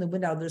 You've taken the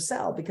wind out of their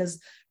sail,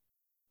 because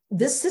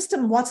this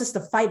system wants us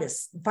to fight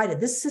it.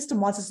 This system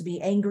wants us to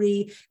be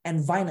angry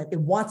and violent. It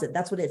wants it.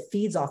 That's what it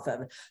feeds off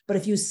of. But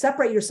if you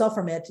separate yourself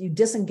from it, you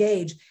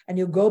disengage and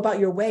you go about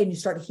your way and you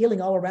start healing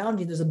all around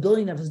you, there's a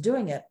billion of us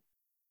doing it.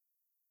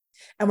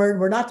 And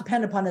we're not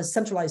dependent upon a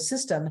centralized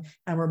system,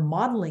 and we're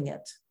modeling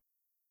it,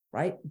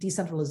 right?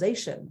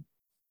 Decentralization.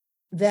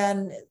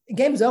 Then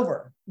game's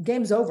over.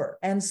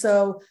 And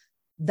so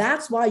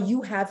that's why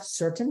you have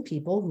certain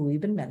people who we've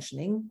been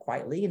mentioning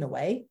quietly, in a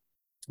way,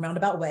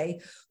 roundabout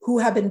way, who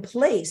have been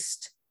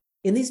placed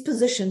in these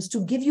positions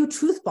to give you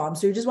truth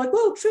bombs. So you're just like,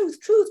 whoa, truth.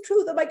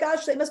 Oh my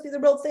gosh, they must be the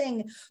real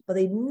thing. But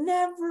they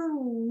never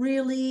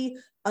really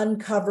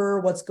uncover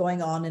what's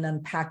going on and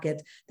unpack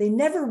it. They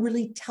never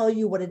really tell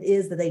you what it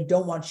is that they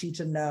don't want you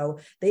to know.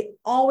 They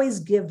always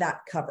give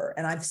that cover.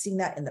 And I've seen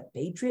that in the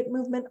Patriot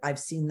movement. I've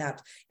seen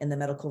that in the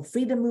medical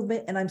freedom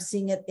movement. And I'm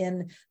seeing it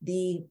in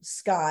the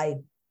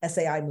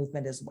SAI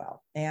movement as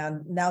well.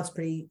 And now it's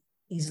pretty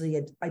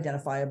easily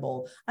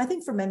identifiable. I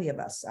think for many of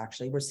us,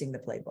 actually, we're seeing the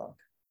playbook.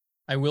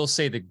 I will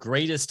say the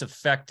greatest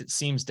effect it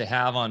seems to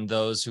have on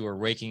those who are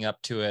waking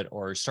up to it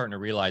or starting to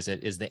realize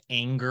it is the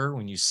anger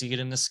when you see it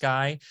in the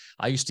sky.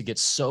 I used to get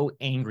so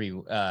angry,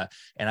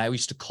 and I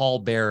used to call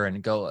Bear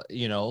and go,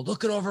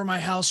 look it over my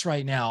house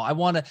right now. I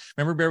want to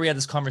remember, Bear, we had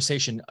this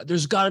conversation.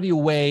 There's got to be a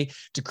way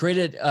to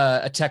create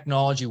a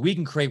technology we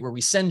can create where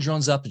we send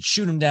drones up and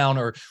shoot them down,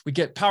 or we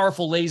get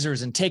powerful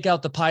lasers and take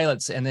out the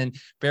pilots. And then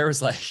Bear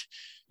was like,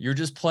 you're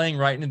just playing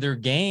right into their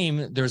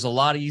game. There's a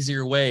lot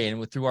easier way.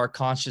 And through our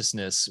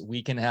consciousness,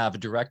 we can have a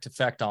direct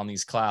effect on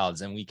these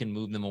clouds, and we can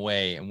move them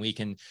away, and we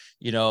can,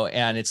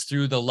 and it's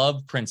through the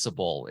love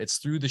principle. It's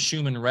through the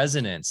Schumann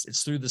resonance.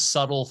 It's through the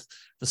subtle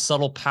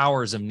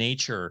powers of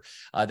nature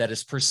that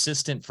is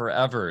persistent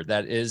forever.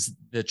 That is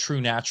the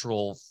true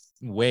natural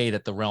way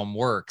that the realm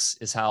works,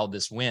 is how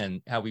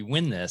we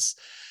win this.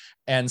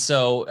 And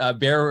so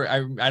Bear,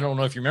 I don't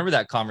know if you remember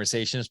that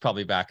conversation. It's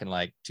probably back in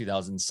like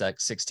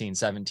 2016,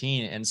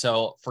 17. And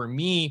so for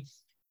me,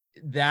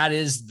 that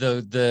is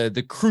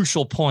the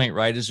crucial point,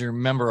 right? Is to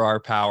remember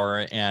our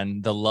power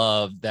and the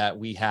love that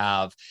we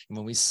have. And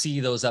when we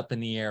see those up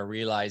in the air,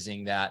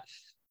 realizing that,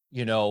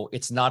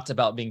 it's not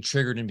about being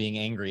triggered and being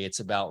angry. It's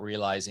about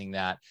realizing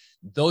that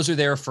those are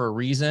there for a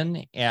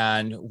reason,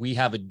 and we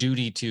have a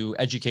duty to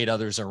educate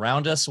others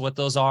around us what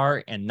those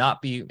are, and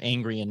not be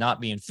angry and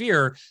not be in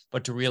fear,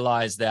 but to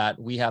realize that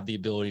we have the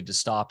ability to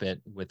stop it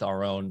with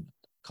our own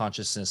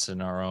consciousness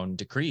and our own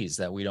decrees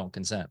that we don't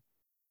consent.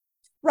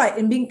 Right.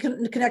 And being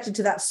connected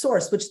to that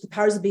source, which the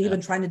powers that be have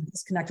been trying to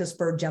disconnect us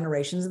for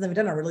generations, and they've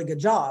done a really good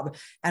job.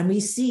 And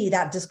we see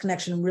that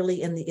disconnection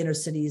really in the inner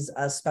cities,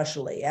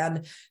 especially.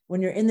 And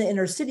when you're in the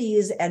inner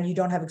cities and you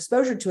don't have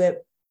exposure to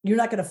it, you're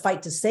not going to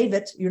fight to save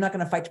it. You're not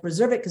going to fight to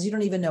preserve it, because you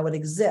don't even know it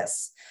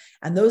exists.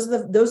 And those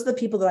are the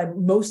people that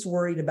I'm most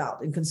worried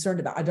about and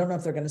concerned about. I don't know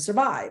if they're going to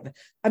survive.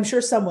 I'm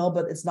sure some will,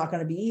 but it's not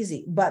going to be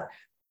easy. But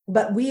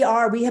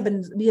we're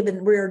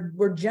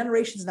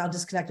generations now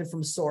disconnected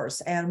from source,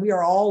 and we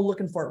are all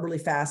looking for it really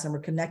fast, and we're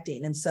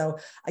connecting. And so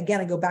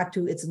again, I go back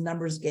to, it's a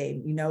numbers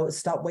game.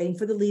 Stop waiting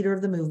for the leader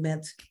of the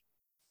movement,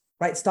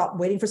 right? Stop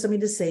waiting for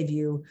somebody to save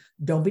you.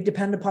 Don't be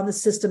dependent upon the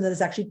system that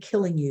is actually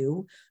killing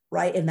you,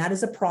 right? And that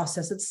is a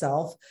process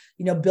itself.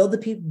 Build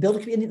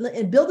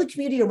the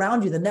community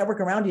around you, the network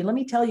around you. Let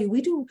me tell you,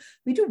 we do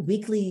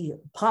weekly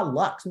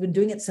potlucks. We've been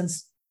doing it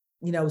since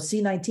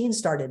C19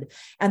 started.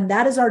 And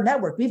that is our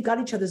network. We've got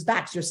each other's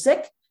backs. You're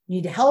sick,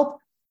 you need help,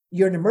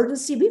 you're in an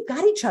emergency, we've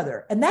got each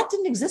other. And that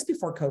didn't exist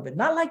before COVID,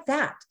 not like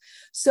that.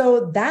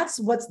 So that is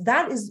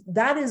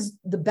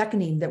the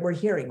beckoning that we're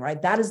hearing,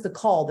 right? That is the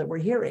call that we're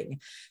hearing.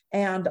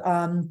 And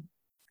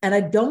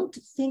I don't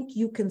think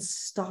you can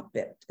stop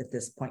it at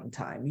this point in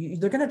time.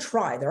 They're going to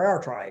try, they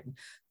are trying,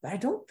 but I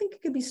don't think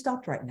it can be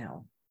stopped right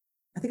now.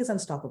 I think it's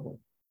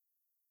unstoppable.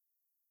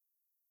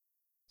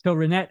 So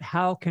Reinette,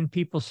 how can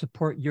people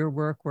support your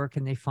work? Where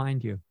can they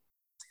find you?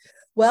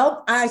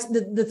 Well,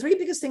 the three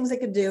biggest things they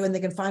could do, and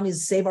they can find me,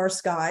 is Save Our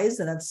Skies,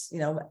 and that's,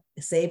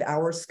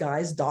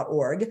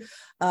 saveourskies.org.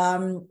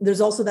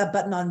 There's also that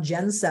button on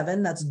Gen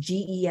 7, that's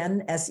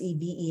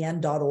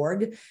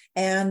GENSEVEN.org.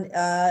 And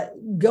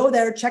go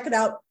there, check it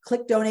out,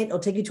 click donate. It'll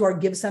take you to our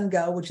Give, Send,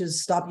 Go, which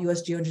is Stop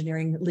U.S.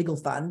 Geoengineering Legal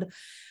Fund.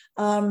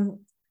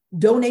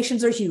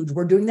 Donations are huge.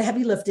 We're doing the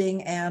heavy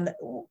lifting, and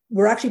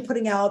we're actually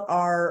putting out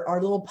our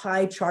little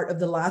pie chart of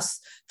the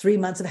last 3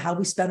 months of how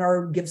we spend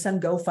our Give,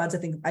 Send, Go funds.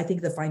 I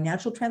think the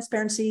financial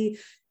transparency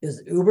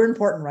is uber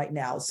important right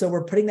now. So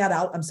we're putting that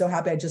out. I'm so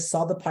happy. I just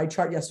saw the pie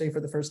chart yesterday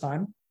for the first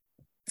time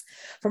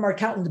from our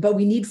accountant, but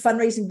we need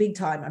fundraising big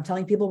time. I'm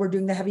telling people we're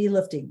doing the heavy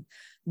lifting.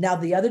 Now,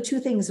 the other two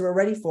things that we're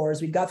ready for is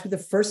we got through the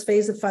first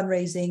phase of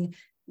fundraising,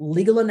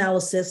 legal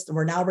analysis, and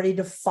we're now ready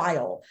to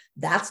file.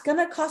 That's going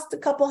to cost a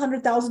couple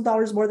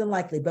 $100,000 more than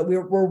likely, but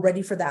we're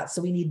ready for that.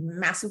 So we need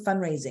massive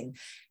fundraising.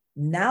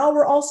 Now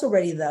we're also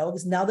ready, though,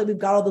 because now that we've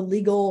got all the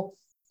legal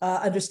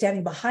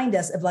understanding behind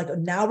us, of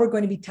now we're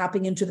going to be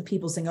tapping into the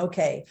people, saying,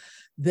 okay,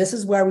 this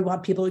is where we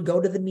want people to go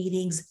to the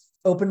meetings,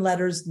 open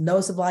letters,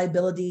 notice of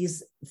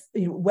liabilities,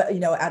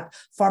 at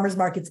farmers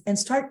markets, and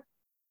start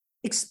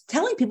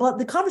telling people.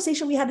 The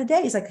conversation we had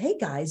today is like, hey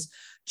guys,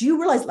 do you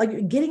realize,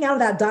 getting out of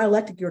that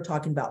dialectic you're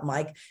talking about,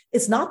 Mike?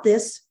 It's not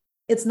this,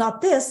 it's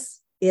not this,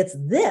 it's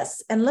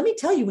this. And let me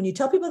tell you, when you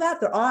tell people that,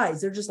 their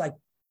eyes, they're just like,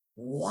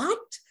 what?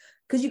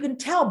 Because you can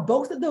tell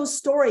both of those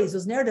stories,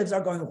 those narratives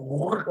are going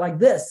like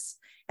this.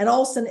 And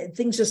all of a sudden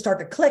things just start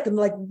to click, and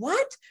they're like,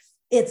 what?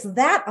 It's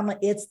that. I'm like,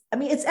 it's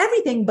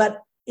everything,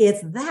 but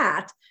it's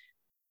that.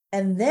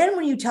 And then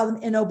when you tell them,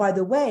 and oh, by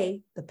the way,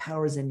 the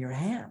power is in your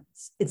hands.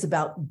 It's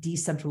about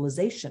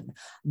decentralization,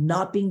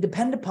 not being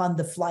dependent upon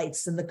the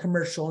flights and the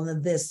commercial and the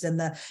this and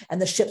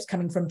the ships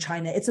coming from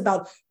China. It's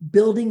about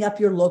building up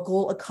your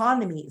local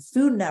economy,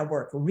 food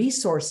network,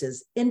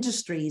 resources,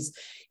 industries.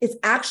 It's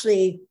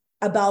actually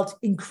about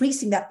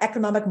increasing that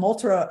economic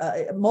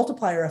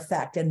multiplier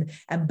effect and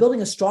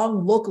building a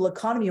strong local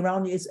economy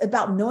around you. It's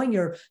about knowing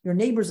your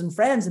neighbors and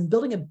friends and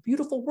building a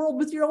beautiful world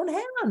with your own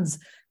hands.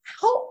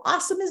 How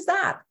awesome is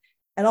that?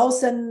 And all of a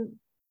sudden,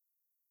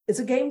 it's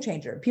a game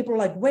changer. People are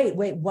like, wait,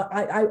 what?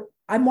 I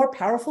I'm more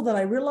powerful than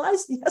I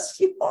realized. Yes,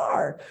 you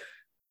are.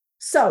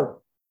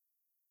 So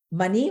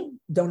money,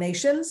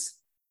 donations,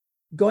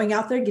 going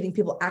out there, getting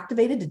people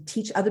activated to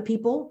teach other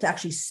people to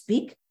actually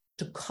speak,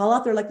 to call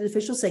out their elected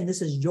officials saying,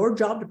 this is your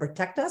job to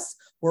protect us.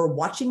 We're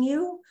watching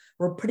you.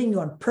 We're putting you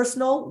on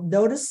personal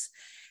notice.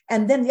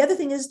 And then the other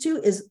thing is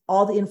too, is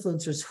all the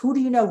influencers. Who do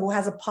you know who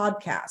has a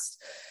podcast,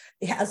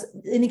 has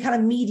any kind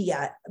of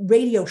media,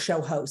 radio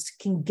show host,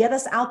 can get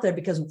us out there,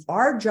 because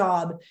our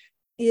job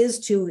is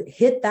to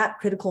hit that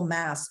critical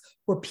mass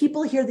where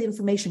people hear the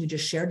information we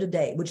just shared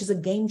today, which is a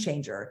game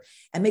changer,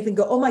 and make them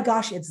go, oh my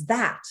gosh, it's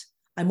that.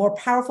 I'm more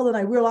powerful than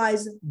I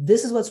realize.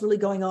 This is what's really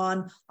going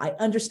on. I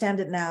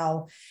understand it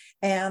now.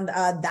 And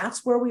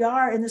that's where we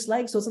are in this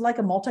leg. So it's like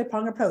a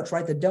multi-pronged approach,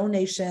 right? The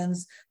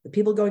donations, the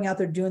people going out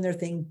there doing their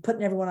thing,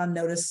 putting everyone on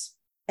notice,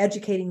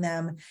 educating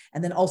them,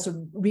 and then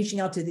also reaching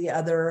out to the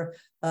other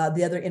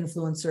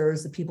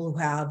influencers, the people who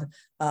have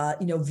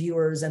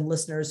viewers and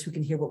listeners who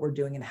can hear what we're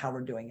doing and how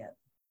we're doing it.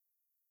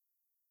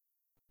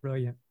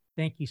 Brilliant.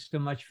 Thank you so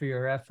much for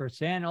your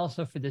efforts, and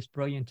also for this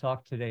brilliant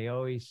talk today.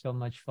 Always so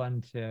much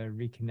fun to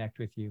reconnect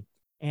with you.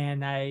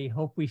 And I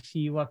hope we see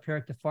you up here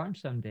at the farm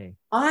someday.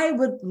 I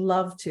would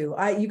love to.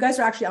 You guys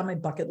are actually on my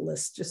bucket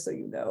list, just so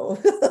you know.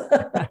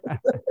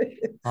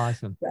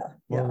 Awesome. Yeah.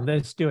 Well,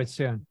 let's do it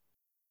soon.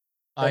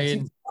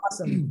 Awesome.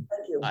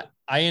 Thank you.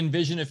 I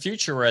envision a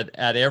future where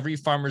at every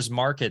farmer's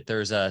market,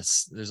 there's a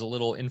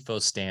little info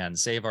stand,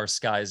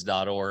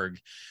 saveourskies.org,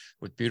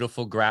 with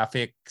beautiful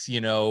graphics,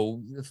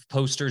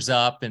 posters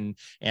up, and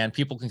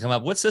people can come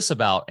up. What's this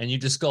about? And you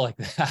just go like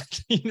that.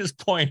 You just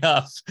point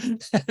up.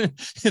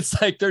 It's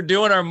like they're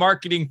doing our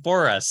marketing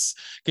for us.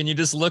 Can you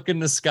just look in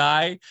the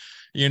sky?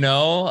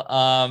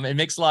 It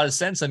makes a lot of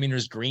sense. I mean,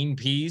 there's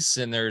Greenpeace,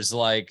 and there's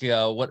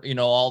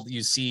all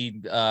you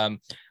see,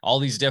 all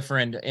these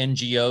different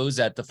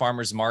NGOs at the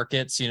farmers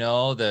markets.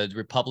 The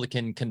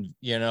Republican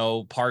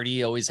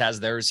party always has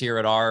theirs here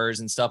at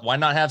ours and stuff. Why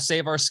not have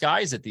Save Our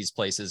Skies at these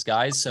places,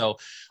 guys? So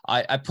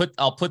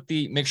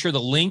make sure the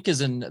link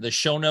is in the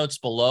show notes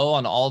below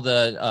on all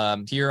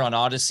the here on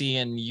Odyssey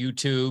and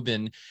YouTube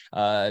and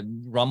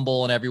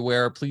Rumble and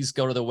everywhere. Please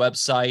go to the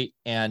website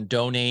and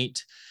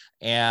donate.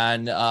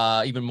 And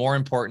even more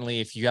importantly,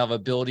 if you have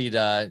ability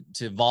to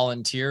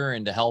volunteer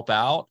and to help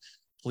out,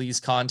 please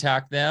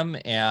contact them.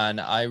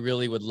 And I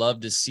really would love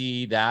to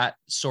see that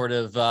sort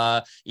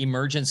of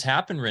emergence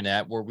happen,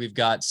 Reinette, where we've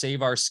got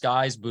Save Our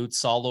Skies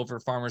booths all over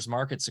farmers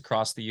markets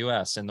across the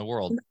U.S. and the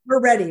world. We're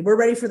ready. We're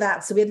ready for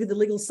that. So we have to get the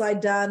legal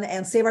side done,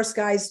 and Save Our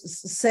Skies.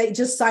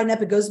 Just sign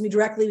up. It goes to me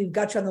directly. We've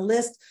got you on the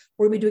list.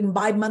 We're going to be doing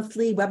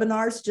bi-monthly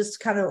webinars,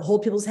 just kind of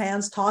hold people's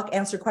hands, talk,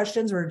 answer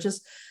questions. We're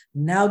just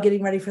now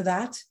getting ready for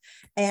that.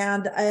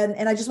 And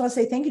I just want to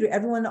say thank you to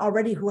everyone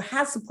already who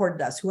has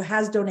supported us, who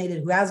has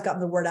donated, who has gotten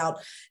the word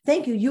out.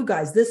 Thank you, you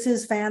guys. This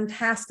is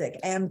fantastic.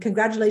 And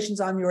congratulations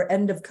on your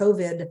end of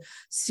COVID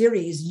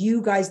series.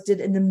 You guys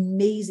did it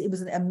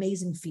was an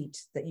amazing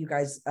feat that you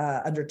guys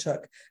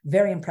undertook.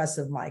 Very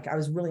impressive, Mike. I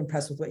was really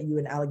impressed with what you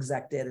and Alex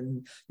Zek did,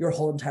 and your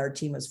whole entire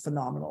team was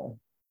phenomenal.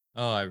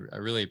 Oh, I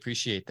really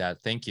appreciate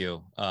that. Thank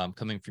you.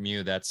 Coming from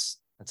you, that's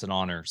an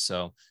honor.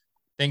 So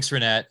thanks,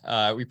 Reinette.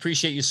 We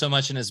appreciate you so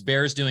much. And as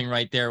Bear's doing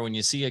right there, when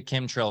you see a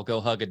chemtrail,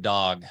 go hug a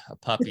dog, a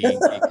puppy,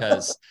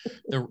 because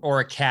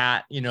or a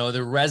cat,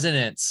 the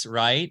resonance,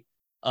 right,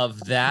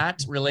 of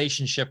that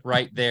relationship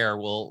right there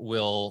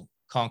will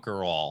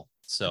conquer all.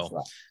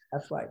 So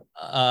that's right.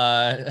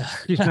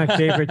 She's my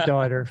favorite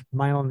daughter,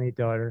 my only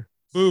daughter.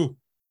 Boo.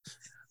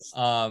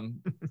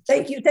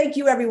 Thank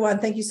you, everyone.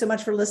 Thank you so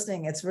much for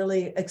listening. It's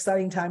really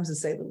exciting times, to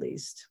say the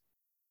least.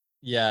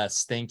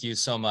 Yes, thank you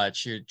so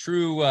much. You're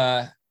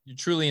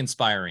truly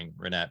inspiring,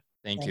 Reinette.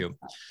 Thank you.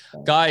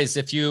 Guys,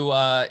 if you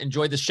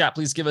enjoyed this chat,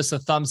 please give us a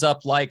thumbs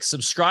up, like,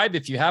 subscribe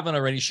if you haven't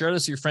already. Share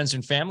this with your friends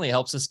and family. It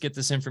helps us get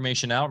this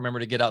information out. Remember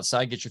to get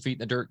outside, get your feet in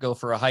the dirt, go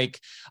for a hike,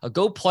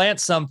 go plant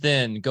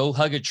something, go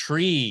hug a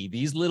tree.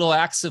 These little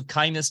acts of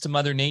kindness to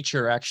Mother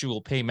Nature actually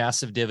will pay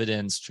massive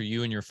dividends to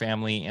you and your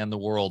family and the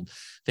world.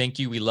 Thank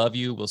you. We love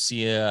you. We'll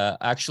see you.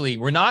 Actually,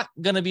 we're not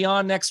going to be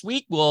on next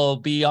week. We'll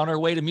be on our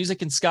way to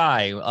Music and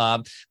Sky.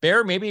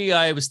 Bear, maybe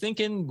I was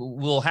thinking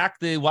we'll hack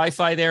the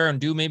Wi-Fi there and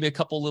do maybe a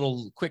couple little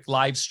quick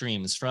live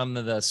streams from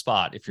the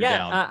spot if you're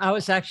down. I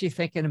was actually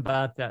thinking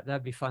about that.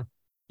 That'd be fun.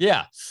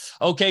 Yeah.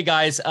 Okay,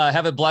 guys.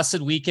 Have a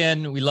blessed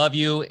weekend. We love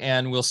you,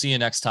 and we'll see you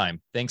next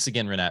time. Thanks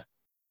again, Reinette.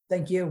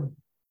 Thank you.